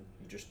granted, and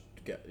you just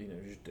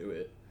just do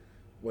it.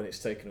 When it's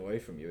taken away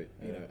from you,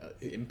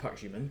 it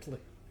impacts you mentally.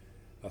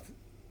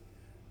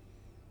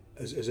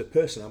 As a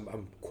person,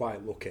 I'm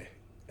quite lucky.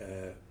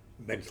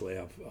 Mentally,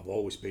 I've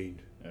always been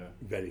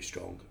very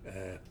strong,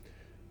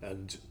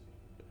 and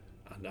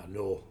I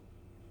know,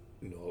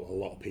 you know, a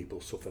lot of people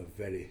suffer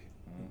very,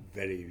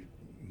 very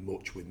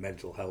much with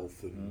mental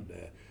health and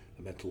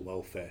mental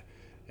welfare.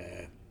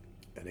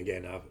 And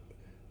again,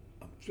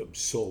 I'm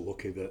so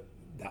lucky that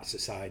that's a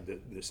side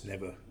that's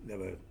never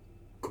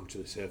come to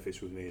the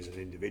surface with me as an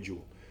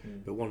individual.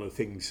 But one of the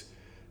things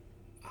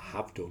I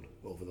have done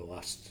over the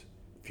last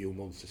few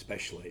months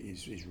especially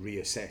is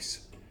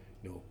reassess,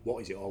 you know,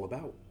 what is it all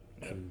about?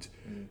 And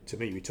to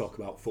me, we talk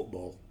about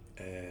football.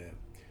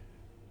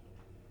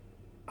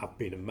 I've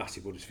been a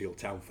massive Huddersfield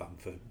Town fan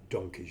for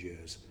donkey's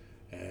years,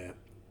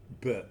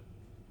 but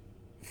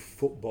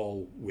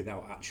football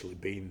without actually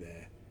being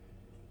there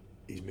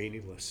is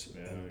meaningless.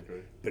 I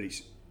agree. But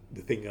it's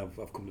the thing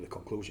I've come to the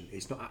conclusion,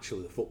 it's not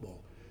actually the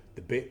football.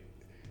 The bit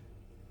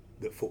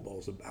that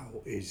football's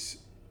about is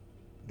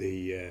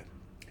the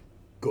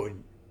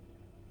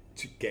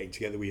getting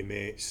together with your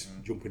mates,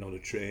 jumping on a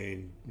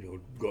train, you know,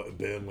 going to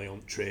Burnley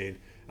on train,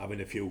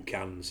 having a few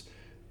cans,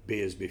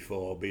 beers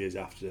before, beers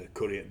after,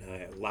 curry at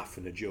night, a laugh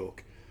and a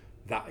joke.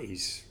 That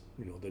is,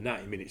 you know, the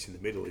 90 minutes in the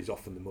middle is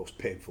often the most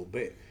painful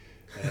bit.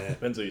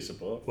 Depends who you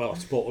support. Well, I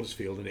support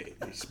Huddersfield, and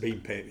it's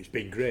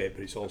been great,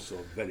 but it's also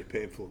very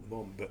painful at the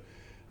moment. But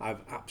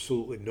I've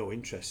absolutely no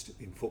interest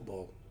in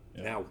football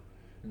now,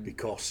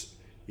 because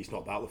it's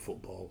not about the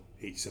football,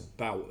 it's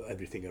about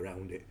everything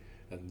around it,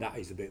 and that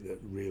is the bit that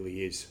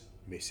really is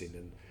missing.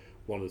 And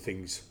one of the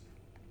things,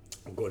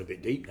 I'm going a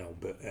bit deep now,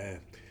 but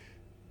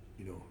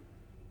you know,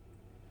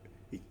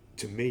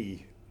 to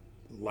me,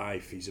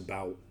 life is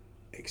about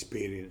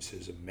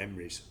experiences and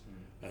memories,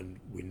 and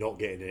we're not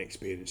getting any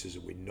experiences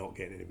and we're not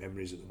getting any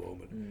memories at the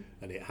moment,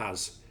 and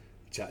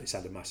it's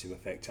had a massive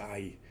effect.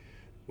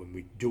 When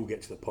we do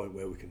get to the point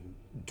where we can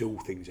do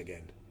things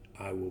again,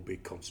 I will be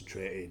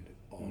concentrating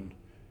on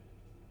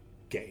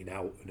getting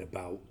out and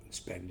about,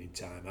 spending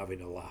time,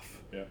 having a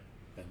laugh,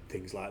 and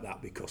things like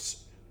that,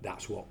 because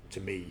that's what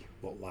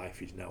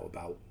life is now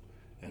about.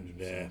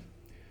 And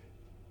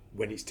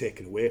when it's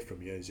taken away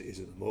from you, as it is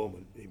at the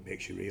moment, it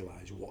makes you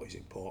realise what is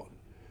important.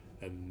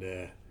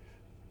 And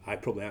I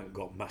probably haven't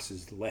got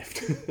masses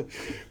left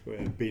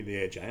being the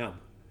age I am,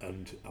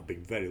 and I've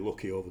been very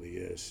lucky over the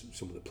years,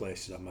 some of the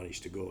places I've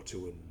managed to go to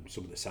and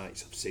some of the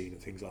sites I've seen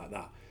and things like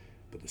that,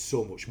 but there's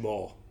so much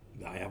more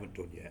that I haven't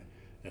done yet.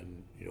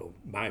 And you know,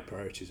 my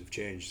priorities have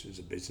changed as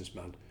a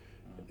businessman.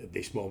 At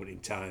this moment in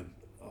time,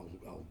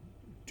 I'll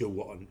do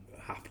what I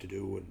have to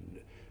do and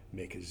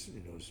make as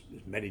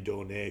many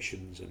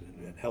donations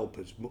and help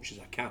as much as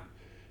I can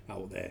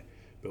out there.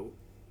 But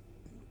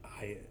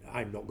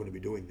I'm not going to be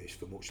doing this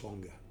for much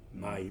longer.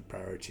 My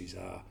priorities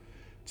are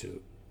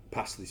to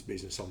pass this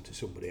business on to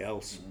somebody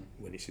else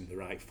when it's in the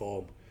right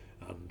form,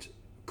 and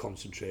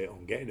concentrate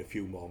on getting a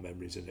few more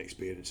memories and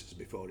experiences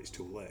before it's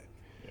too late.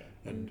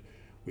 And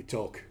we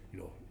talk,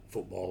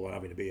 football and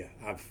having a beer.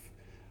 I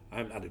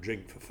haven't had a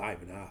drink for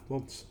 5.5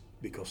 months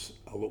because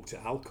I looked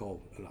at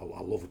alcohol, and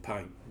I love a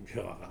pint.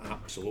 I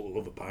absolutely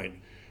love a pint.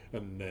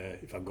 And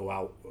if I go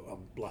out, I'm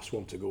the last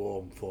one to go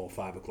home 4 or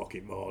 5 o'clock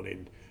in the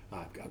morning.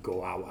 I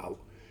go out.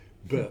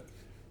 But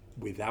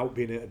without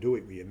being able to do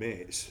it with your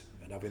mates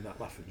and having that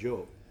laugh and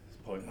joke,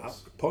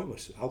 it's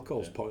pointless.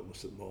 Alcohol's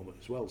pointless at the moment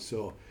as well.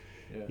 So,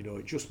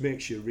 it just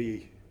makes you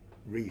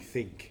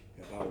rethink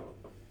about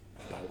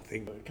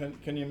things.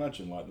 Can you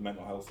imagine like the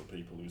mental health of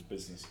people whose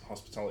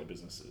hospitality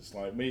businesses,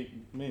 like me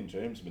and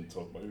James have been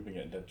talking about, we've been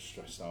getting dead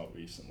stressed out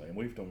recently, and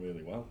we've done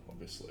really well,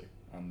 obviously,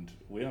 and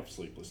we have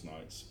sleepless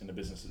nights in a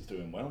business that's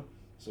doing well.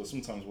 So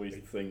sometimes we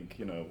think,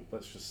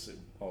 let's just sit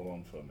all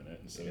on for a minute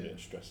instead of getting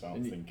stressed out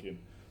and thinking,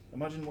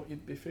 imagine what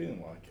you'd be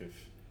feeling like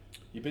if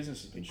your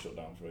business has been shut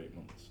down for 8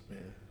 months. Yeah.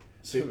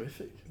 It's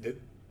horrific.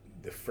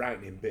 The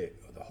frightening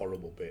bit, or the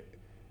horrible bit,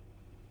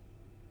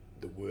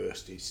 the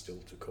worst is still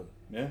to come.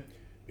 Yeah.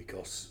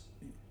 Because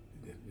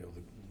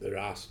there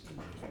are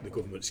the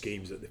government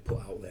schemes that they've put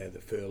out there, the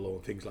furlough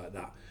and things like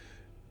that,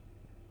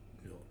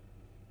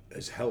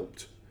 has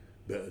helped.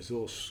 But as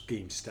those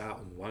schemes start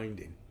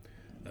unwinding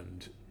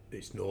and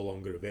it's no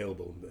longer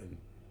available and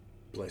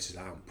places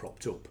aren't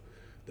propped up,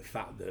 the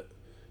fact that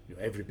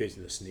every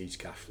business needs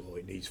cash flow,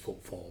 it needs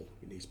footfall,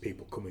 it needs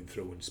people coming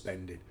through and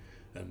spending,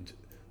 and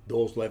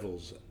those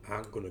levels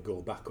aren't going to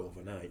go back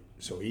overnight.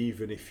 So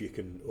even if you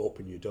can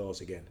open your doors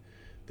again,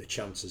 the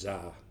chances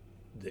are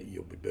that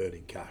you'll be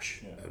burning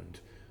cash, and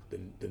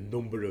the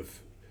number of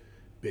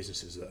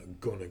businesses that are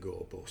going to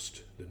go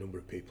bust, the number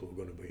of people who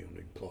are going to be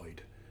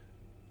unemployed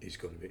is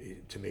going to be,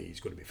 to me, is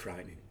going to be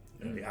frightening.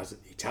 And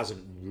it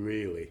hasn't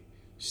really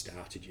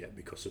started yet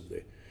because of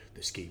the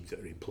schemes that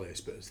are in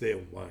place, but as they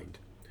unwind,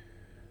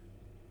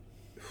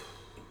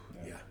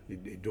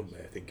 it doesn't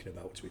bear thinking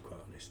about, to be quite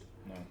honest.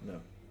 No.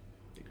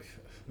 It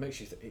makes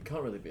you it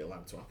can't really be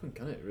allowed to happen,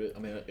 can it? I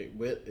mean,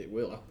 it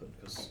will happen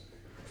because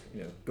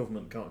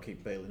government can't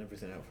keep bailing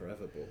everything out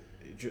forever. But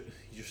you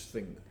just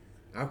think,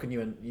 how can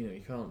you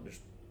you can't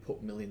just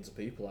put millions of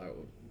people out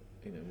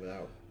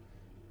without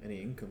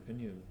any income, can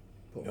you?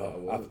 Put them out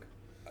of work.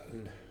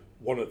 And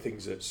one of the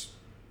things that's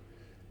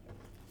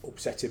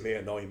upsetting me,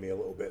 annoying me a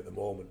little bit at the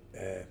moment,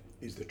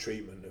 is the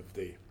treatment of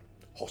the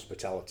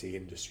hospitality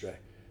industry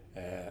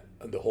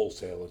and the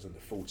wholesalers and the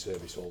food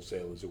service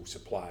wholesalers who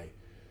supply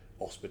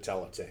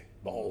hospitality,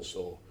 but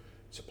also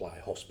supply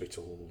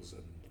hospitals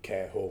and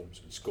care homes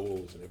and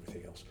schools and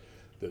everything else.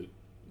 I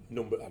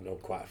know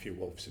quite a few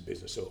obviously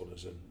business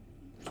owners and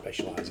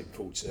specialise in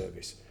food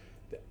service.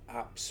 They're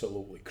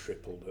absolutely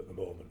crippled at the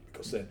moment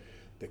because the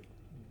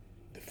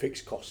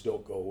fixed costs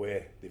don't go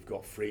away. They've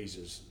got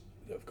freezers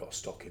that have got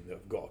stock in that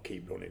have got to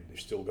keep running. They've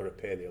still got to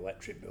pay the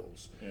electric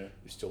bills. They've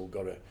still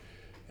got to,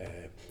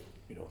 they've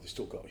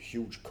still got a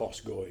huge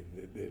cost going.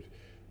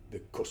 The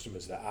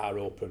customers that are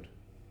open,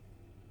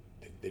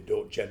 they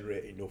don't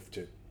generate enough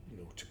to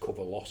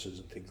cover losses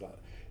and things like that.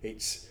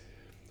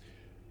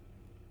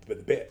 But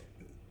the bit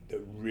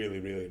that really,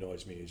 really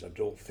annoys me is I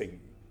don't think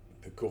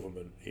the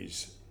government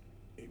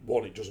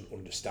it doesn't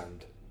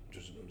understand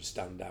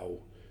how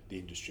the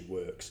industry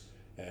works,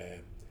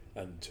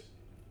 and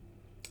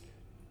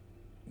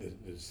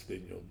there's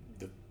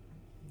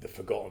the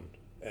forgotten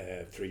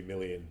 3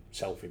 million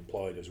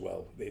self-employed as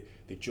well.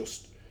 They're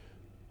just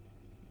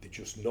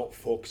not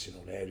focusing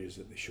on areas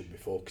that they should be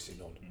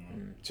focusing on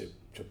to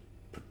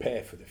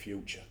prepare for the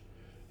future.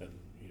 And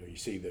you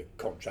see the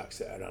contracts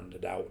that are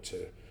handed out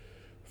to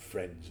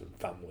friends and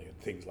family and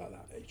things like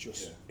that. It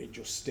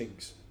just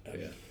stinks.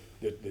 And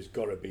there's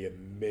got to be a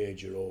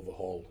major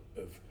overhaul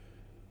of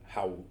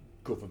how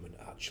government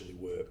actually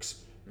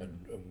works and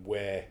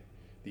where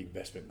the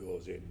investment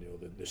goes in.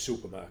 The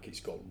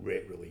supermarkets got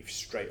rate relief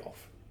straight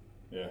off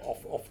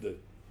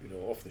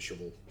the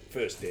shovel,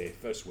 first day,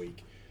 first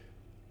week.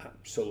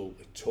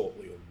 Absolutely,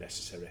 totally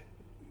unnecessary.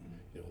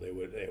 They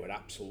were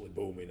absolutely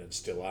booming and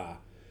still are,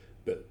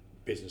 but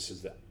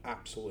businesses that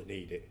absolutely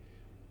need it,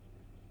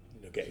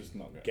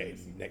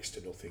 getting next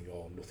to nothing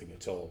or nothing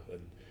at all,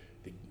 and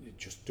they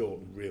just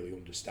don't really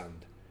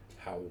understand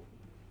how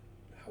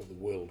the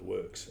world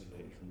works, and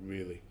it's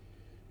really,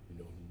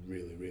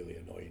 really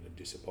annoying and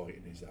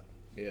disappointing. Is that?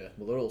 Yeah,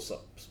 well, they're all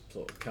sort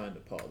of kind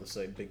of part of the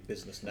same big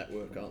business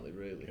network, aren't they?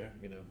 Really,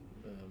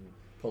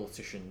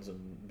 politicians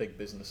and big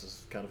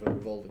businesses kind of a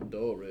revolving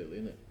door, really,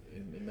 isn't it?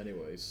 In many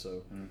ways.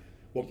 So,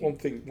 one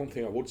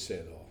thing I would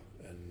say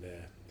though, and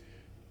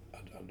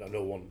I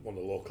know one of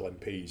the local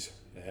MPs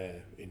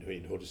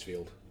in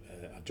Huddersfield.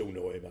 I do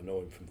know him. I know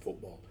him from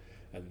football,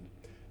 and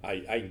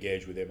I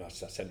engage with him. I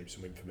send him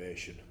some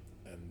information,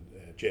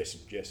 and Jason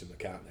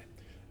McCartney,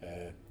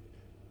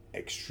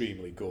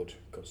 extremely good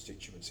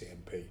constituency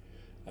MP,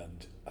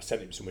 and I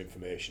sent him some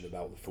information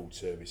about the food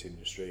service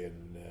industry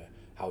and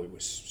how it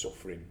was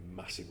suffering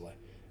massively,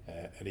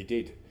 and he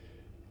did.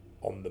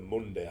 On the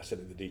Monday, I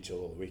sent him the detail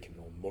all the weekend.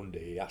 On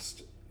Monday, he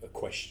asked a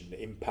question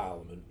in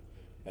Parliament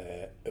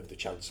of the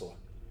Chancellor,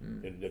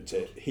 and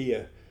to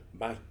hear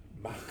my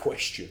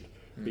question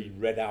being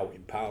read out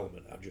in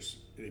Parliament,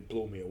 it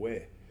blew me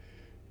away.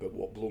 But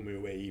what blew me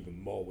away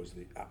even more was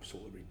the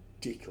absolutely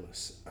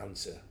ridiculous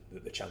answer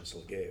that the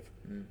Chancellor gave.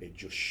 It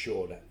just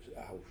showed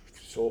how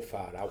so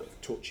far out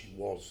of touch he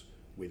was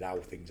with how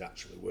things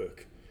actually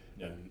work,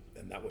 and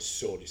that was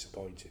so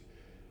disappointing.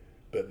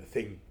 But the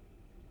thing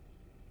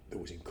that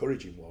was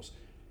encouraging was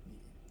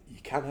you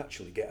can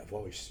actually get a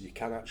voice, you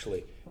can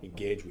actually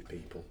engage with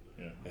people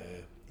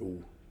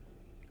who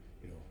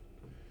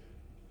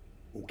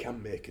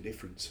can make a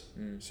difference.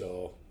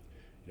 So,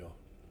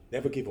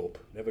 never give up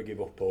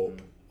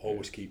hope,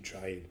 always keep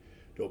trying,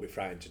 don't be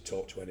frightened to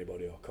talk to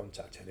anybody or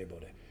contact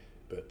anybody.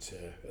 But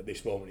at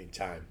this moment in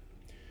time,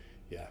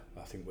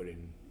 I think we're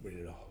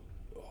in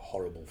a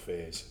horrible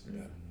phase,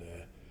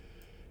 and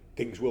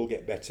things will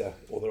get better,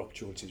 other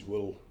opportunities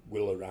will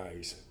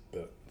arise,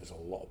 but there's a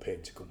lot of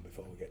pain to come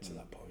before we get to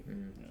that point.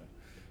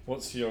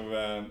 What's your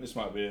this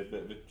might be a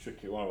bit of a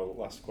tricky one of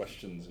the last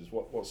questions, is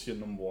what's your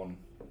number one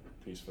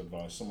piece of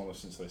advice? Someone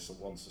listening to this that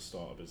wants to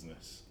start a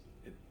business,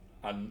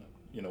 and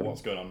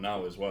what's going on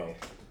now as well,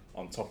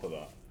 on top of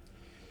that,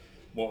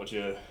 what would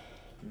your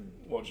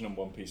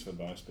number one piece of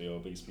advice be, or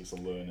biggest piece of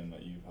learning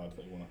that you've had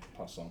that you want to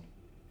pass on?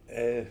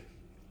 I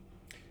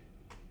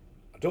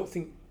don't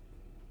think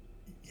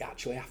you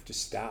actually have to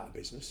start a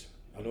business.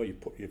 I know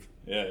you've put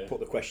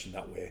the question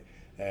that way.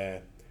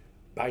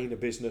 Buying a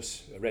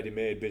business, a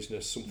ready-made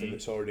business, something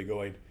that's already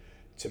going.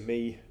 To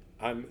me,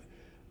 I'm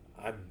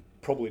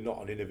probably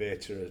not an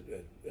innovator,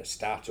 a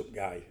startup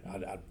guy.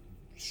 I'd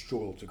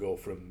struggle to go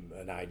from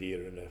an idea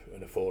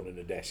and a phone and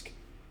a desk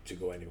to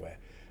go anywhere,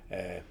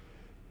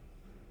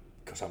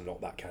 because I'm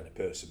not that kind of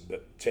person.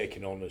 But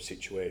taking on a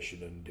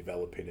situation and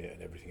developing it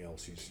and everything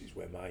else is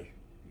where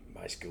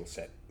my skill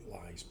set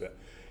lies. But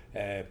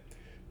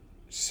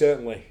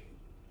certainly,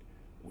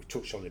 we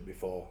touched on it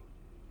before,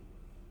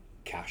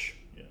 cash.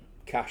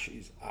 Cash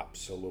is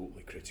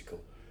absolutely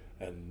critical,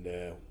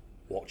 and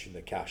watching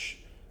the cash,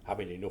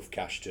 having enough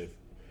cash to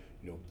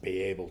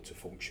be able to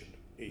function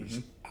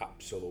is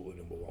absolutely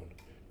number one,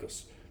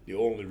 because the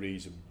only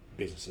reason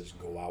businesses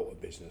go out of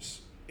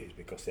business is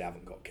because they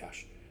haven't got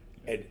cash,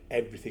 and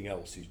everything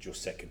else is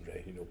just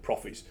secondary.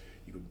 Profits,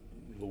 you could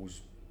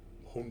lose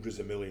hundreds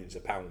of millions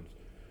of pounds,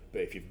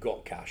 but if you've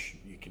got cash,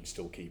 you can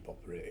still keep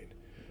operating.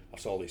 I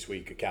saw this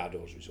week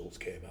Ocado's results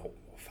came out.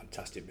 A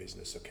fantastic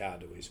business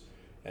Ocado is,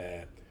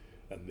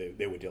 and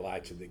they were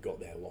delighted they got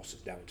their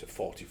losses down to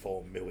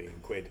 44 million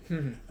quid.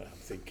 And I'm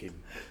thinking,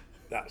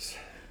 there's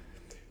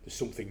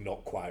something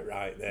not quite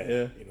right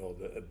there.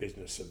 That a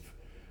business of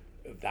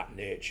that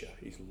nature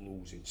is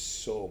losing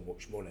so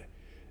much money,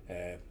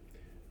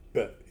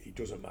 but it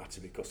doesn't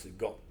matter, because they've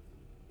got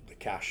the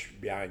cash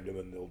behind them,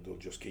 and they'll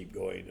just keep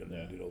going, and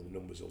the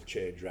numbers will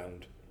change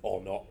round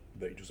or not,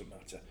 but it doesn't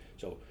matter.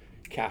 So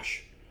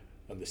cash,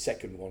 and the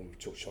second one we've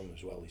touched on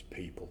as well is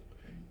people.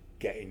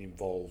 Getting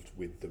involved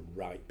with the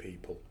right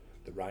people,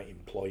 the right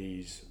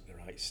employees, the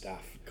right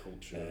staff,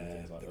 culture, and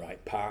things like the that.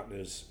 right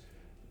partners,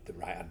 the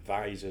right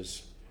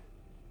advisors.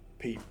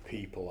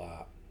 People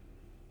are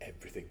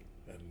everything,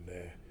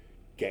 and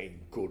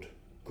getting good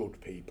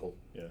people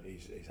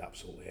is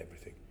absolutely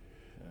everything.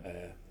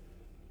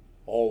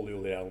 All the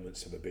other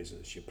elements of a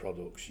business, your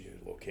products, your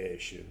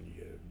location,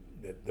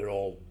 they're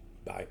all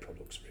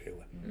byproducts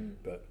really.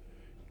 But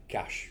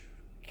cash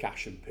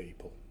and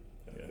people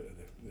are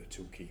the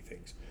two key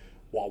things.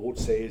 What I would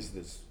say is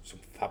there's some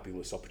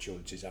fabulous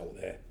opportunities out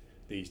there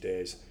these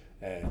days.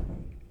 I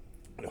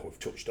know we've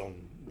touched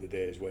on the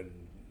days when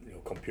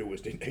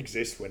computers didn't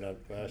exist when I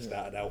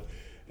started out.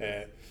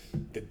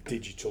 The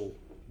digital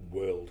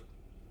world,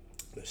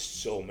 there's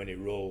so many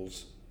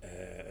roles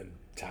and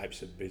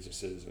types of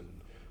businesses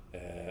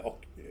and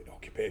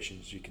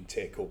occupations you can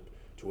take up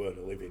to earn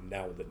a living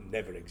now that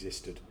never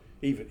existed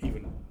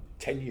even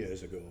 10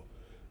 years ago.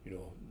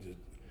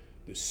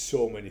 There's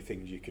so many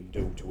things you can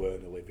do to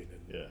earn a living,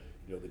 and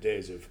the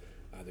days of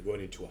either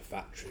going into a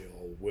factory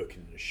or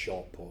working in a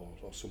shop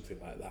or something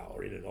like that,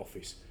 or in an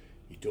office,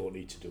 you don't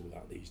need to do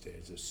that these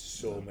days. There's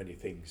so many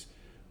things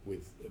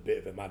with a bit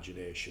of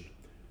imagination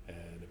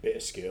and a bit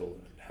of skill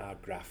and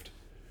hard graft.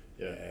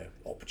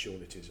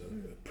 Opportunities are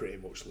pretty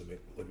much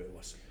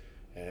limitless.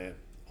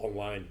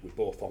 Online, with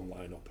both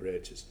online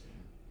operators,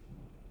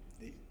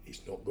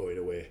 it's not going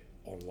away.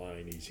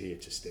 Online is here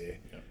to stay.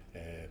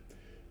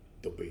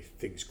 There'll be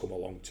things come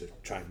along to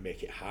try and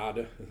make it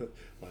harder,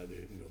 like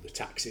the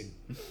taxing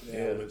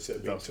elements that are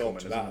being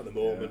talked about at the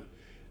moment.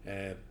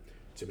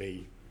 To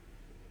me,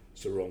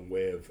 it's the wrong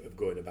way of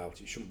going about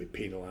it. You shouldn't be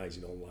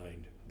penalising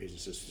online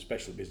businesses,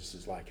 especially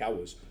businesses like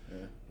ours.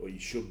 What you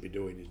should be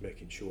doing is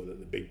making sure that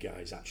the big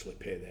guys actually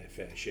pay their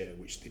fair share,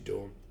 which they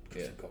don't,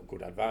 because they've got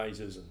good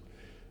advisors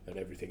and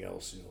everything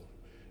else.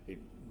 It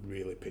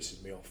really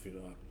pisses me off.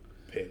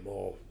 I pay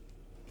more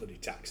bloody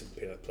tax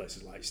and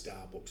places like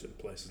Starbucks and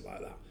places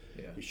like that.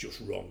 Yeah. It's just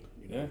wrong.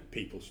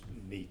 People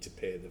need to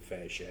pay the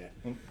fair share.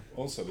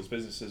 Also, there's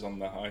businesses on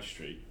the high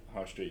street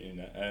in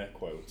air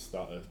quotes,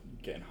 that are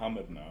getting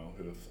hammered now,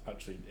 who have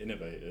actually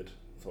innovated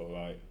for,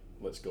 like,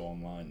 let's go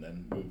online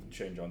then,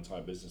 change our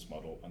entire business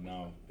model, and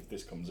now if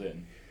this comes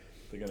in,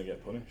 they're going to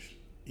get punished.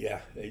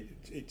 Yeah,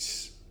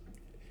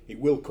 it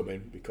will come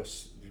in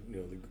because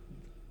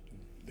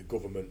the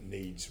government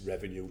needs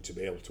revenue to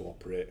be able to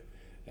operate.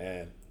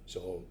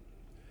 So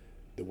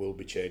there will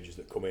be changes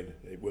that come in.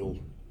 It will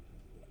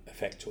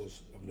affect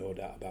us, I've no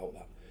doubt about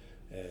that.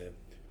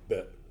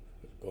 But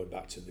going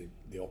back to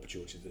the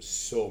opportunity, there's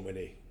so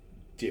many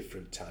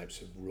different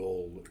types of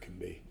role that can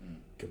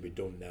be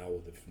done now.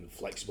 From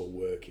flexible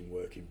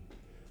working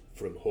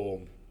from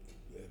home,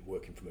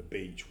 working from a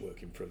beach,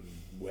 working from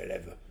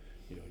wherever,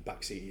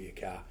 backseat of your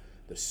car.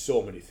 There's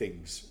so many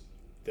things,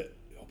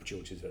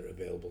 opportunities that are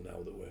available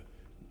now that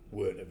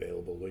weren't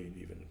available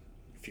even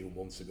a few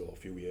months ago, a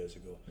few years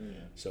ago.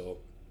 So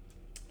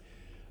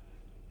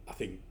I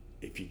think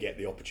if you get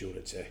the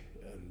opportunity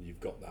and you've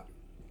got that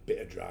bit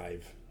of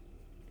drive,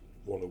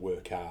 want to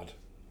work hard,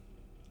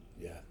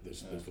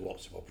 there's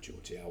lots of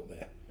opportunity out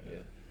there.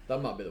 Yeah,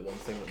 that might be the one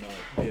thing that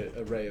might be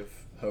a ray of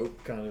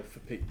hope, kind of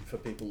for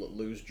people that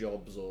lose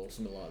jobs or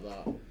something like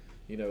that.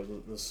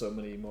 There's so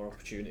many more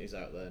opportunities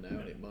out there now,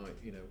 and it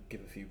might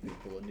give a few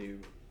people a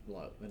new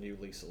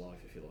lease of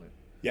life, if you like.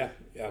 Yeah,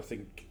 I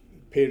think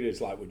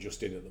periods like we're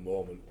just in at the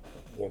moment,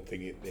 one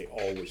thing they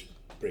always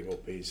bring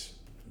up is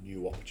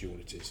new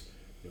opportunities.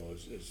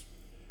 As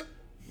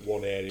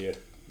one area,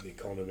 the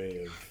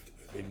economy of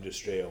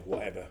industry or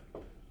whatever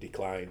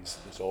declines,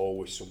 there's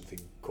always something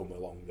come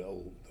along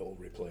that'll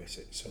replace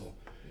it. So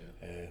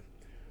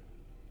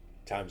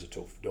times are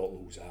tough. Don't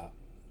lose heart.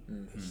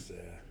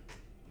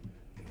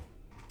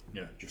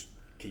 Just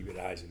keep your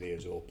eyes and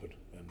ears open,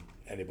 and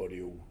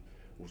anybody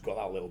who's got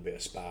that little bit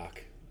of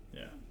spark,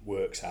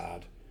 works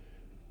hard,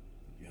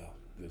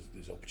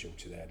 there's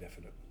opportunity there,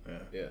 definitely.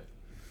 Yeah.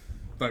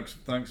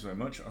 Thanks very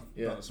much.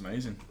 That's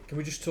amazing. Can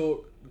we just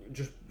talk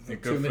for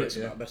 2 minutes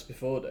about best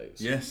before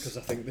dates? Yes. Because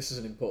I think this is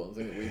an important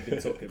thing that we've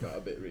been talking about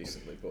a bit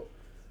recently. But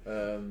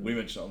we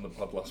mentioned it on the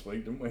pod last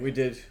week, didn't we? We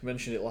did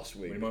mention it last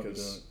week. We might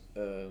because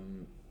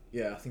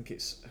I think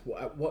it's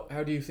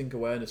how do you think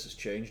awareness has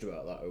changed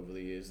about that over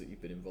the years that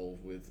you've been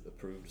involved with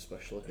Approved,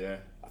 especially? Yeah,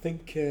 I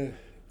think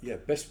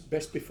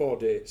best before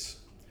dates.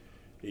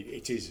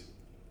 It is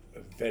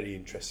a very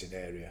interesting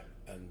area,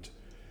 and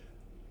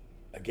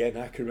again,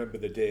 I can remember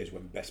the days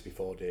when best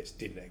before dates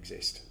didn't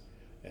exist.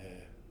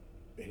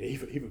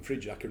 Even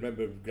fridge. I can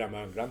remember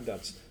grandma and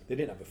granddad's. They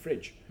didn't have a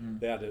fridge.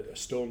 They had a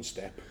stone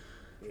step,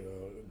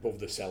 above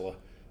the cellar,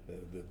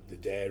 the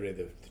dairy,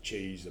 the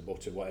cheese, the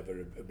butter, whatever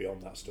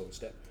beyond that stone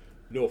step.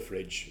 No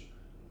fridge,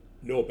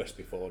 no best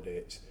before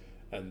dates,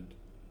 and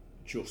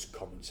just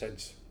common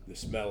sense. The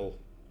smell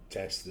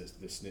test,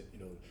 the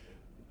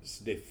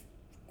sniff,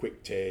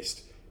 quick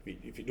taste.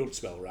 If it doesn't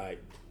smell right,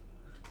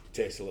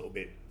 tastes a little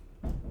bit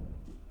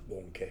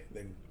wonky,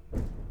 then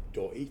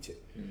don't eat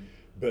it.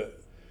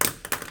 But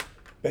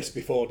best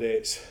before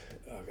dates,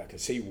 I can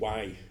see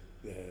why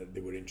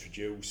they were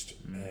introduced,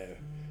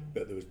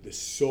 but there's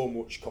so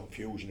much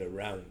confusion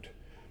around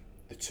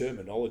the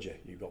terminology.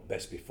 You've got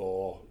best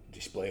before,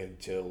 display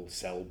until,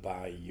 sell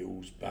by,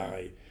 use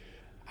by,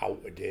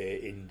 out of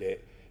date, in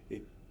date.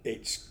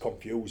 It's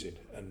confusing,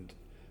 and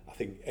I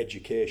think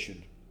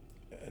education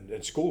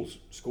and schools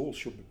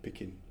should be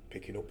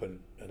picking up and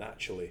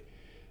actually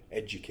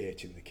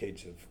educating the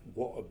kids of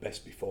what a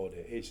best before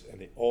date is,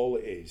 and all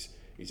it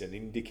is an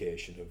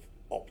indication of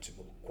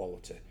optimal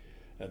quality.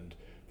 And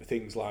for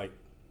things like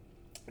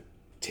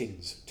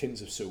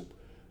tins of soup,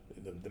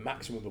 the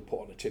maximum they'll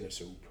put on a tin of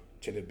soup,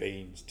 tin of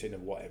beans, tin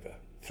of whatever,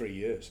 3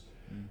 years.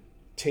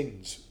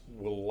 Tins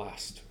will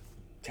last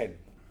 10,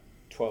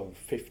 12,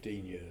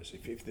 15 years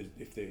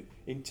if the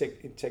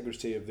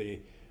integrity of the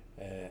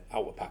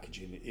outer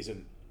packaging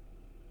isn't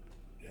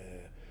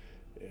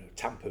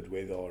tampered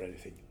with or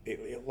anything.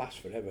 It'll last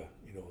forever.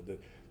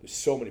 There's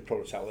so many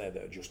products out there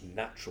that are just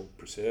natural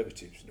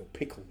preservatives.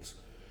 Pickles.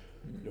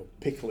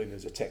 Pickling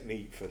as a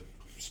technique for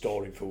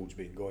storing food's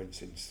been going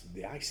since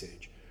the Ice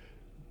Age,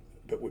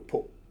 but we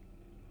put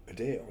a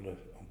date on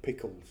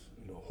pickles.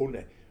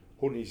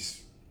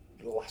 Honey's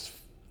the last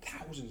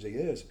thousands of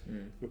years.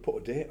 We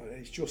put a date on it.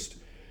 It's just,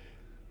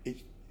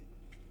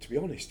 to be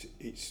honest,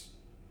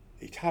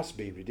 it has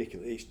been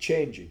ridiculous. It's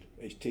changing.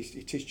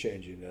 It is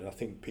changing, and I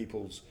think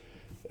people's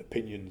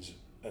opinions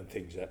and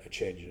things are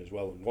changing as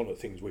well. And one of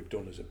the things we've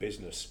done as a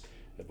business,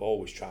 I've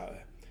always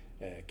tried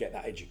to get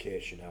that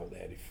education out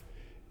there. If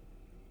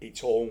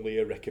it's only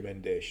a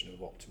recommendation of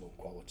optimal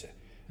quality,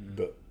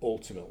 but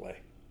ultimately,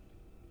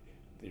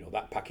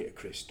 that packet of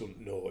crisps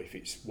doesn't know if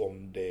it's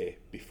one day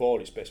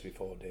before its best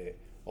before date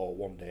or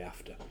one day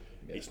after.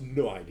 It's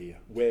no idea.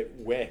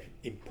 We're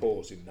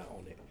imposing that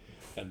on it,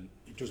 and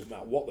it doesn't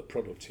matter what the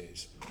product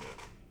is.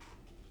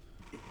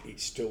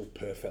 It's still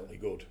perfectly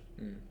good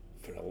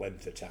for a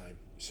length of time.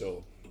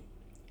 So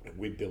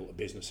we built a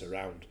business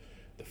around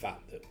the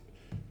fact that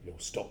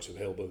stocks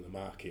available in the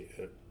market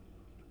at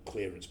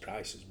clearance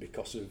prices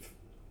because of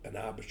an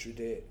arbitrary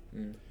date.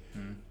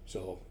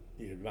 So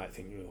you might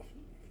think,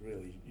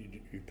 really,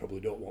 you probably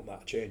don't want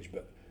that to change,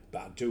 but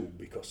I do,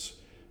 because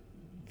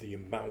the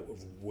amount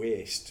of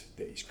waste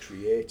that is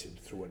created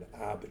through an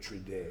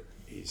arbitrary date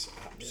is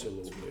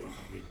absolutely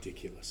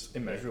ridiculous.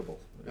 Immeasurable.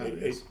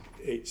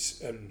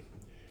 It's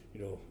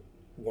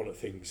one of the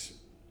things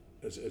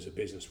as a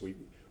business we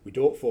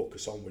don't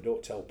focus on, we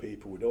don't tell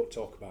people, we don't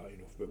talk about it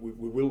enough, but we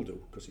will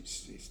do, because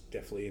it's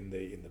definitely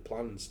in the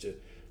plans to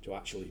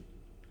actually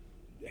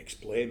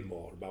explain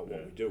more about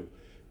what we do.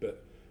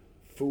 But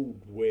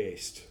food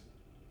waste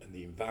and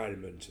the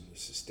environment and the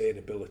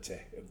sustainability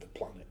of the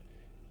planet,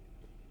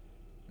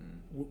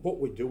 what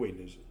we're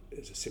doing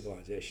as a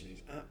civilization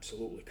is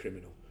absolutely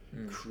criminal.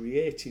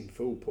 Creating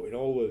food, putting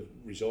all the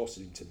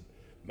resources into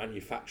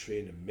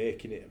manufacturing and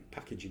making it and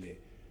packaging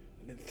it,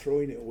 and then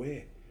throwing it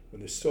away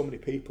when there's so many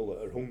people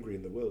that are hungry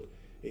in the world.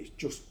 It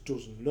just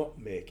does not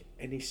make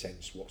any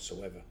sense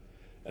whatsoever.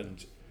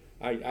 And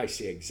I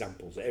see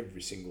examples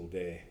every single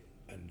day,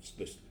 and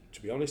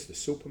to be honest, the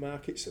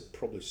supermarkets are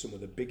probably some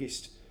of the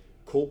biggest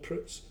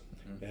culprits.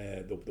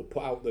 They'll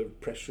put out the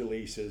press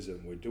releases,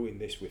 and we're doing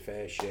this with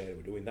Fair Share,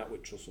 we're doing that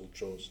with Trussell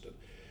Trust,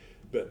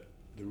 but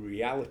the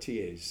reality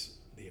is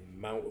the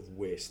amount of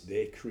waste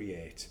they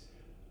create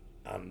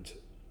and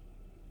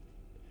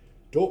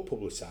don't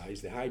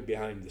publicise. They hide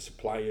behind the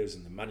suppliers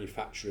and the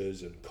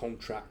manufacturers and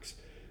contracts,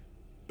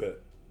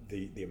 but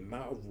the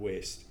amount of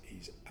waste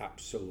is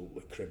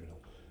absolutely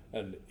criminal,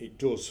 and it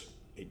does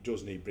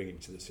need bringing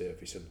to the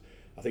surface. And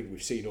I think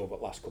we've seen over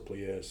the last couple of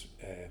years,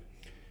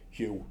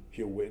 Hugh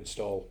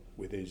Whittenstall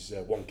with his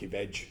wonky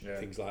veg,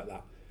 things like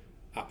that,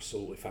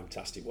 absolutely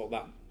fantastic. What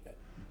that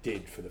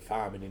did for the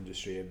farming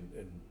industry, and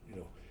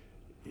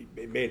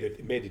it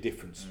made a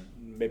difference.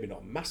 Maybe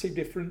not a massive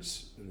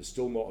difference, and there's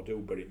still more to do,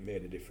 but it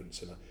made a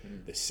difference. And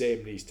the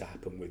same needs to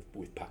happen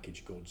with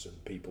packaged goods,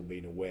 and people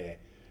being aware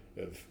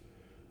of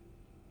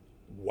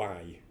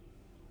why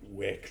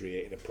we're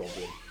creating a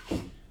problem,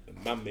 a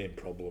man-made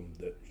problem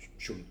that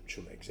shouldn't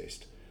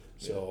exist.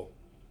 So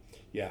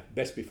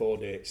best before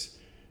dates,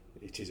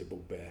 it is a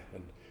bugbear,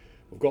 and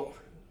we've got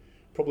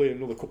probably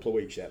another couple of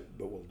weeks yet,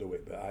 but we'll do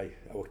it. But I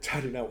was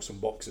tidying out some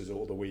boxes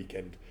over the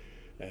weekend,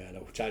 and I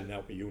was tidying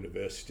out my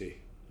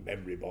university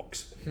memory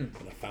box, and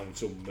I found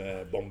some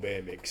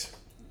Bombay mix,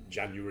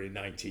 January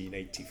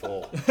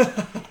 1984.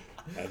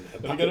 And a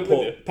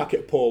packet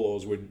of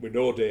Polos with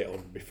no date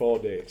on, before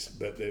dates,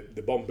 but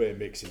the Bombay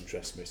mix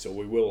interests me, so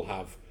we will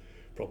have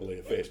probably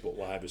a Facebook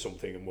Live or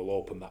something, and we'll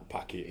open that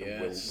packet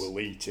and we'll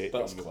eat it.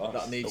 That's class.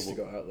 That needs to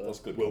go out there. That's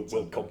good.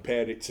 We'll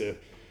compare it to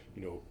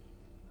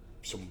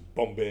some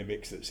Bombay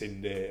mix that's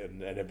in there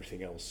and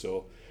everything else.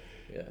 So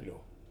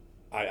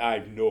I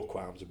have no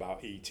qualms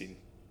about eating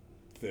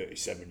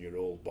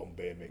 37-year-old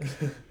Bombay mix.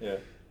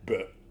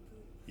 But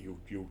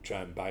you'll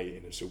try and buy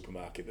it in a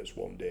supermarket that's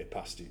one day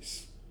past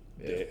its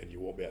date, and you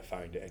won't be able to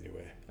find it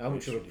anywhere. How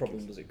much of a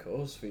problem does it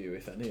cause for you,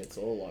 if any, at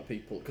all? Like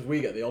people, because we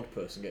get the odd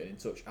person getting in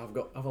touch.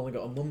 I've only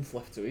got a month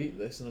left to eat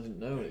this, and I didn't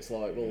know. And it's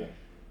like, well,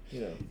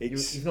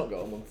 you've not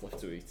got a month left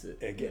to eat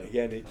it.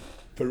 Again,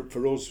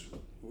 for us,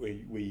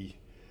 we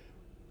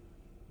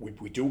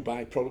do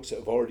buy products that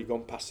have already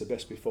gone past the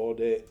best before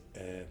date.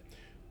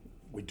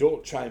 We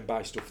don't try and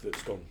buy stuff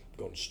that's gone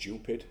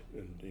stupid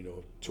and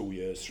 2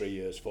 years, 3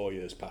 years, 4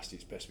 years past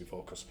its best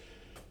before, because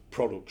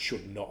products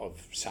should not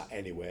have sat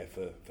anywhere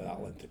for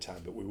that length of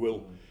time. But we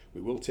will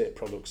take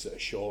products that are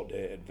short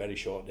dated, very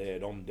short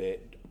dated, on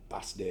date,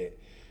 past date.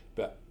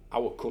 But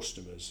our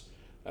customers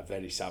are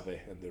very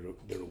savvy, and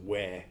they're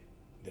aware,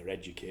 they're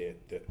educated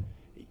that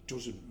it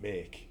doesn't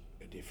make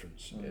a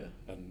difference.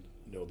 And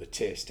the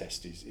taste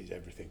test is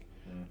everything.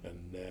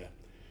 And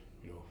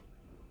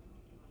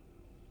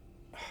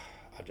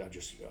I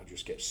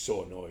just get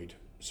so annoyed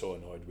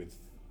with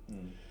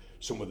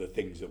some of the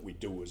things that we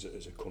do as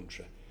a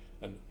country.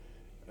 And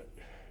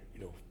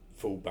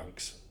food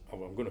banks,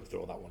 I'm going to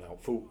throw that one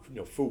out.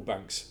 Food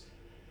banks,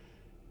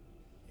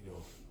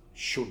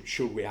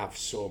 should we have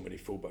so many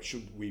food banks?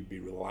 Should we be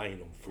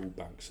relying on food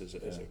banks as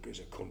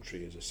a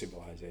country, as a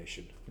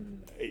civilization?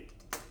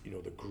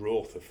 The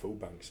growth of food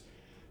banks,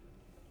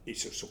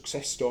 it's a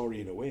success story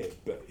in a way,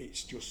 but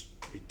it's just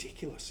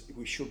ridiculous.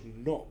 We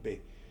shouldn't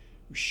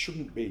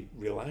be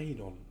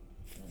relying on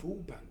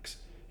food banks.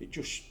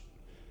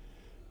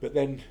 But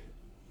then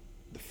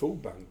the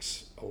food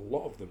banks, a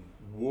lot of them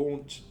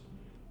won't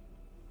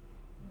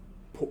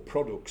put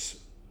products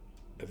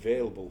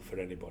available for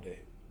anybody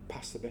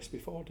past the best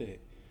before date.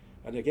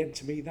 And again,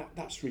 to me,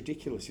 that's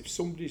ridiculous. If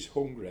somebody's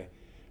hungry,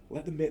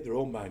 let them make their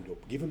own mind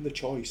up. Give them the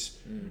choice.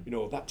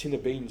 That tin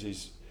of beans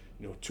is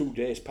 2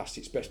 days past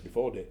its best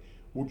before date.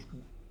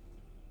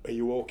 Are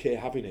you okay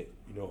having it?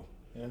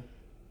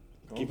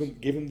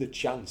 Give them the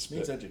chance. It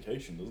needs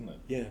education, doesn't it?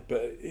 Yeah,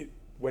 but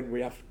when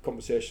we have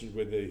conversations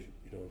with the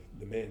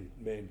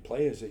main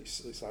players,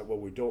 it's like, well,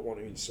 we don't want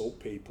to insult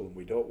people, and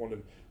we don't want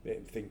to make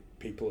them think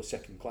people are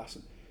second class.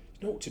 And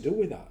it's not to do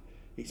with that.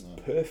 It's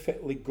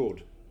perfectly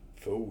good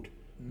food.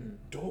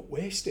 Don't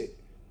waste it.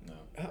 No.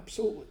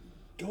 absolutely,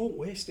 don't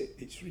waste it.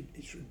 It's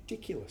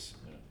ridiculous.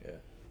 Yeah.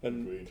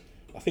 And Agreed.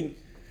 I think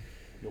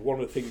one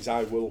of the things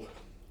I will,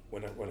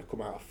 when I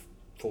come out of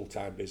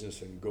full-time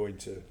business and go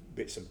into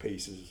bits and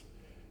pieces,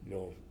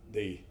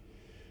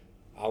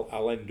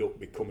 I'll end up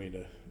becoming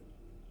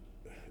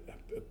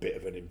a bit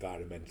of an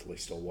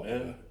environmentalist or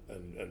whatever,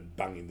 and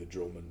banging the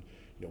drum.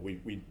 And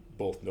we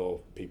both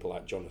know people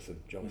like Jonathan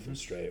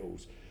Strait,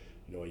 who's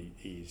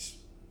he's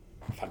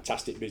a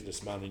fantastic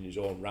businessman in his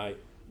own right.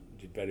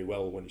 Did very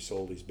well when he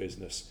sold his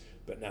business,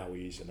 but now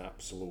he's an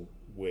absolute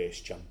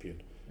waste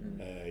champion.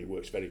 He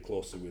works very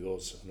closely with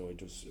us. I know he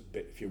does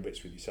a few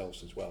bits with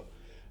yourselves as well,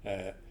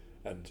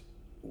 and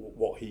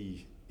what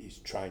he is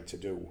trying to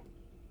do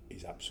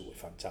is absolutely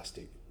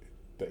fantastic.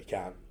 But he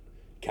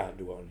can't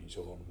do it on his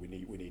own. We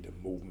need a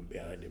movement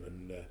behind him,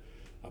 and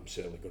I'm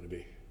certainly going to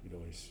be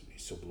his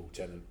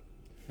sub-lieutenant,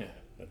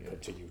 and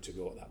continue to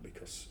go at that,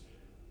 because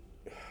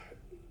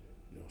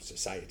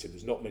society,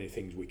 there's not many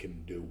things we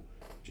can do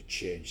to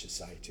change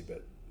society,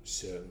 but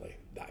certainly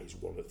that is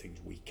one of the things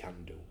we can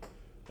do.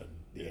 And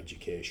the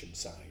education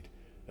side,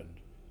 and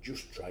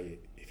just try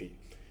it. If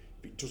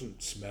it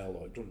doesn't smell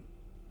or it doesn't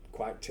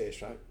quite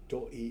taste right,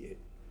 don't eat it.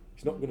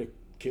 It's not going to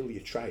kill you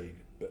trying,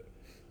 but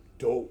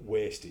don't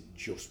waste it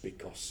just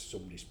because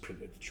somebody's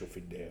printed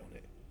chuffing day on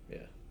it.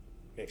 Yeah,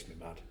 makes me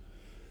mad.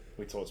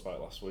 We talked about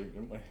it last week,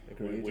 didn't we?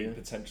 Agreed, we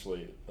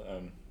potentially,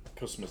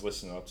 customers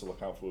listening have to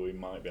look out for. We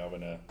might be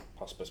having a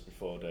past best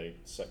before date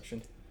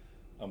section,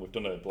 and we've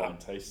done a blind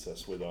taste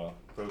test with our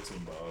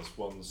protein bars.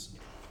 One's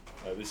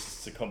this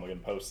is to come. We're going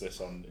to post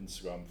this on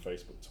Instagram,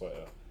 Facebook,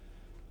 Twitter.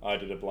 I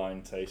did a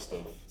blind taste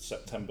of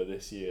September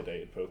this year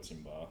dated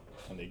protein bar,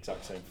 and the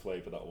exact same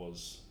flavour that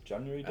was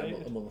January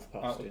dated. A month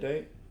past. Out of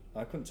date.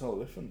 I couldn't tell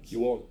the difference. You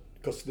won't,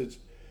 because there's,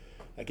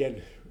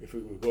 again, if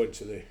we were going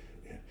to the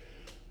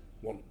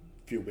one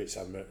few bits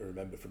I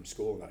remember from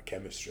school, like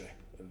chemistry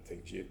and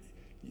things,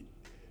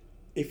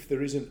 if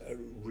there isn't a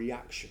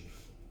reaction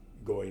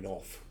going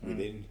off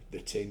within the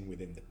tin,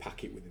 within the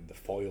packet, within the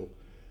foil,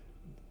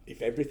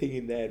 if everything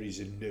in there is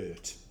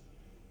inert,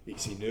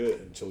 it's inert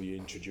until you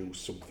introduce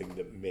something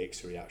that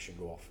makes a reaction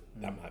go off.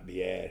 That might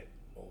be air,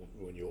 or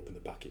when you open the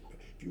packet. But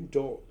if you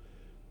don't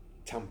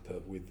tamper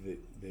with the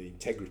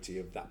integrity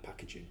of that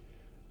packaging,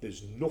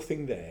 there's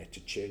nothing there to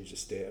change the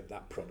state of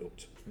that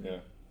product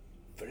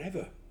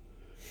forever.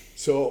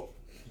 So,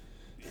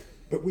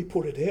 but we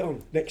put a date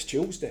on next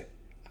Tuesday.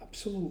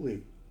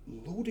 Absolutely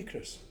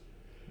ludicrous.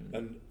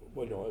 And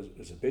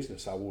as a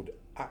business, I would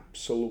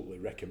absolutely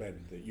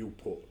recommend that you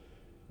put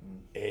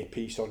a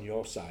piece on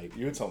your site.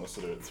 You were telling us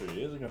to do it 3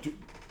 years ago.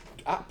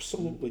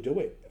 Absolutely do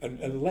it,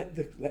 and let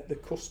the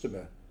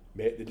customer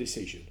make the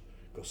decision,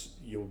 because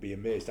you'll be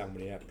amazed how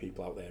many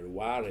people out there who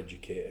are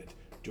educated,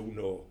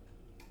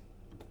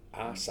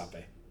 are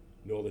savvy,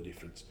 know the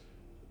difference.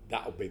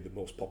 That'll be the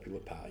most popular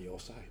part of your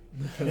site.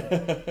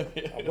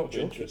 I'm not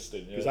joking,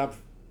 because I've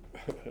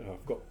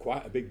got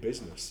quite a big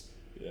business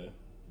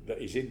that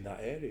is in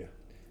that area.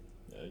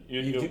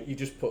 You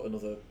just put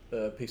another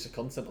piece of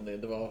content on the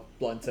end of our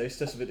blind taste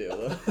test video,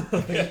 though.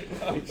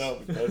 That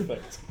would be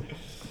perfect.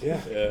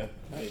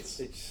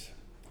 It's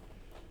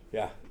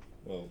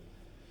Well,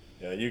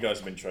 you guys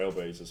have been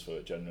trailblazers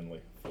for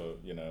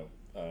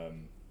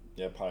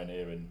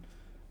pioneering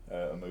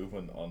a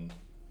movement on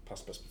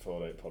past best before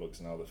date products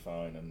and how they're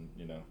fine, and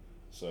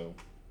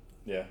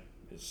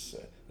it's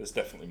there's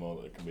definitely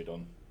more that can be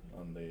done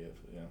on the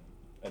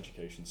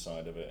education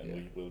side of it,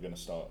 and we're going to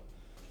start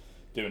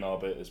doing our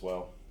bit as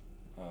well.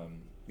 I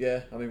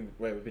mean,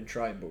 we've been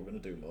trying, but we're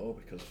going to do more,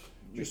 because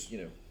just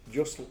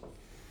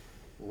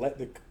let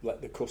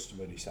the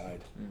customer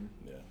decide.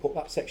 Put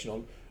that section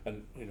on,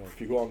 and if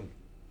you go on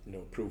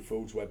Approved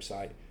Foods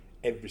website,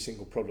 every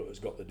single product has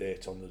got the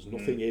date on. There's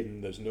nothing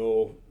hidden. There's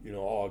no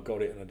I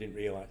got it and I didn't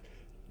realise.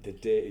 The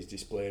date is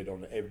displayed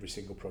on every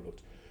single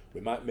product.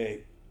 We might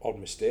make odd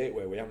mistake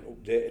where we haven't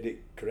updated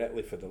it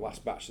correctly for the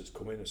last batch that's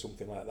come in or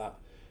something like that.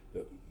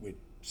 But with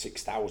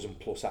 6,000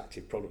 plus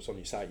active products on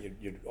your site,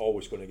 you're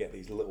always going to get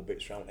these little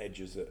bits around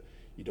edges that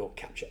you don't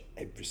capture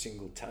every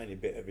single tiny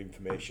bit of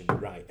information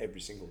right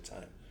every single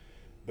time.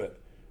 But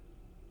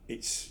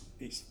it's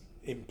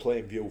in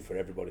plain view for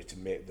everybody to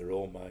make their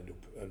own mind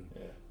up, and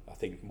I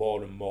think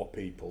more and more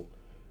people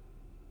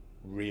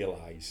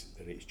realise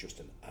that it's just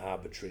an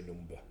arbitrary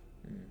number,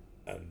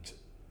 and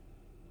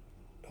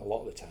a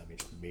lot of the time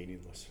it's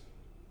meaningless.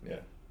 Yeah,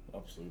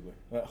 absolutely.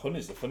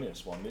 Honey's the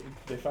funniest one.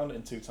 They found it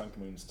in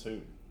Tutankhamun's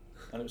tomb,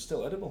 and it was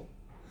still edible.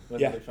 When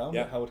they found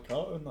it, Howard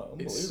Carter, and that,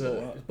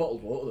 unbelievable. It's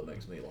bottled water that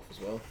makes me laugh as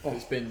well.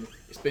 It's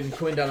been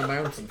coming down a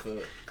mountain for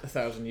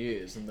 1,000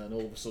 years, and then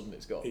all of a sudden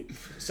it's got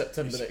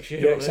September next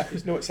year.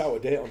 It's out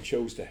of date on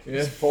Tuesday.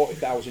 It's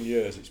 40,000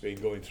 years it's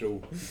been going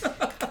through.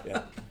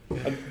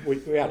 And we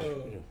had,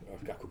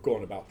 I could go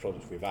on about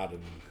products we've had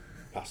and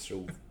passed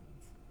through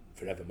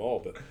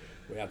forevermore, but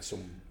we had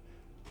some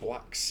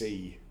Black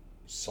Sea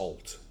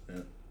salt.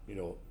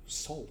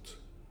 Salt.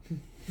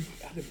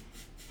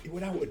 It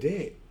went out of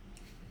date.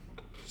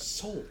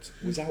 Salt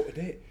was out of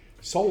date.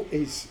 Salt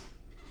is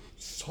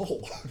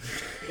salt.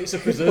 It's a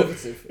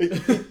preservative.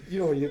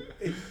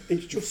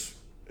 It's just,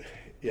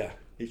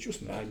 it's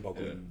just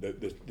mind-boggling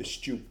the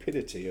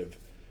stupidity of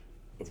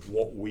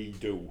what we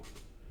do,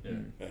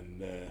 and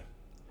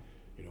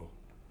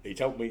it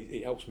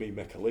helps me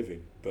make a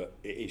living, but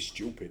it is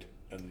stupid,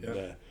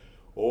 and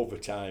over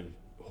time,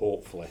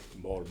 hopefully,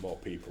 more and more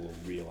people will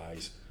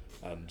realise,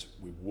 and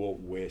we won't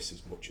waste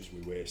as much as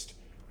we waste,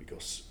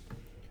 because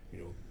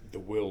the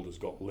world has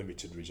got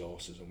limited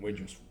resources, and we're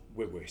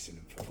wasting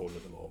them for fun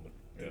at the moment.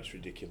 It's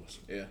ridiculous.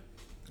 Yeah.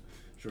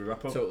 Should we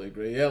wrap up? Totally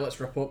agree. Yeah, let's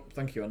wrap up.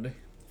 Thank you, Andy.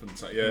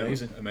 Yeah,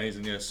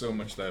 amazing. Yeah, so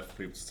much there for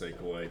people to take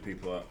away.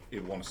 People that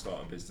either want to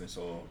start a business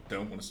or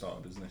don't want to start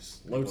a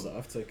business. Loads that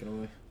I've taken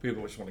away.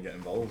 People just want to get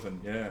involved,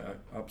 and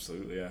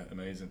absolutely,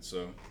 amazing.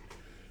 So,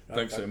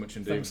 thanks so much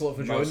indeed. Thanks a lot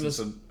for joining us.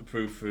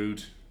 Approved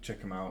Food,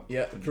 check them out.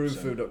 Yeah,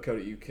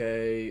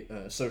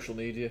 approvedfood.co.uk, social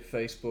media,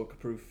 Facebook,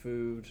 Approved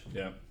Food.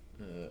 Yeah.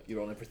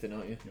 You're on everything,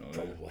 aren't you?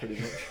 Probably.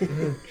 Pretty much.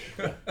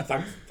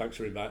 Thanks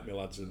for inviting me,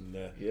 lads. And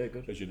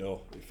good. As you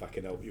know, if I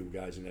can help you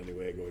guys in any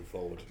way going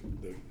forward,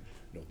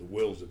 the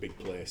world's a big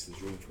place. There's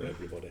room for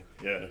everybody.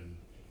 Yeah. And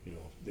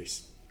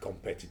this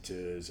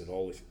competitors and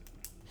all this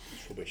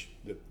rubbish.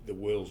 The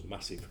world's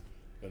massive,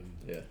 and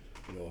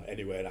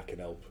anywhere I can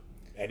help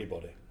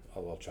anybody,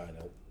 I'll try and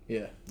help.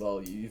 Yeah,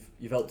 well, you've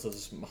helped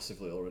us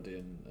massively already,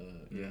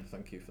 and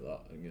thank you for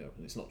that. And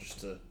it's not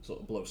just to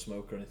sort of blow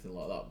smoke or anything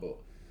like that, but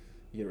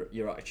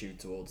your attitude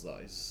towards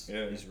that is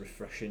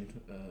refreshing.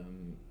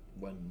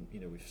 When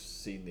we've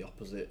seen the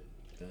opposite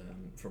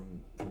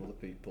from other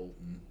people,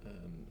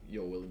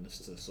 your willingness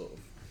to sort of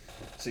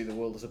see the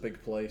world as a big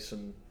place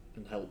and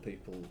help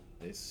people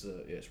is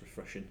it's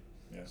refreshing.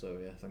 Yeah. So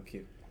thank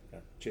you. Yeah.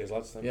 Cheers,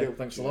 lads. Thank you.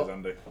 Thanks a lot.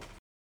 Andy.